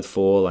Uncharted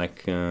 4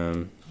 like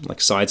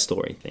side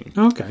story thing.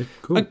 Okay,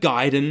 cool. A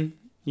Gaiden,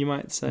 you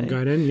might say.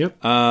 Gaiden, yep.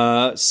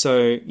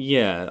 So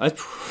yeah, I'd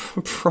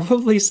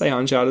probably say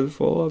Uncharted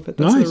 4, but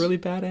that's a really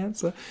bad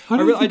answer. I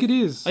don't think it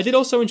is. I did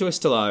also enjoy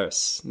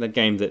Stellaris, that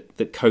game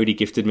that Cody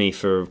gifted me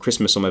for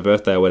Christmas or my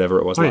birthday or whatever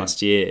it was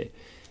last year,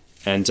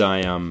 and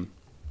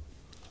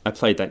I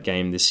played that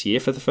game this year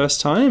for the first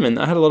time, and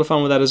I had a lot of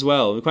fun with that as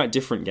well. A quite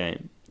different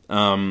game,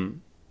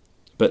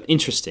 but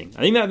interesting.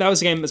 I think that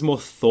was a game that's more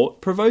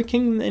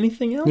thought-provoking than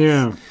anything else.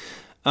 Yeah.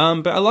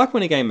 But I like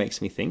when a game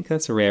makes me think.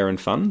 That's rare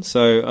and fun.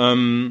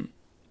 So,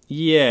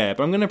 yeah,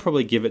 but I'm going to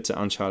probably give it to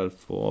Uncharted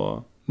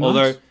 4. Nice.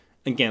 Although,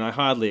 again, I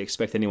hardly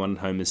expect anyone at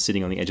home is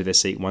sitting on the edge of their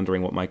seat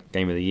wondering what my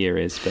game of the year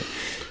is. But,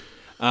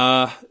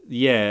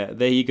 yeah,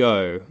 there you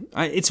go.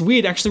 It's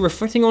weird, actually,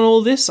 reflecting on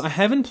all this. I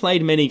haven't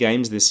played many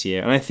games this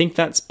year, and I think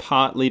that's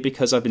partly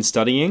because I've been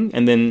studying,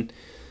 and then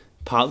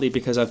partly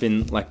because I've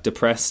been like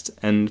depressed,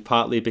 and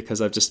partly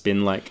because I've just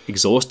been like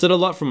exhausted a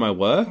lot from my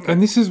work.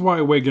 And this is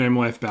why we're Game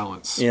Life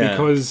Balance. Yeah.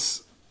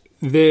 Because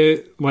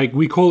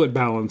we call it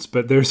balance,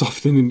 but there's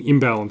often an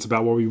imbalance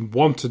about what we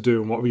want to do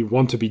and what we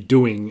want to be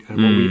doing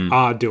and what we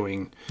are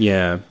doing.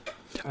 Yeah.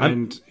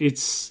 And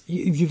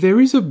there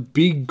is a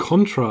big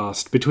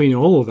contrast between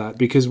all of that,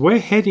 because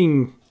we're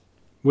barreling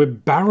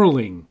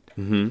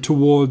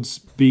towards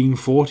being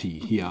 40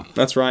 here.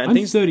 That's right.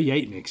 I'm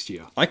 38 next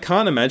year. I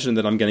can't imagine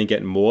that I'm going to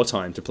get more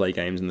time to play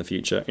games in the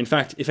future. In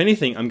fact, if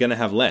anything, I'm going to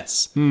have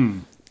less.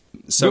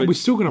 So but we're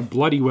still going to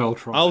bloody well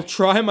try. I'll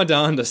try my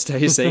darndest,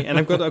 Stacey. And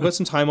I've got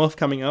some time off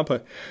coming up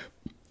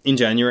in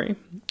January,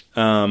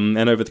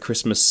 and over the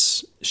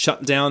Christmas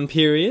shutdown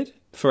period.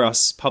 For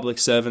us public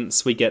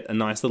servants, we get a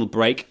nice little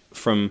break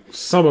from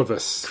some of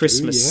us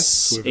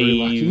Christmas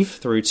Eve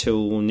through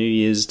till New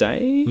Year's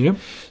Day. Yep.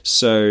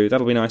 So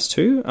that'll be nice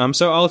too.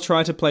 So I'll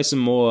try to play some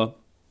more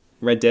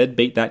Red Dead,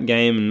 beat that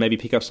game, and maybe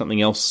pick up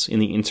something else in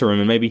the interim.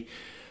 And maybe,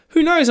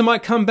 who knows, I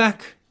might come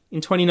back in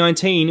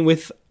 2019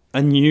 with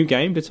a new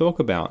game to talk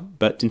about.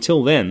 But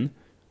until then,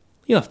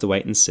 you'll have to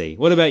wait and see.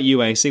 What about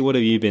you, AC? What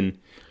have you been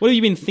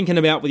thinking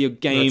about with your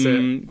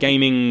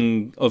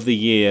gaming of the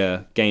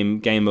year,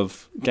 game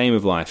of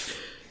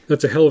life?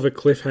 That's a hell of a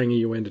cliffhanger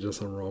you ended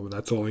us on, Rob.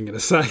 That's all I'm going to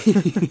say.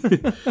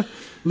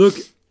 Look,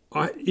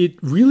 It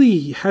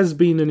really has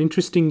been an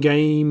interesting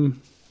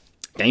gaming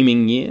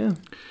year?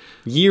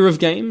 Year of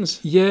games?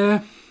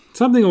 Yeah,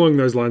 something along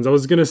those lines. I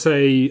was going to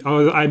say...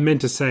 I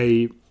meant to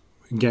say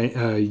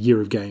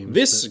year of games.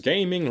 This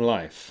gaming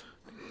life.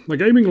 The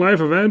gaming life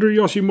of Andrew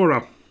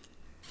Yoshimura.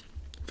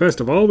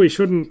 First of all, we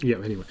shouldn't... Yeah,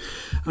 anyway.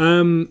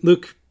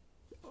 Look,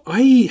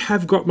 I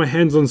have got my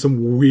hands on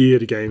some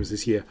weird games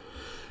this year.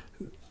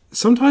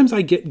 Sometimes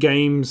I get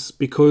games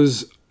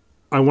because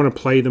I want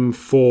to play them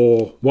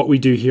for what we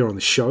do here on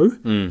the show.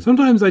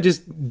 Sometimes I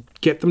just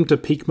get them to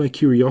pique my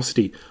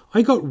curiosity.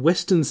 I got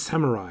Western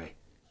Samurai.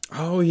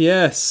 Oh,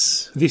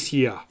 yes. This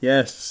year.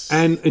 Yes.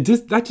 And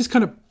that just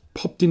kind of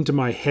popped into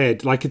my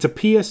head. Like, it's a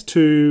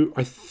PS2,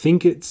 I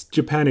think it's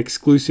Japan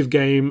exclusive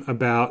game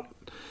about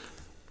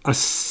a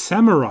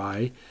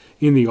samurai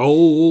in the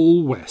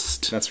old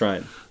West. That's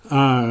right.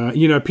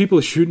 People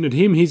are shooting at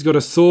him. He's got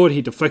a sword.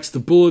 He deflects the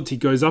bullets. He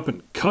goes up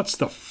and cuts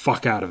the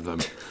fuck out of them.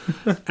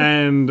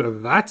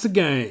 And that's a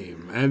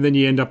game. And then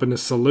you end up in a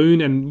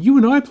saloon. And you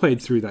and I played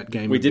through that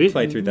game. We did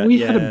play through that, We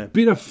had a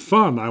bit of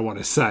fun, I want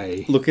to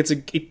say. Look,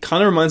 it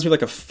kind of reminds me of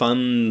like a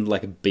fun,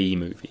 like a B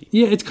movie.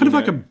 Yeah, it's kind of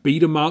like a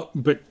beat 'em up,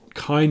 but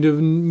kind of,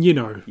 you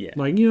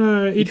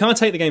can't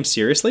take the game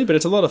seriously, but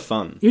it's a lot of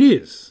fun. It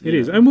is,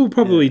 and we'll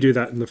probably do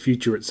that in the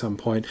future at some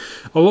point.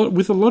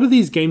 With a lot of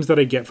these games that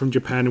I get from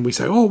Japan, and we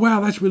say, "Oh wow,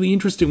 that's really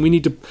interesting."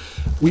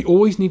 We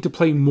always need to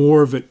play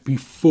more of it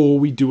before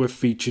we do a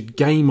featured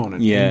game on it.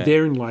 Yeah. And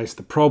therein lies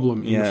the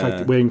problem in the fact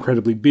that we're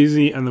incredibly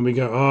busy, and then we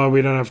go, "Oh,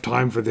 we don't have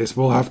time for this.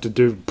 We'll have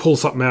to pull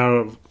something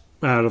out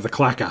of the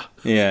clacker."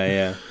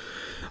 Yeah.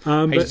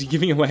 Hey, just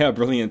giving away our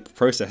brilliant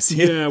process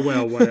here. Yeah,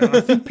 well,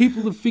 I think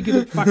people have figured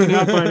it fucking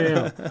out by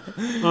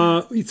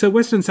now. So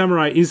Western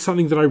Samurai is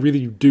something that I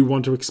really do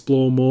want to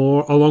explore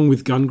more, along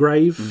with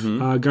Gungrave.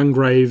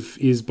 Gungrave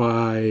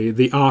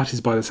the art is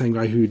by the same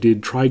guy who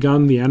did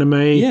Trigun, the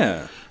anime.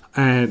 Yeah.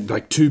 And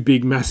like two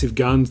big massive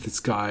guns,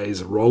 this guy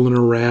is rolling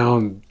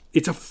around.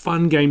 It's a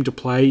fun game to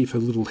play, if a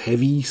little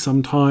heavy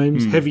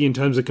sometimes. Heavy in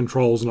terms of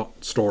controls,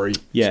 not story.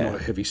 Yeah. It's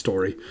not a heavy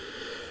story.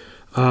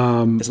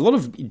 There's a lot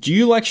of... Do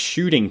you like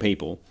shooting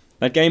people?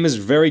 That game is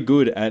very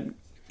good at...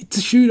 It's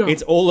a shooter.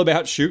 It's all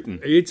about shooting.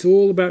 It's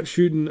all about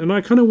shooting. And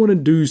I kind of want to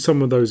do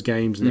some of those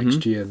games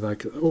next year.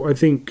 Like, I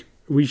think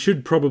we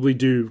should probably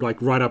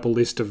write up a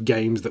list of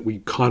games that we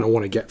kind of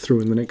want to get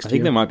through in the next year. I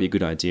think that might be a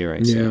good idea,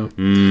 Ace. Yeah.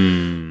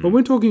 But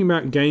we're talking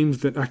about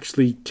games that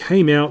actually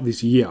came out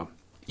this year.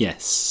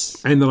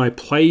 Yes. And that I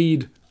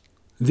played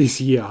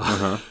this year.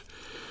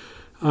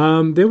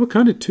 There were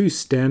kind of two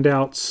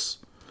standouts.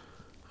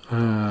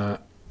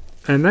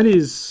 And that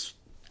is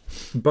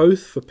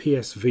both for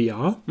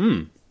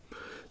PSVR.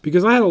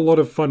 Because I had a lot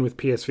of fun with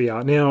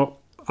PSVR. Now,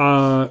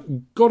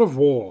 God of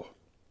War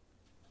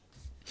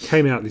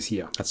came out this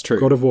year. That's true.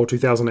 God of War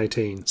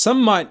 2018.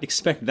 Some might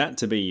expect that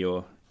to be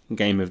your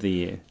game of the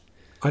year.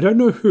 I don't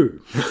know who.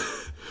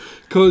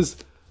 Because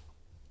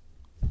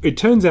it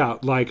turns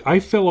out, I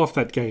fell off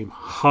that game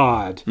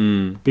hard.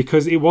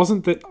 Because it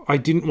wasn't that I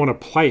didn't want to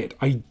play it.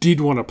 I did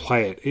want to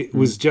play it. It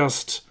was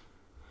just...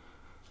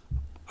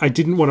 I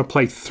didn't want to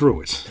play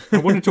through it. I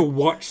wanted to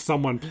watch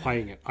someone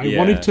playing it. I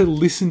wanted to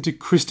listen to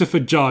Christopher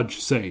Judge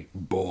say,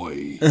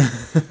 boy,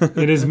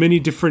 in as many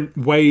different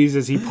ways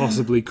as he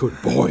possibly could.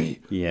 Boy,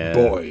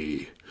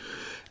 boy.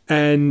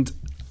 And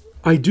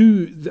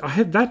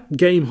that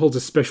game holds a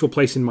special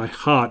place in my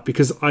heart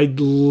because I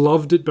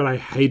loved it, but I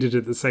hated it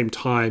at the same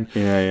time.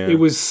 Yeah. It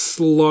was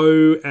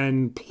slow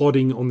and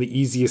plodding on the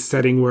easiest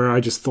setting where I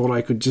just thought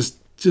I could just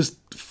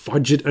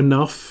fudge it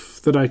enough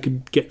that I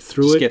could get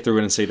through it. Just get through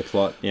it and see the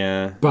plot,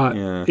 yeah. But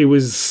it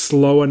was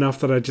slow enough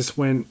that I just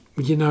went,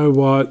 you know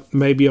what,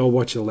 maybe I'll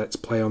watch a Let's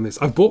Play on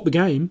this. I've bought the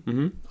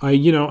game. I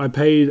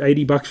paid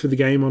 $80 for the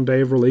game on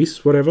day of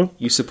release, whatever.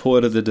 You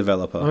supported the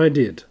developer. I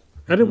did.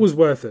 And it was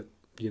worth it,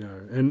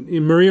 And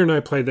Maria and I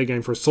played that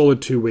game for a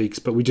solid 2 weeks,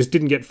 but we just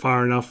didn't get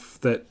far enough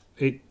that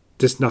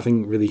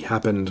nothing really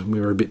happened. We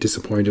were a bit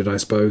disappointed, I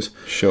suppose.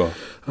 Sure.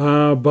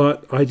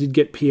 But I did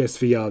get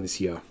PSVR this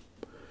year.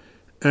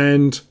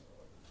 And...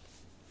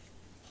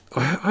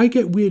 I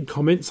get weird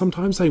comments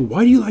sometimes saying,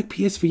 why do you like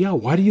PSVR?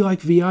 Why do you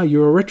like VR?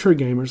 You're a retro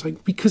gamer. It's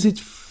because it's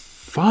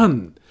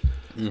fun.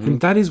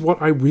 And that is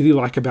what I really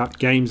like about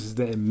games, is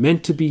they're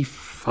meant to be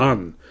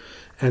fun.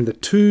 And the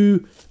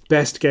two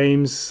best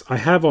games I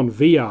have on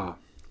VR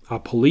are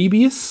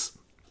Polybius,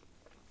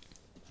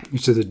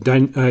 which is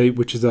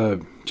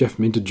a Jeff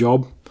Minter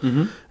job,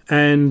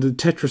 and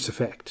Tetris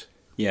Effect.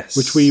 Yes.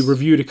 Which we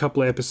reviewed a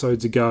couple of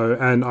episodes ago,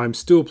 and I'm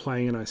still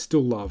playing and I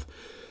still love.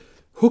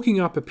 Hooking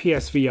up a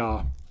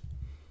PSVR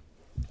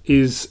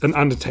is an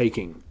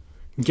undertaking.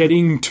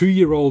 Getting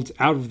 2-year-olds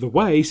out of the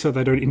way so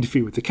they don't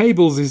interfere with the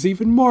cables is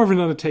even more of an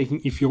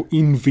undertaking if you're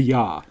in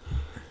VR.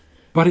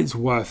 But it's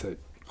worth it.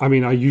 I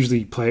mean, I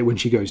usually play it when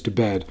she goes to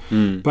bed.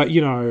 But,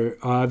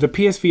 the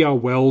PSVR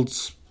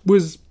Worlds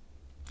was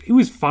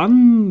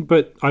fun,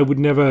 but I would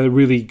never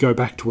really go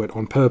back to it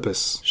on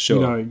purpose.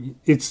 Sure.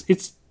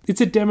 It's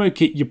a demo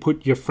kit you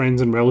put your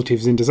friends and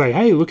relatives in to say,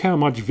 hey, look how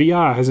much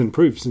VR has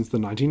improved since the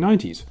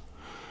 1990s.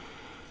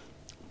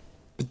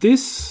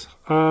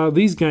 But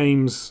these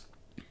games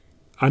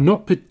are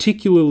not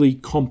particularly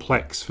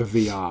complex for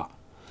VR,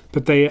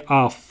 but they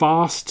are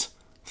fast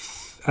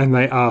and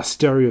they are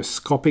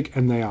stereoscopic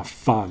and they are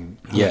fun.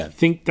 And I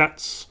think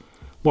that's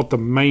what the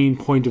main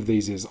point of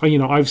these is. You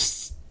know,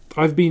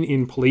 I've been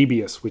in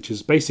Polybius, which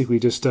is basically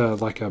just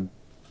like a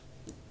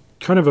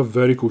kind of a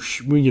vertical,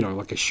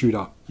 like a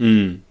shooter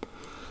on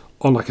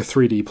like a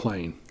 3D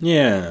plane.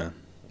 Yeah.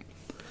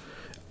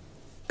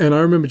 And I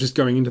remember just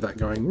going into that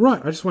going,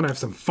 right, I just want to have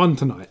some fun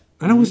tonight.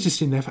 And I was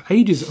just in there for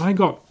ages. And I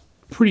got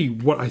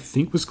what I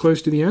think was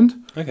close to the end.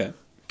 Okay.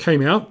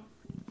 Came out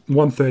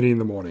 1:30 in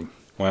the morning.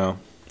 Wow.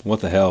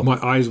 What the hell? My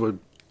eyes were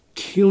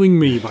killing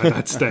me by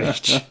that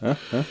stage.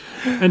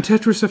 And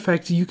Tetris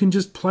Effect, you can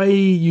just play.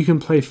 You can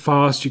play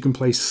fast. You can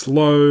play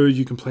slow.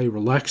 You can play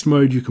relaxed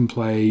mode. You can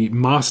play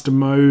master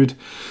mode.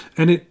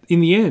 And in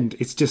the end,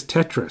 it's just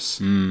Tetris.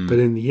 But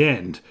in the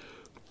end,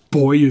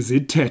 boy, is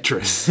it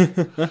Tetris.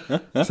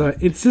 So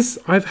it's just,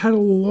 I've had a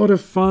lot of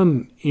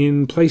fun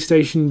in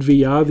PlayStation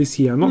VR this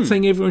year. I'm not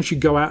saying everyone should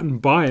go out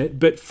and buy it,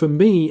 but for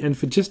me and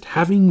for just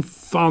having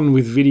fun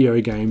with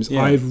video games,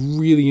 I've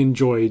really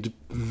enjoyed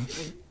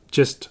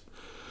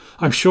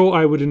I'm sure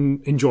I would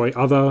enjoy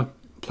other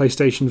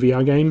PlayStation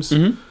VR games.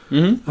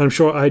 I'm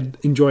sure I'd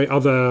enjoy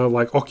other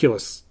like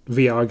Oculus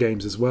VR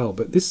games as well.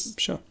 But this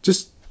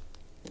just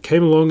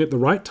came along at the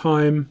right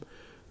time,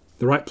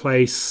 the right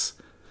place,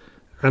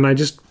 and I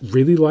just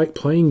really like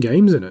playing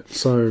games in it.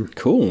 So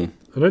cool.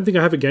 I don't think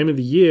I have a game of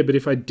the year, but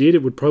if I did,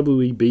 it would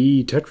probably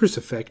be Tetris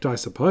Effect, I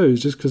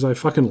suppose, just because I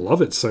fucking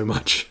love it so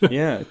much.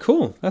 Yeah,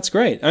 cool. That's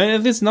great. I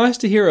mean, it's nice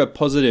to hear a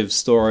positive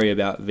story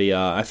about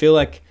VR. I feel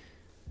like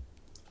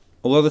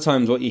a lot of the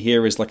times what you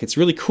hear is like, it's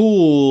really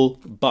cool,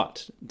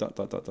 but... ...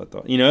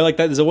 You know, like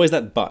that. There's always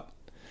that but.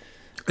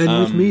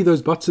 And with me,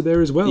 those buts are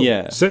there as well.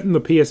 Yeah. Setting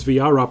the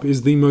PSVR up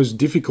is the most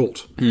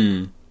difficult.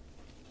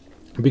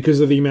 Because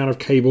of the amount of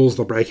cables,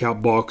 the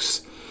breakout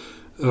box,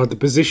 the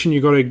position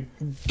you got to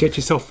get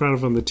yourself in front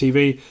of on the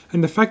TV,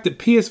 and the fact that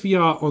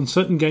PSVR on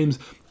certain games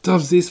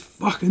does this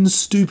fucking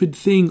stupid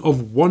thing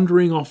of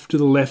wandering off to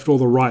the left or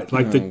the right.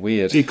 Like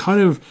weird. It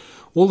kind of,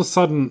 all of a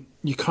sudden,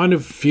 you kind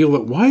of feel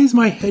that, why is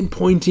my head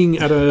pointing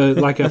at a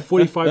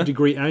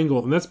 45-degree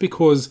angle? And that's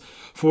because,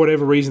 for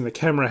whatever reason, the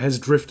camera has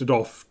drifted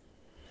off.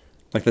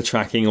 Like the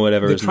tracking or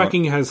whatever. The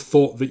tracking has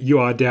thought that you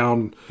are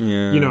down,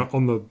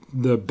 on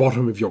the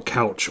bottom of your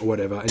couch or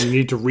whatever, and you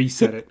need to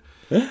reset it.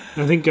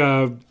 I think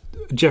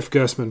Jeff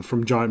Gersman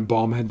from Giant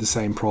Bomb had the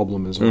same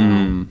problem as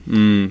well.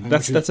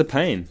 That's a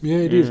pain. Yeah,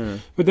 it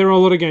is. But there are a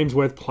lot of games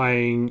worth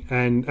playing,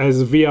 and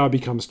as VR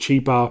becomes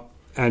cheaper,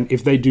 and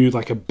if they do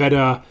like a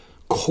better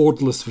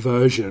cordless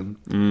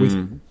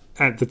version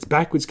that's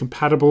backwards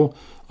compatible,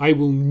 I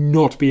will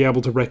not be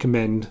able to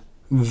recommend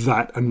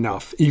that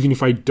enough, even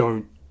if I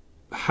don't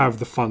have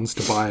the funds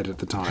to buy it at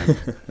the time.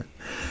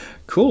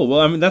 Cool. Well,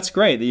 I mean, that's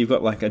great that you've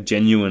got like a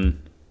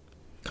genuine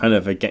kind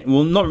of a game.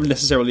 Well, not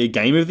necessarily a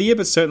game of the year,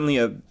 but certainly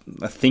a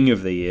thing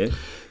of the year.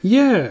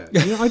 Yeah.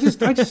 I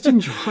just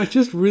enjoy. I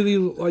just really,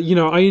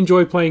 I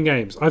enjoy playing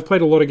games. I've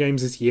played a lot of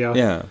games this year.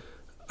 Yeah.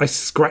 I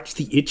scratch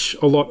the itch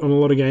a lot on a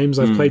lot of games.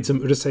 I've played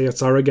some Urusei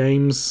Yatsura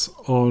games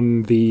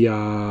on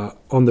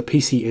the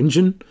PC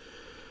Engine,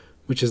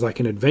 which is like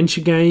an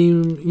adventure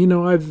game.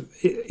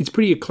 It's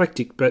pretty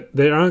eclectic, but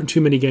there aren't too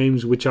many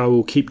games which I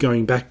will keep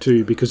going back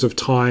to because of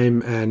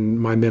time and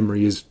my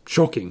memory is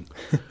shocking.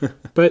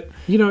 But,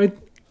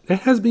 it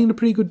has been a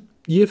pretty good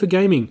year for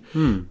gaming.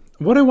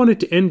 What I wanted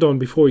to end on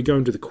before we go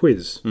into the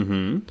quiz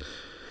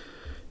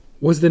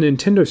was the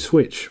Nintendo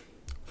Switch.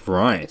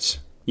 Right.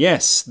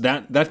 Yes,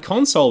 that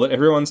console that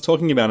everyone's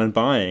talking about and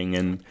buying.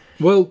 And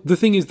well, the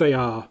thing is they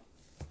are,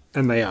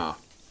 and they are.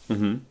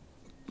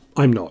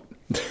 I'm not.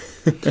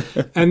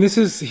 And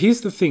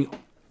here's the thing.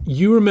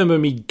 You remember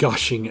me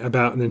gushing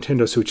about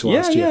Nintendo Switch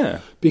last year. Yeah.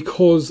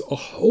 Because a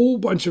whole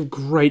bunch of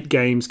great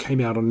games came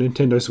out on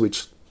Nintendo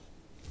Switch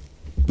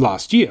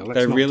last year.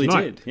 They really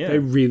did. Yeah. They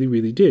really,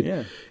 really did.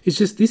 Yeah. It's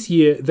just this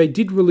year, they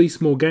did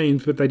release more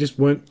games, but they just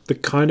weren't the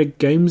kind of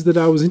games that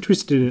I was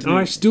interested in. And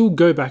I still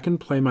go back and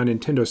play my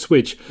Nintendo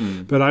Switch,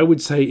 but I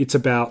would say it's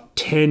about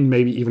 10,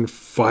 maybe even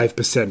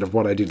 5% of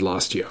what I did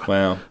last year.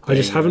 Wow. I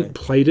just haven't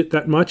played it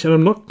that much, and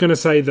I'm not going to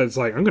say that it's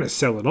like, I'm going to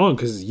sell it on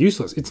because it's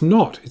useless. It's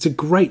not. It's a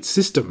great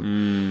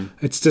system.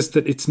 It's just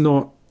that it's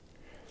not...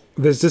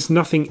 There's just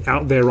nothing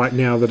out there right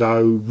now that I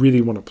really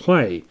want to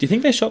play. Do you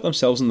think they shot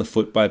themselves in the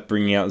foot by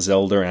bringing out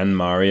Zelda and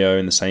Mario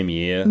in the same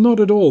year? Not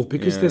at all,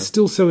 because they're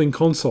still selling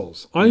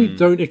consoles. I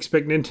don't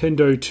expect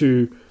Nintendo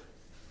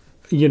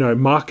to,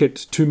 market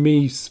to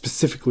me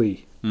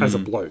specifically as a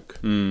bloke.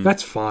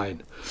 That's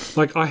fine.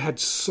 Like, I had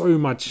so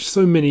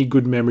many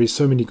good memories,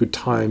 so many good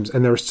times,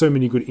 and there are so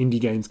many good indie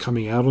games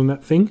coming out on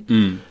that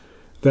thing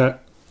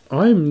that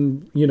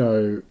I'm,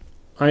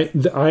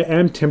 I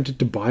am tempted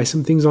to buy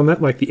some things on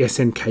that, like the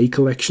SNK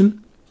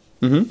collection.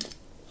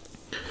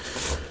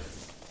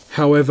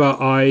 However,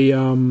 I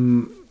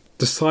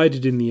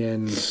decided in the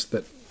end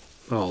that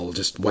I'll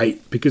just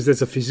wait, because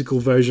there's a physical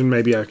version.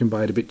 Maybe I can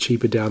buy it a bit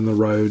cheaper down the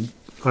road.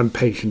 I'm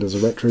patient as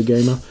a retro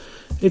gamer.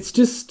 It's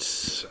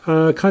just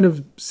kind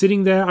of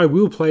sitting there. I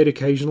will play it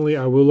occasionally.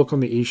 I will look on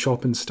the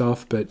eShop and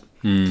stuff, but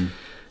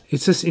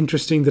it's just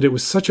interesting that it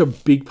was such a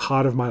big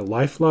part of my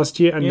life last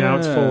year, and now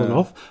it's fallen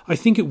off. I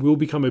think it will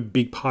become a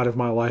big part of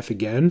my life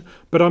again,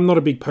 but I'm not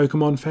a big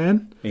Pokemon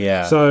fan.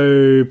 Yeah.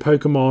 So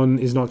Pokemon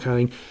is not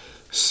counting.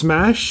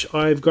 Smash,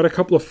 I've got a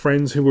couple of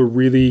friends who were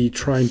really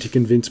trying to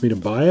convince me to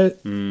buy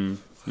it.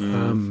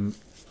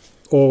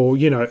 Or,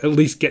 at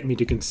least get me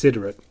to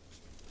consider it.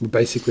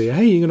 Basically,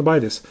 hey, you're going to buy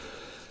this.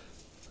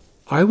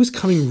 I was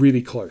coming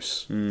really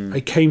close.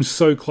 I came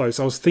so close.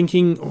 I was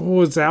thinking,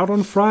 it's out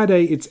on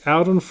Friday. It's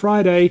out on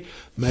Friday.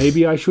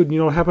 Maybe I should,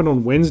 what happened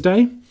on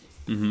Wednesday?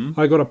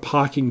 I got a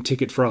parking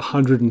ticket for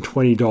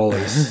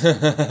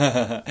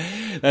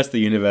 $120. That's the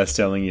universe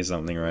telling you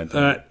something right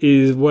there. That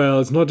is,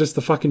 it's not just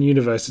the fucking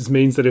universe. It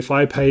means that if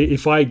I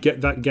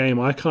get that game,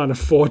 I can't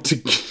afford to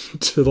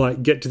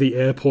get to the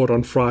airport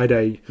on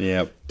Friday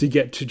to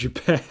get to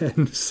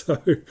Japan. So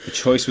the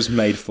choice was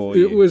made for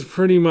you. It was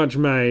pretty much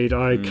made.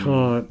 I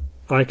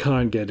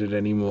can't get it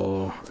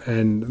anymore.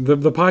 And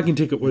the parking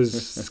ticket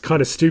was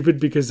kind of stupid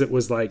because it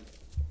was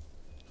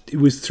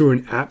through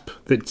an app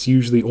that's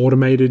usually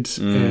automated,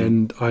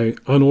 and I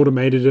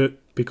unautomated it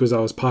because I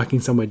was parking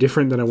somewhere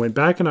different. Then I went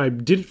back and I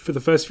did it for the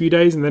first few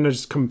days, and then I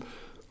just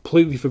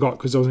completely forgot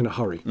because I was in a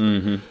hurry.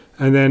 And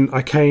then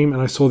I came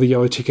and I saw the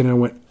yellow ticket and I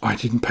went, I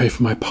didn't pay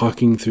for my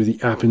parking through the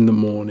app in the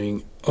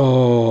morning.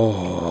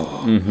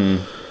 So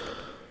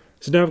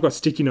now I've got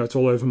sticky notes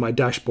all over my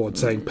dashboard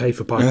saying pay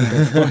for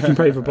parking,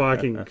 pay for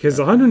parking. Because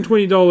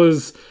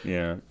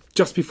 $120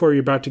 just before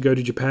you're about to go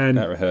to Japan.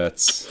 That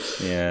hurts.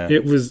 Yeah.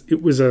 It was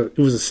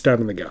a stab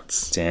in the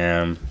guts.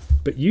 Damn.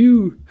 But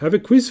you have a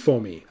quiz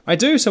for me. I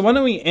do. So why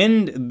don't we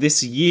end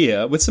this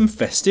year with some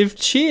festive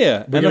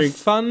cheer and a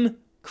fun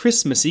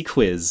Christmassy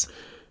quiz.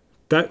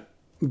 That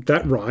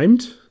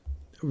rhymed.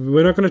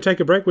 We're not going to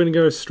take a break. We're going to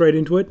go straight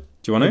into it.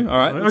 Do you want to? All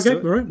right. Okay.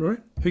 All right.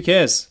 Who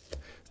cares?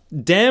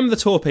 Damn the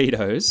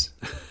torpedoes.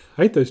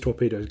 I hate those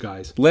torpedoes,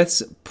 guys.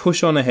 Let's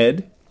push on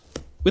ahead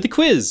with a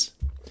quiz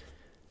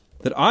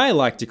that I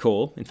like to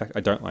call, in fact,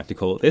 I don't like to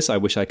call it this. I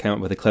wish I came up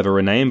with a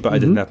cleverer name, but I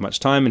didn't have much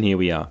time, and here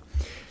we are.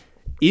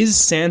 Is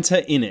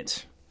Santa in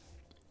it?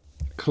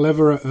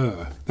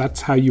 Cleverer.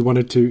 That's how you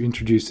wanted to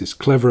introduce this.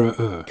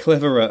 Cleverer.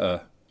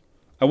 Cleverer.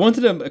 I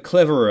wanted a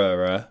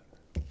cleverer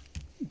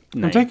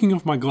name. I'm taking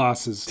off my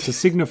glasses to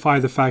signify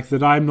the fact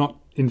that I'm not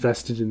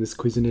invested in this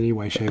quiz in any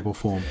way, shape, or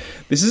form.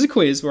 This is a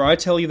quiz where I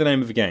tell you the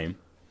name of a game,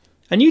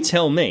 and you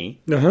tell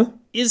me,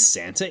 is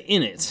Santa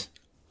in it?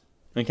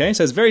 Okay,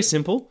 so it's very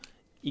simple.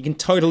 You can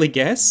totally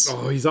guess.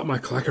 Oh, he's up my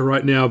clacker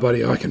right now,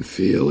 buddy. I can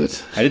feel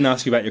it. I didn't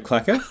ask you about your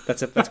clacker.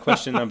 That's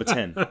question number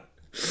 10.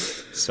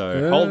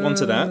 So hold on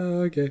to that.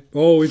 Okay.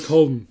 Oh, it's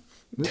Holden.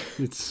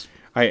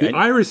 The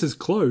iris is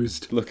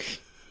closed. Look,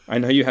 I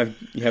know you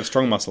have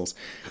strong muscles.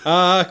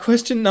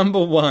 Question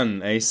number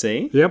 1,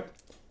 AC. Yep.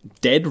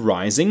 Dead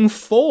Rising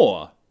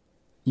 4.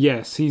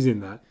 Yes, he's in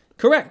that.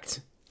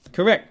 Correct.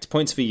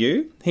 Points for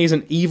you. He's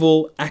an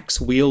evil,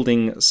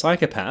 axe-wielding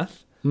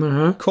psychopath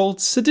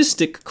called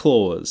Sadistic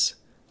Claws.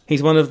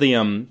 He's one of the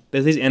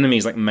there's these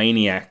enemies like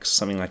maniacs,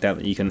 something like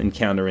that you can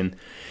encounter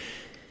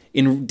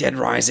in Dead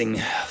Rising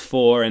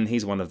 4, and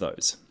he's one of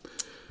those.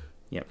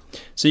 Yeah.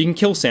 So you can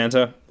kill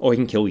Santa, or he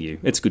can kill you.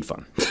 It's good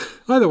fun.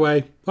 Either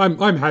way,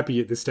 I'm happy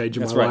at this stage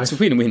of my life. That's right. It's a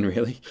win-win,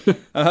 really.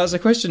 So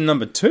question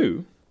number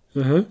 2.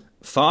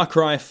 Far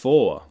Cry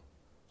 4.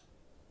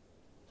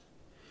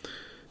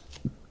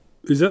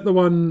 Is that the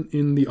one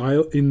in the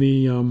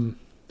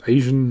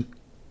Asian?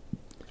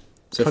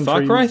 So country?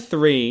 Far Cry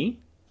 3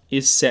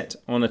 is set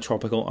on a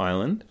tropical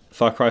island.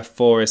 Far Cry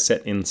 4 is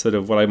set in sort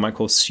of what I might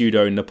call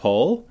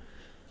pseudo-Nepal.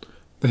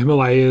 The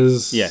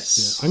Himalayas.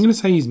 Yes. Yeah. I'm going to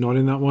say he's not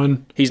in that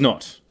one. He's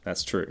not.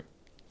 That's true.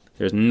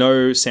 There's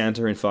no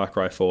Santa in Far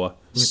Cry 4. Okay.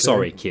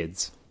 Sorry,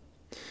 kids.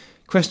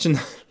 Question...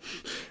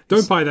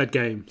 Don't buy that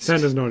game.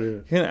 Santa's not in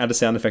it. You're going to add a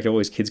sound effect of all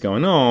these kids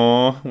going,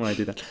 "Aww," when I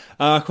do that.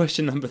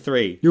 Question number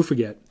 3. You'll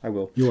forget. I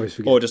will. You always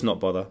forget. Or just not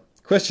bother.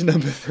 Question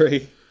number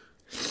 3.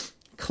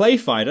 Clay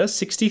Fighter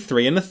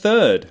 63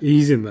 1/3.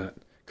 He's in that.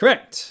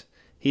 Correct.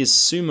 He is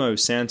Sumo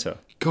Santa.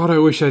 God, I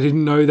wish I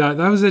didn't know that.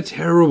 That was a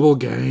terrible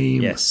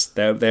game. Yes,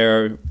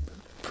 they're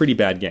pretty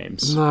bad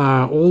games.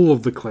 Nah, all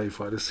of the Clay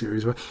Fighter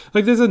series were...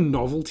 there's a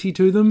novelty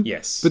to them.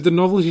 Yes. But the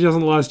novelty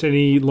doesn't last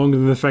any longer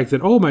than the fact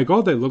that, oh my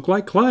god, they look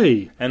like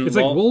clay. And it's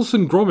like Wallace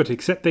and Gromit,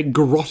 except they're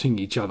garroting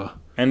each other.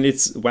 And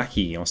it's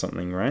wacky or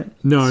something, right?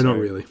 No, not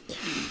really.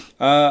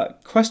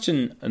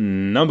 Question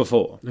number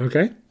 4.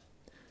 Okay.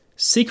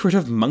 Secret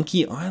of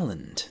Monkey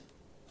Island.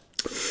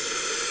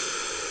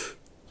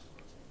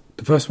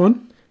 The first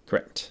one?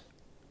 Correct.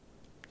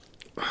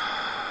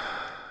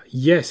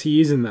 Yes,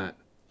 he is in that.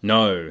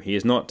 No, he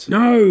is not.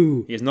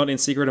 No! He is not in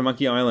Secret of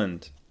Monkey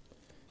Island.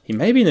 He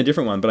may be in a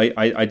different one, but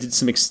I did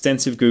some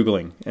extensive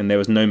Googling, and there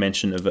was no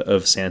mention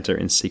of Santa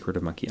in Secret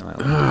of Monkey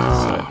Island.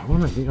 What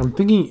am I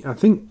thinking? I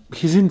think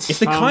he's in It's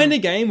the kind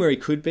of game where he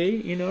could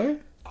be, you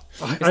know?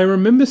 I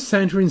remember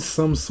Santa in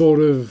some sort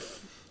of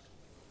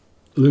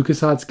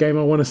LucasArts game,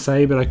 I want to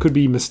say, but I could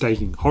be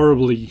mistaken.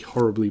 Horribly,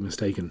 horribly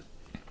mistaken.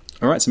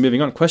 All right, so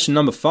moving on. Question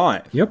number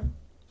 5. Yep.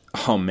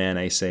 Oh man,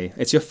 AC.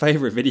 It's your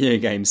favourite video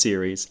game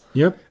series.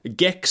 Yep.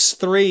 Gex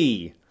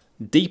 3.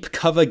 Deep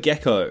Cover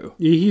Gecko.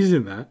 Yeah, he's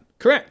in that.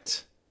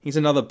 Correct. He's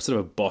another sort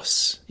of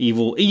boss.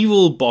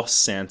 Evil boss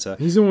Santa.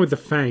 He's the one with the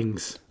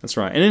fangs. That's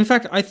right. And in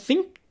fact, I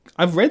think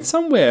I've read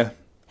somewhere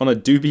on a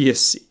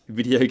dubious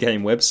video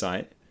game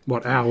website.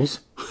 What,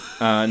 owls?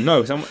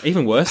 No,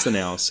 even worse than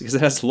owls, because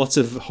it has lots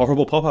of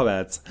horrible pop-up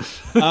ads.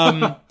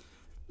 You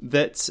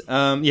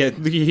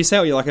say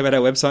what you like about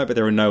our website, but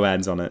there are no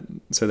ads on it.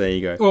 So there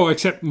you go. Oh,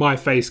 except my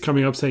face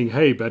coming up saying,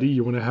 hey, buddy,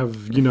 you want to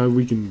have,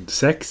 we can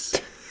sex?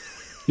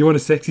 You want a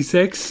sexy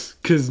sex?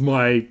 Because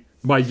my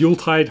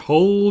Yuletide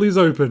hole is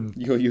open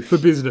for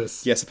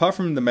business. Yes, apart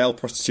from the male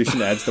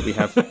prostitution ads that we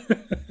have.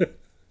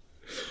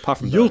 Apart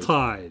from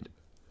Yuletide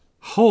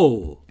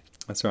hole.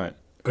 That's right.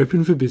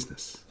 Open for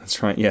business.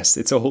 That's right. Yes,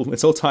 it's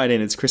all tied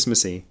in. It's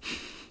Christmassy.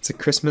 It's a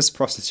Christmas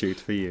prostitute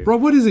for you.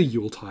 Rob, what is a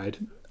Yuletide?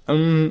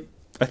 I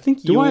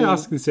think Yule... Do I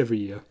ask this every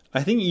year?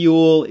 I think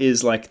Yule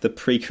is like the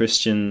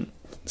pre-Christian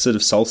sort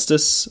of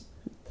solstice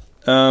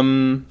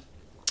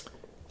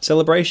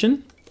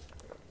celebration.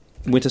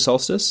 Winter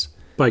solstice.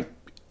 Like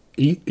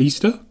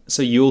Easter?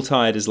 So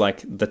Yuletide is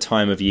like the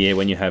time of year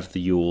when you have the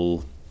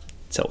Yule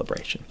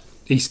celebration.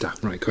 Easter.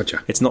 Right,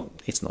 gotcha. It's not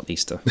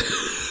Easter.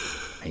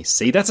 I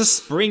see. That's a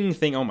spring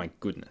thing. Oh my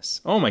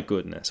goodness. We'll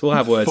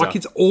have words up.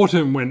 It's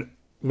autumn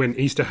when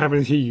Easter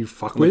happens here, you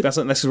fuckwit. That's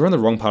because we're on the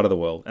wrong part of the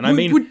world. And I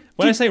mean,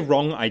 when I say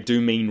wrong, I do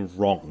mean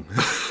wrong.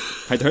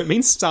 I don't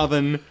mean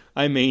southern,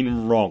 I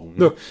mean wrong.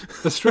 Look,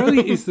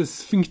 Australia is the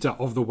sphincter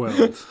of the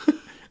world.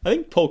 I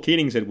think Paul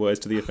Keating said words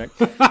to the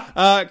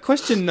effect.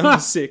 Question number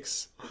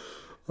 6.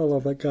 I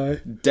love that guy.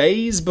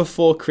 Days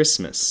Before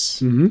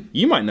Christmas. Mm-hmm.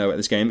 You might know about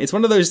this game. It's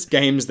one of those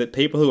games that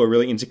people who are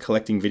really into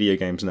collecting video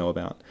games know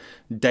about.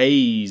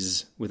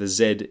 Days with a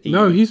Z.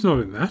 No, he's not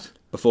in that.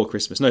 Before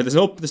Christmas. No,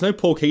 there's no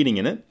Paul Keating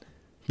in it.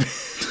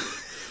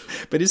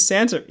 But is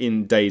Santa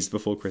in Days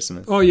Before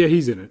Christmas? Oh yeah,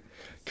 he's in it.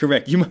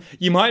 Correct.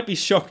 You might be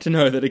shocked to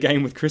know that a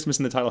game with Christmas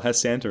in the title has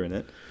Santa in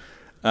it.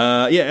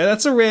 Yeah,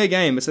 that's a rare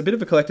game. It's a bit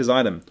of a collector's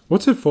item.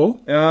 What's it for?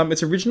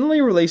 It's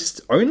originally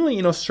released only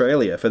in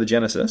Australia for the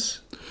Genesis.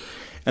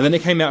 And then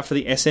it came out for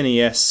the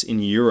SNES in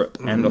Europe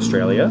and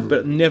Australia,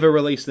 but never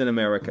released in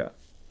America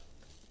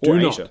or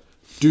Asia.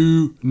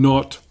 Do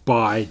not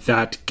buy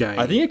that game.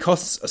 I think it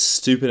costs a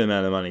stupid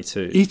amount of money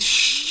too. It's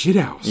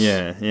shithouse.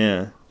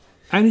 Yeah.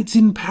 And it's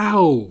in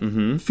PAL.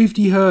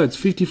 50 hertz,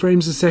 50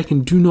 frames a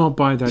second. Do not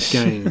buy that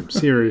game.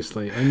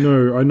 Seriously. I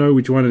know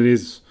which one it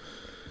is.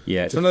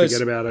 Yeah, it's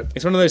forget about it.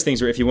 It's one of those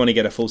things where if you want to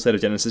get a full set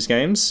of Genesis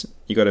games,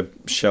 you got to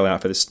shell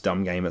out for this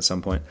dumb game at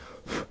some point.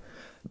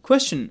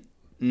 Question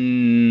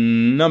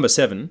number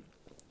 7.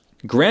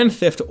 Grand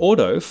Theft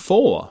Auto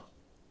 4.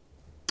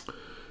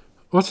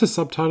 What's the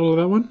subtitle of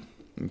that one?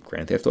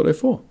 Grand Theft Auto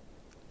 4.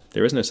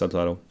 There is no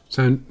subtitle.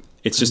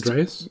 It's just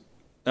Andreas?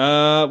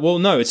 Well,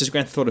 no, it's just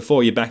Grand Theft Auto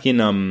 4. You're back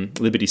in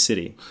Liberty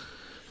City.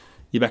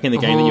 You're back in the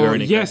game that you were in.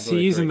 Yes,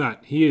 he is in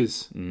that. He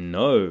is.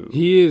 No.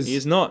 He is. He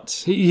is not.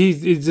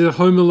 He's a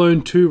Home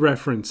Alone 2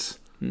 reference.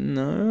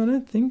 No, I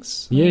don't think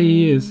so. Yeah,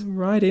 he is.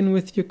 Write in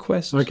with your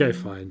question. Okay,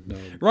 fine. No.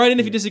 Write in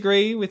if you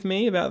disagree with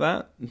me about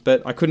that.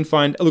 But I couldn't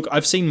find... Look,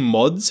 I've seen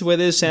mods where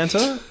there's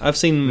Santa. I've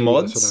seen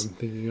mods. That's what I'm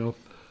thinking of.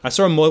 I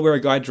saw a mod where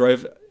a guy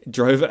drove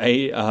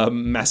a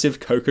massive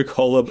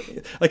Coca-Cola...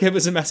 Like, it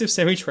was a massive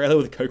semi-trailer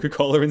with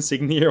Coca-Cola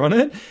insignia on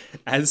it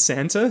as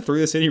Santa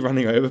through the city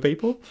running over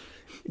people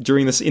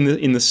during this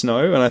in the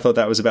snow. And I thought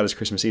that was about as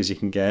Christmassy as you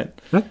can get.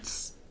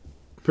 That's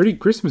pretty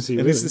Christmassy,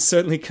 really. This is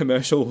certainly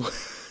commercial...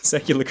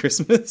 secular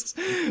Christmas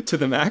to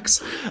the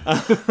max.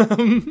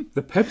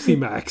 The Pepsi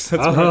Max.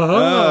 That's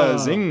right.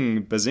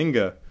 Zing,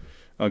 bazinga.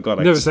 Oh, God.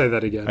 Never say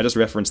that again. I just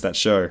referenced that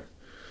show.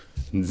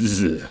 I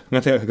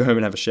think I could go home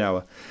and have a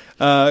shower.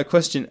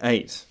 Question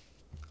 8.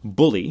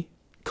 Bully,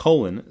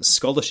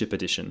 Scholarship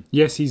Edition.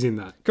 Yes, he's in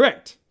that.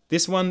 Correct.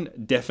 This one,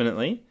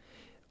 definitely.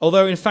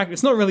 Although, in fact,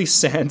 it's not really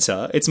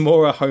Santa. It's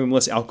more a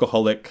homeless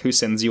alcoholic who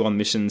sends you on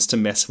missions to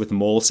mess with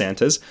mall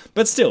Santas.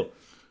 But still...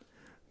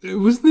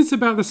 Wasn't this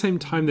about the same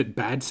time that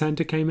Bad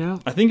Santa came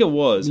out? I think it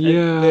was.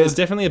 Yeah. There's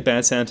definitely a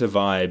Bad Santa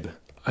vibe.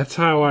 That's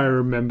how I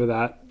remember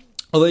that.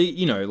 Although,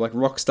 like,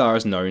 Rockstar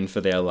is known for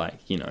their,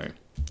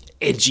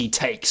 edgy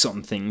takes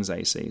on things,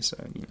 AC. So,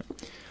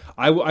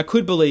 I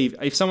could believe...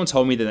 If someone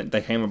told me that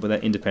they came up with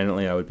that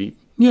independently, I would be...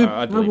 Yeah,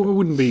 I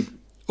wouldn't be...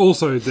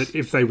 Also, that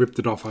if they ripped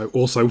it off, I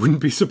also wouldn't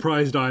be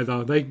surprised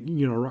either. They,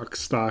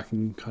 Rockstar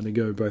can kind of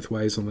go both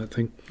ways on that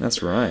thing.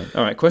 That's right.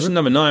 All right, question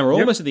number 9. We're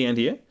almost at the end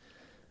here.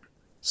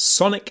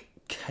 Sonic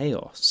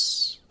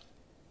Chaos.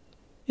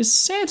 Is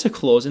Santa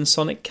Claus in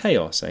Sonic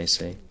Chaos,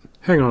 AC?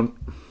 Hang on.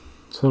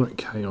 Sonic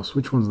Chaos.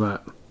 Which one's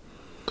that?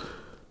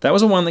 That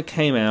was the one that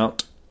came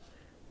out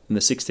in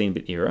the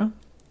 16-bit era.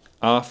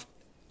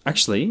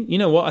 Actually, you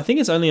know what? I think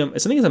it's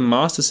a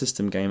Master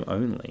System game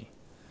only.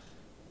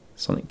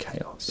 Sonic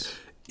Chaos.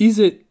 Is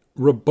it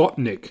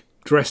Robotnik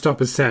dressed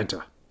up as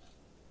Santa?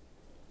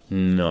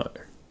 No.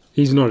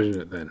 He's not in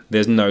it then.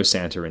 There's no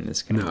Santa in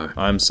this game. No.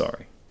 I'm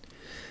sorry.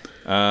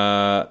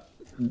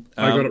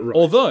 I got it right.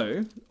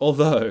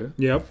 Although,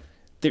 Yep.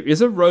 there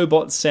is a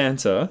robot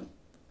Santa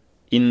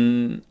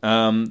in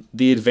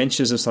the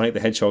Adventures of Sonic the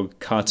Hedgehog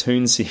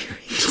cartoon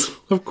series.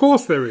 Of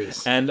course there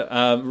is. And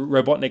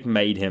Robotnik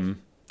made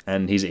him,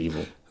 and he's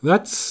evil.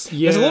 There's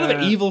a lot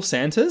of evil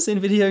Santas in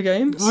video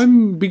games.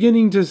 I'm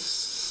beginning to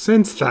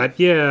sense that,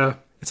 yeah.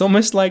 It's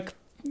almost like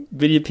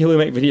people who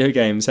make video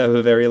games have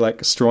a very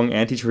like strong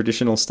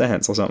anti-traditional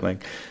stance or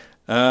something.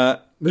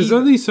 There's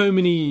only so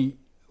many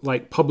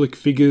like public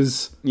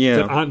figures Yeah.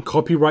 that aren't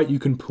copyright you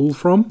can pull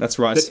from. That's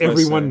right, I That suppose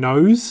everyone so.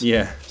 knows.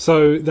 Yeah,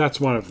 So that's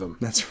one of them.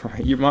 that's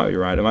right. You might be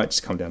right. It might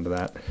just come down to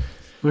that.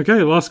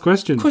 Okay, last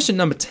question. Question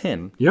number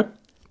 10. Yep.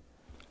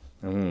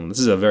 This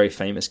is a very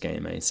famous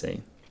game,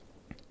 AC.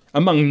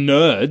 Among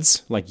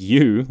nerds like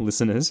you,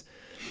 listeners,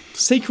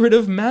 Secret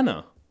of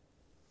Mana.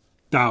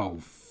 Oh,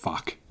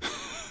 fuck.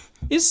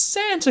 Is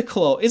Santa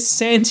Claus?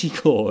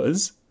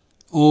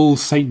 All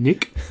Saint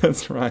Nick.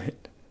 That's right.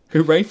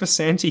 Hooray for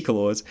Santa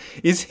Claus.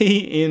 Is he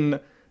in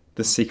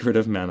The Secret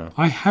of Mana?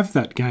 I have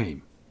that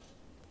game.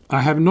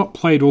 I have not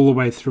played all the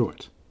way through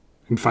it.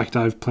 In fact,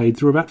 I've played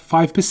through about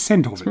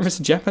 5% of it. It's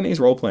a Japanese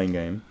role-playing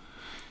game.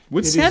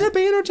 Would Santa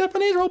be in a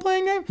Japanese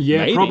role-playing game? Yeah,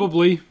 Maybe.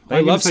 probably. They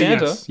I'm gonna love say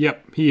Santa. Yes.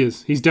 Yep, he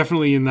is. He's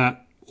definitely in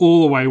that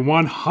all the way,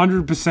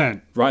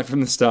 100%. Right from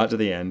the start to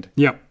the end.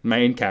 Yep.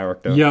 Main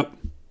character. Yep.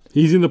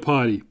 He's in the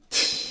party.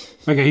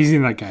 Okay, he's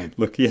in that game.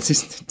 Look,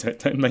 yes,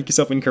 don't make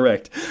yourself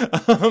incorrect.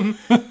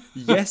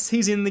 Yes,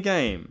 he's in the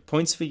game.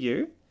 Points for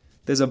you.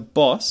 There's a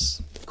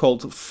boss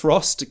called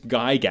Frost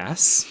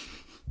Gygas.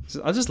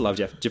 I just love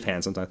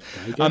Japan sometimes.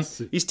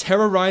 He's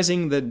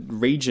terrorizing the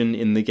region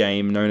in the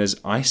game known as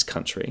Ice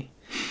Country.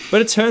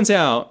 But it turns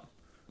out,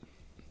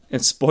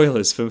 and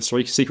spoilers for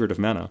Secret of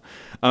Mana,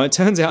 it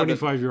turns out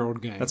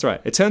 25-year-old game. That's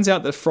right. It turns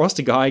out that Frost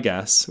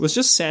Gygas was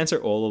just Santa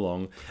all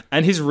along.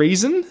 And his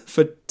reason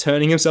for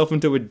turning himself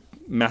into a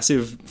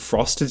massive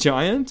frost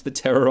giant that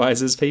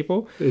terrorizes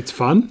people It's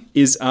fun.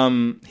 is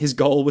his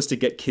goal was to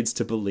get kids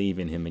to believe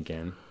in him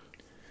again.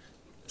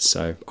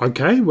 So,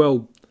 Okay,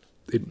 well,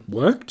 it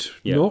worked.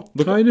 yeah. Not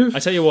Look, kind of. I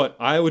tell you what,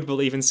 I would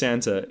believe in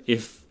Santa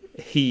if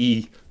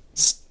he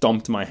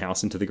stomped my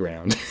house into the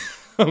ground.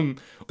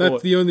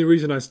 That's the only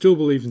reason I still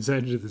believe in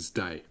Santa to this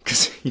day.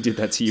 Because he did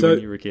that to you So-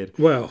 when you were a kid.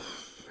 Well,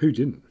 who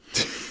didn't?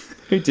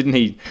 Who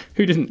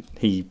didn't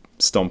he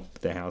stomp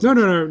their house?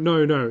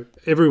 No.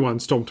 Everyone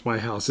stomped my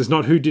house. It's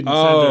not who didn't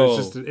Santa, it's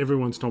just that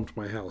everyone stomped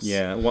my house.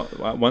 Yeah,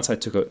 once I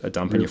took a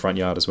dump in your front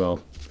yard as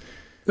well.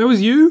 That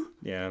was you?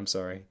 Yeah, I'm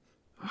sorry.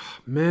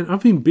 Man,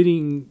 I've been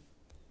bidding...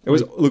 It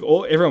was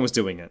everyone was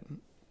doing it.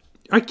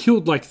 I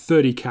killed like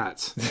 30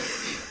 cats.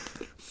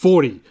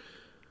 40.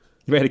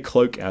 You made a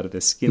cloak out of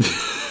their skin.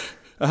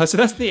 So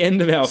that's the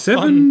end of our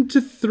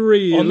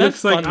 7-3. It On that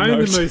looks like fun I'm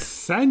note. the most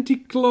Santa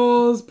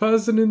Claus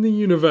person in the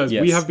universe.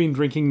 Yes. We have been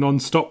drinking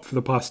non-stop for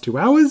the past 2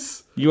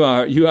 hours. You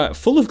are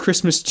full of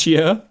Christmas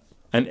cheer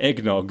and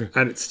eggnog.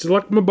 And it's still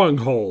like my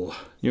bunghole.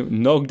 You're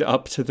nogged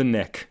up to the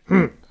neck.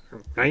 I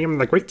am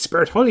the Great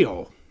Spirit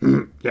Holio.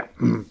 Yeah.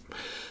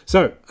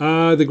 So,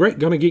 the Great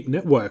Gonna Geek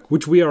Network,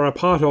 which we are a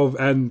part of,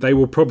 and they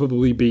will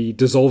probably be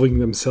dissolving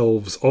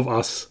themselves of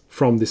us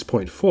from this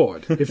point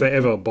forward, if they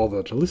ever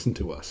bother to listen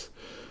to us.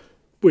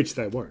 Which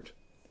they won't.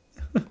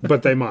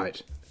 But they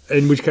might.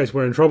 In which case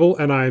we're in trouble,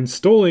 and I am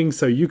stalling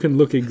so you can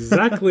look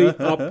exactly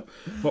up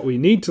what we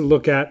need to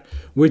look at,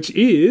 which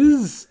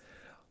is...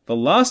 The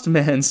Last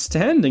Man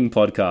Standing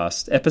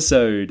podcast,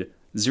 episode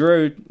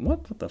 0...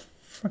 What the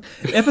fuck?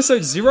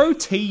 Episode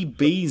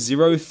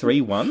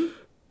 0TB031?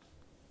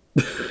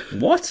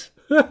 What?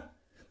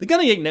 The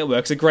Gonna Geek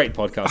Network's a great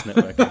podcast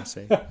network, I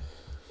see.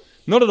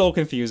 Not at all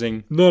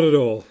confusing. Not at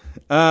all.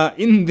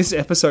 In this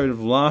episode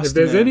of Last If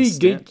there's Man any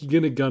Stand- geek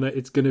you're gonna,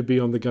 it's gonna be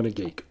on the Gonna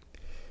Geek.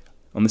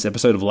 On this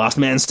episode of Last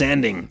Man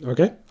Standing.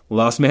 Okay?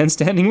 Last Man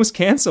Standing was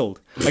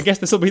cancelled. I guess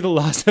this will be the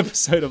last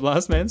episode of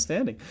Last Man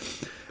Standing.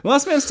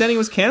 Last Man Standing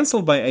was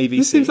cancelled by ABC.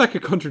 This seems like a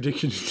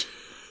contradiction.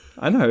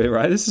 I know,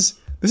 right? This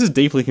is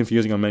deeply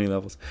confusing on many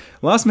levels.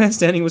 Last Man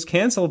Standing was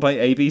cancelled by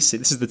ABC.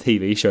 This is the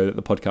TV show that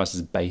the podcast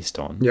is based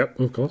on. Yep,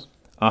 of course.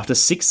 After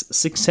 6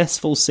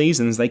 successful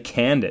seasons, they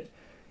canned it.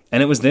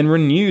 And it was then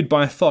renewed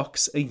by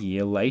Fox a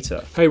year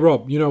later. Hey,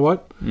 Rob, you know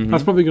what?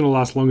 That's probably going to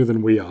last longer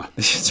than we are.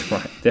 That's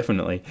right,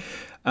 definitely.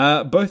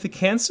 Both the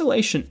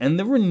cancellation and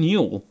the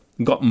renewal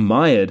got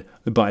mired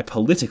by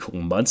political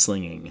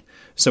mudslinging.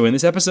 So in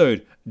this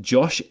episode,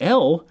 Josh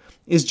L.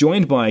 is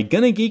joined by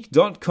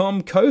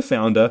GonnaGeek.com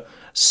co-founder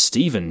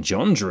Stephen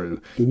John Drew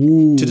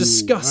to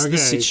discuss the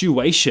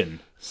situation.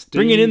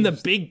 Bringing in the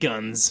big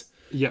guns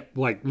Yep,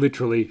 like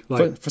literally.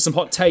 Like for some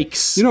hot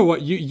takes. you know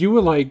what? You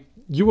were like,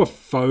 you were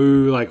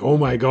faux like, oh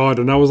my god,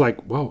 and I was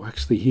like, wow,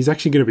 actually, he's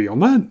actually going to be on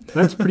that.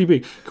 That's pretty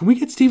big. Can we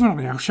get Stephen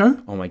on our show?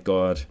 Oh my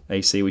god,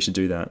 AC, we should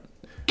do that.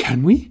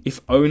 Can we?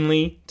 If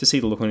only to see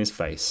the look on his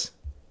face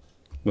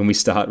when we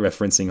start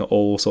referencing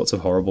all sorts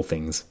of horrible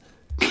things.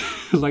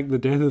 Like the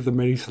death of the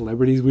many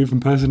celebrities we've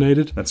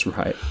impersonated. That's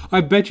right. I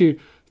bet you,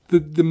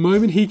 the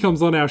moment he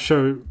comes on our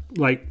show,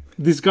 like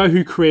this guy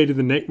who created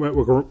the network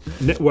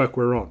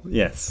we're on,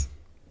 Yes.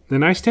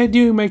 Then I start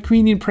doing my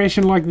Queen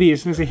impression like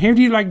this. And I say, how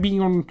do you like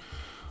being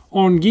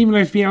on Game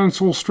Life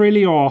Balance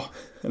Australia?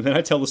 And then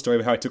I tell the story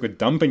of how I took a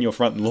dump in your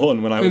front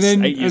lawn when I was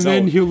 8 years old.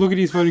 And then he'll look at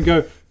his phone and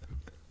go,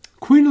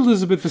 Queen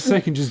Elizabeth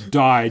II just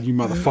died, you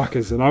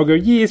motherfuckers. And I'll go,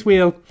 yes,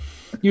 well,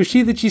 you'll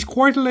see that she's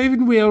quite alive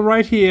and well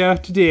right here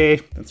today.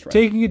 That's right.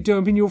 Taking a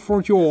dump in your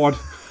front yard.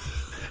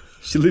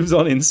 She lives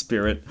on in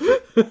spirit.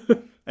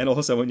 And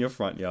also in your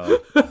front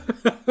yard.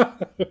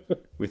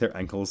 With her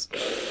ankles.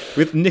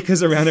 With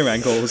knickers around her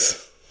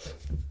ankles.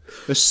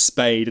 The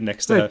spade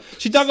next to her.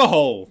 She dug a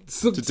hole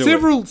to do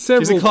several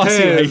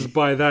pairs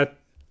by that.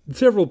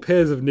 Several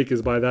pairs of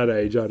knickers by that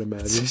age, I'd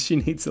imagine. She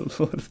needs a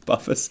lot of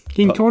buffers.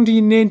 King Tonti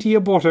and Nanti are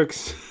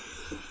buttocks.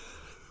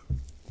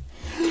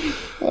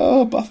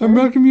 Oh, buffer. I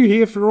welcome you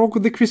here for all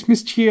the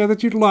Christmas cheer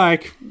that you'd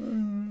like.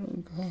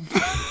 Oh, God.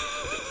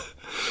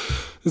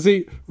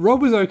 See,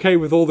 Rob was okay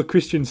with all the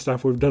Christian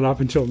stuff we've done up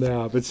until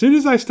now, but as soon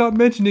as I start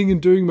mentioning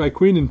and doing my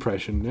Queen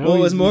impression, now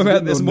there's more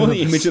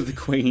the image of the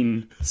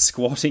Queen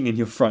squatting in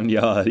your front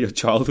yard, your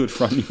childhood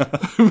front yard.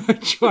 My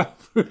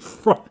childhood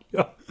front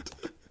yard.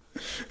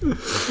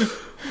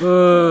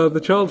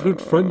 The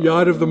childhood front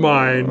yard of the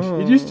mind.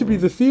 It used to be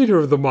the theatre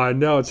of the mind.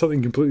 Now it's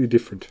something completely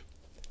different.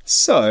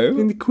 So,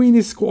 and the Queen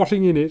is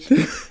squatting in it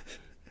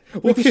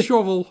with a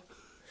shovel.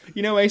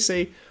 You know,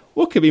 AC,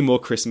 what could be more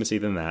Christmassy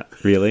than that?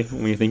 Really,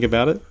 when you think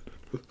about it.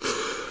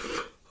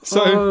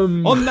 So,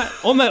 on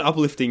that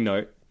uplifting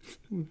note,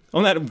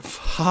 on that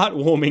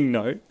heartwarming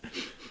note,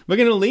 we're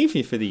going to leave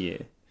here for the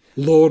year.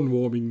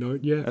 Lawn-warming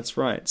note, yeah. That's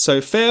right.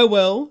 So,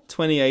 farewell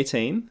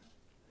 2018.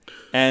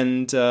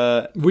 And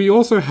we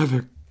also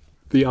have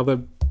the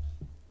other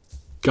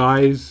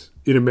guys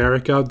in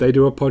America. They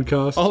do a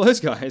podcast. Oh, those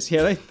guys.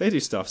 Yeah, they do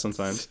stuff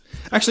sometimes.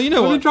 Actually, you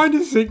know what? I've been trying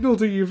to signal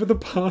to you for the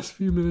past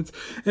few minutes.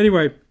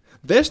 Anyway.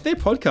 Their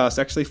podcast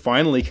actually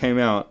finally came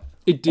out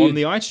on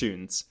the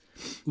iTunes.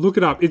 Look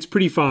it up. It's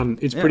pretty fun.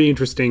 It's pretty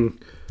interesting.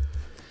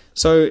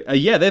 So,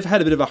 they've had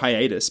a bit of a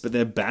hiatus, but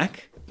they're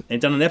back. And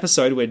done an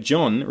episode where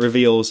John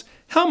reveals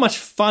how much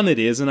fun it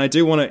is, and I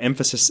do want to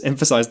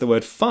emphasize the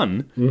word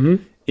fun. Mm-hmm.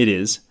 It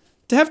is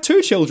to have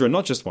 2 children,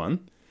 not just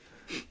one.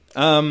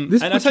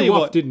 This put you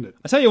off, didn't it?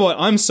 I tell you what,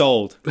 I'm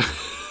sold.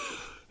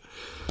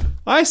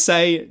 I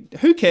say,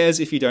 who cares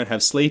if you don't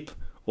have sleep,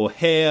 or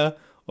hair,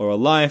 or a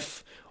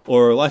life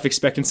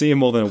expectancy of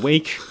more than a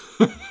week?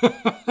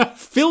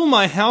 Fill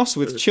my house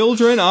with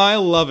children. I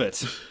love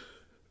it.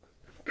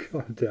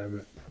 God damn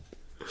it.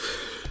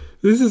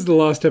 This is the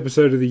last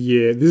episode of the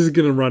year. This is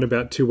going to run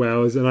about 2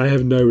 hours, and I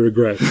have no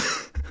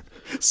regrets.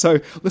 So,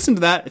 listen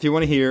to that if you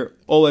want to hear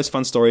all those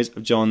fun stories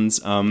of John's,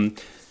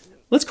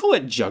 let's call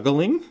it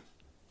juggling,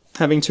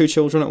 having 2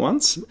 children at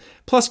once,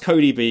 plus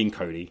Cody being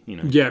Cody, you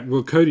know. Yeah,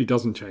 well, Cody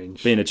doesn't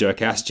change. Being a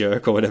jerk-ass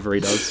jerk or whatever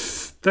he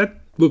does.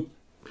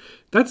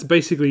 That's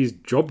basically his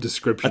job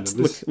description.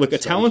 Look, a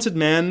talented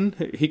man,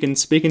 he can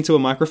speak into a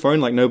microphone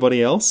like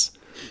nobody else,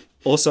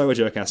 also a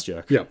jerk-ass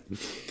jerk. Yeah.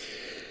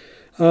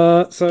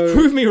 So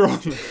prove me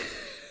wrong.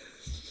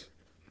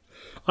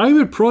 I'm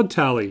at Prod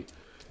Tally.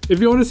 If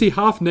you want to see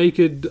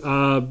half-naked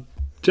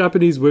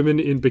Japanese women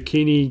in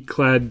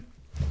bikini-clad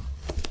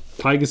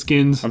tiger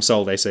skins, I'm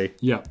sold, AC.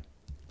 Yeah,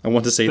 I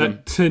want to see them.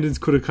 That sentence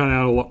could have come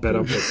out a lot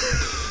better,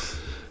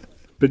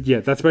 but yeah,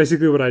 that's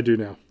basically what I do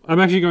now. I'm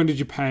actually going to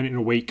Japan in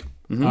a week,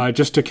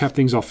 just to cap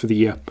things off for the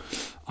year.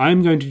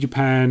 I'm going to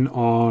Japan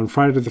on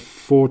Friday the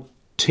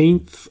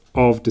 14th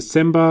of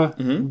December.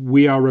 Mm-hmm.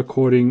 We are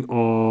recording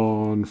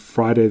on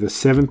Friday the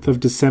 7th of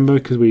December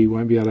because we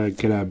won't be able to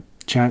get a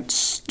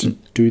chance to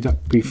do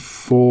that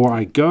before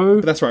I go.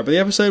 But that's right, but the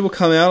episode will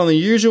come out on the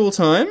usual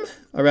time,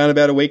 around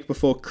about a week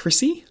before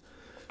Chrissy.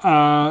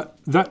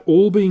 That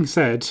all being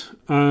said,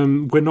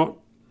 we're not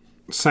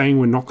saying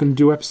we're not going to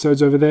do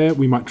episodes over there.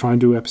 We might try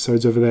and do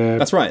episodes over there.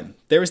 That's right.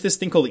 There is this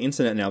thing called the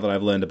internet now that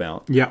I've learned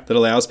about. Yeah. That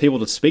allows people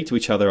to speak to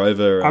each other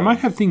over... I might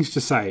have things to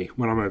say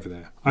when I'm over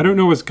there. I don't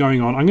know what's going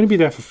on. I'm going to be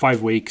there for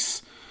 5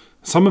 weeks.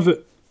 Some of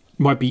it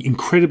might be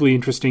incredibly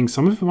interesting.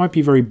 Some of it might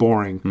be very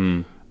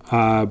boring.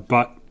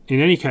 But in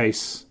any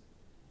case,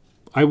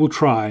 I will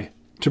try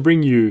to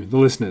bring you, the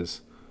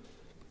listeners,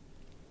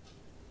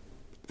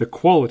 the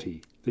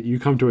quality that you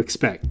come to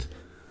expect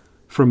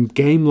from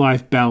Game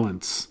Life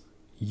Balance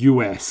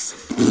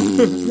US.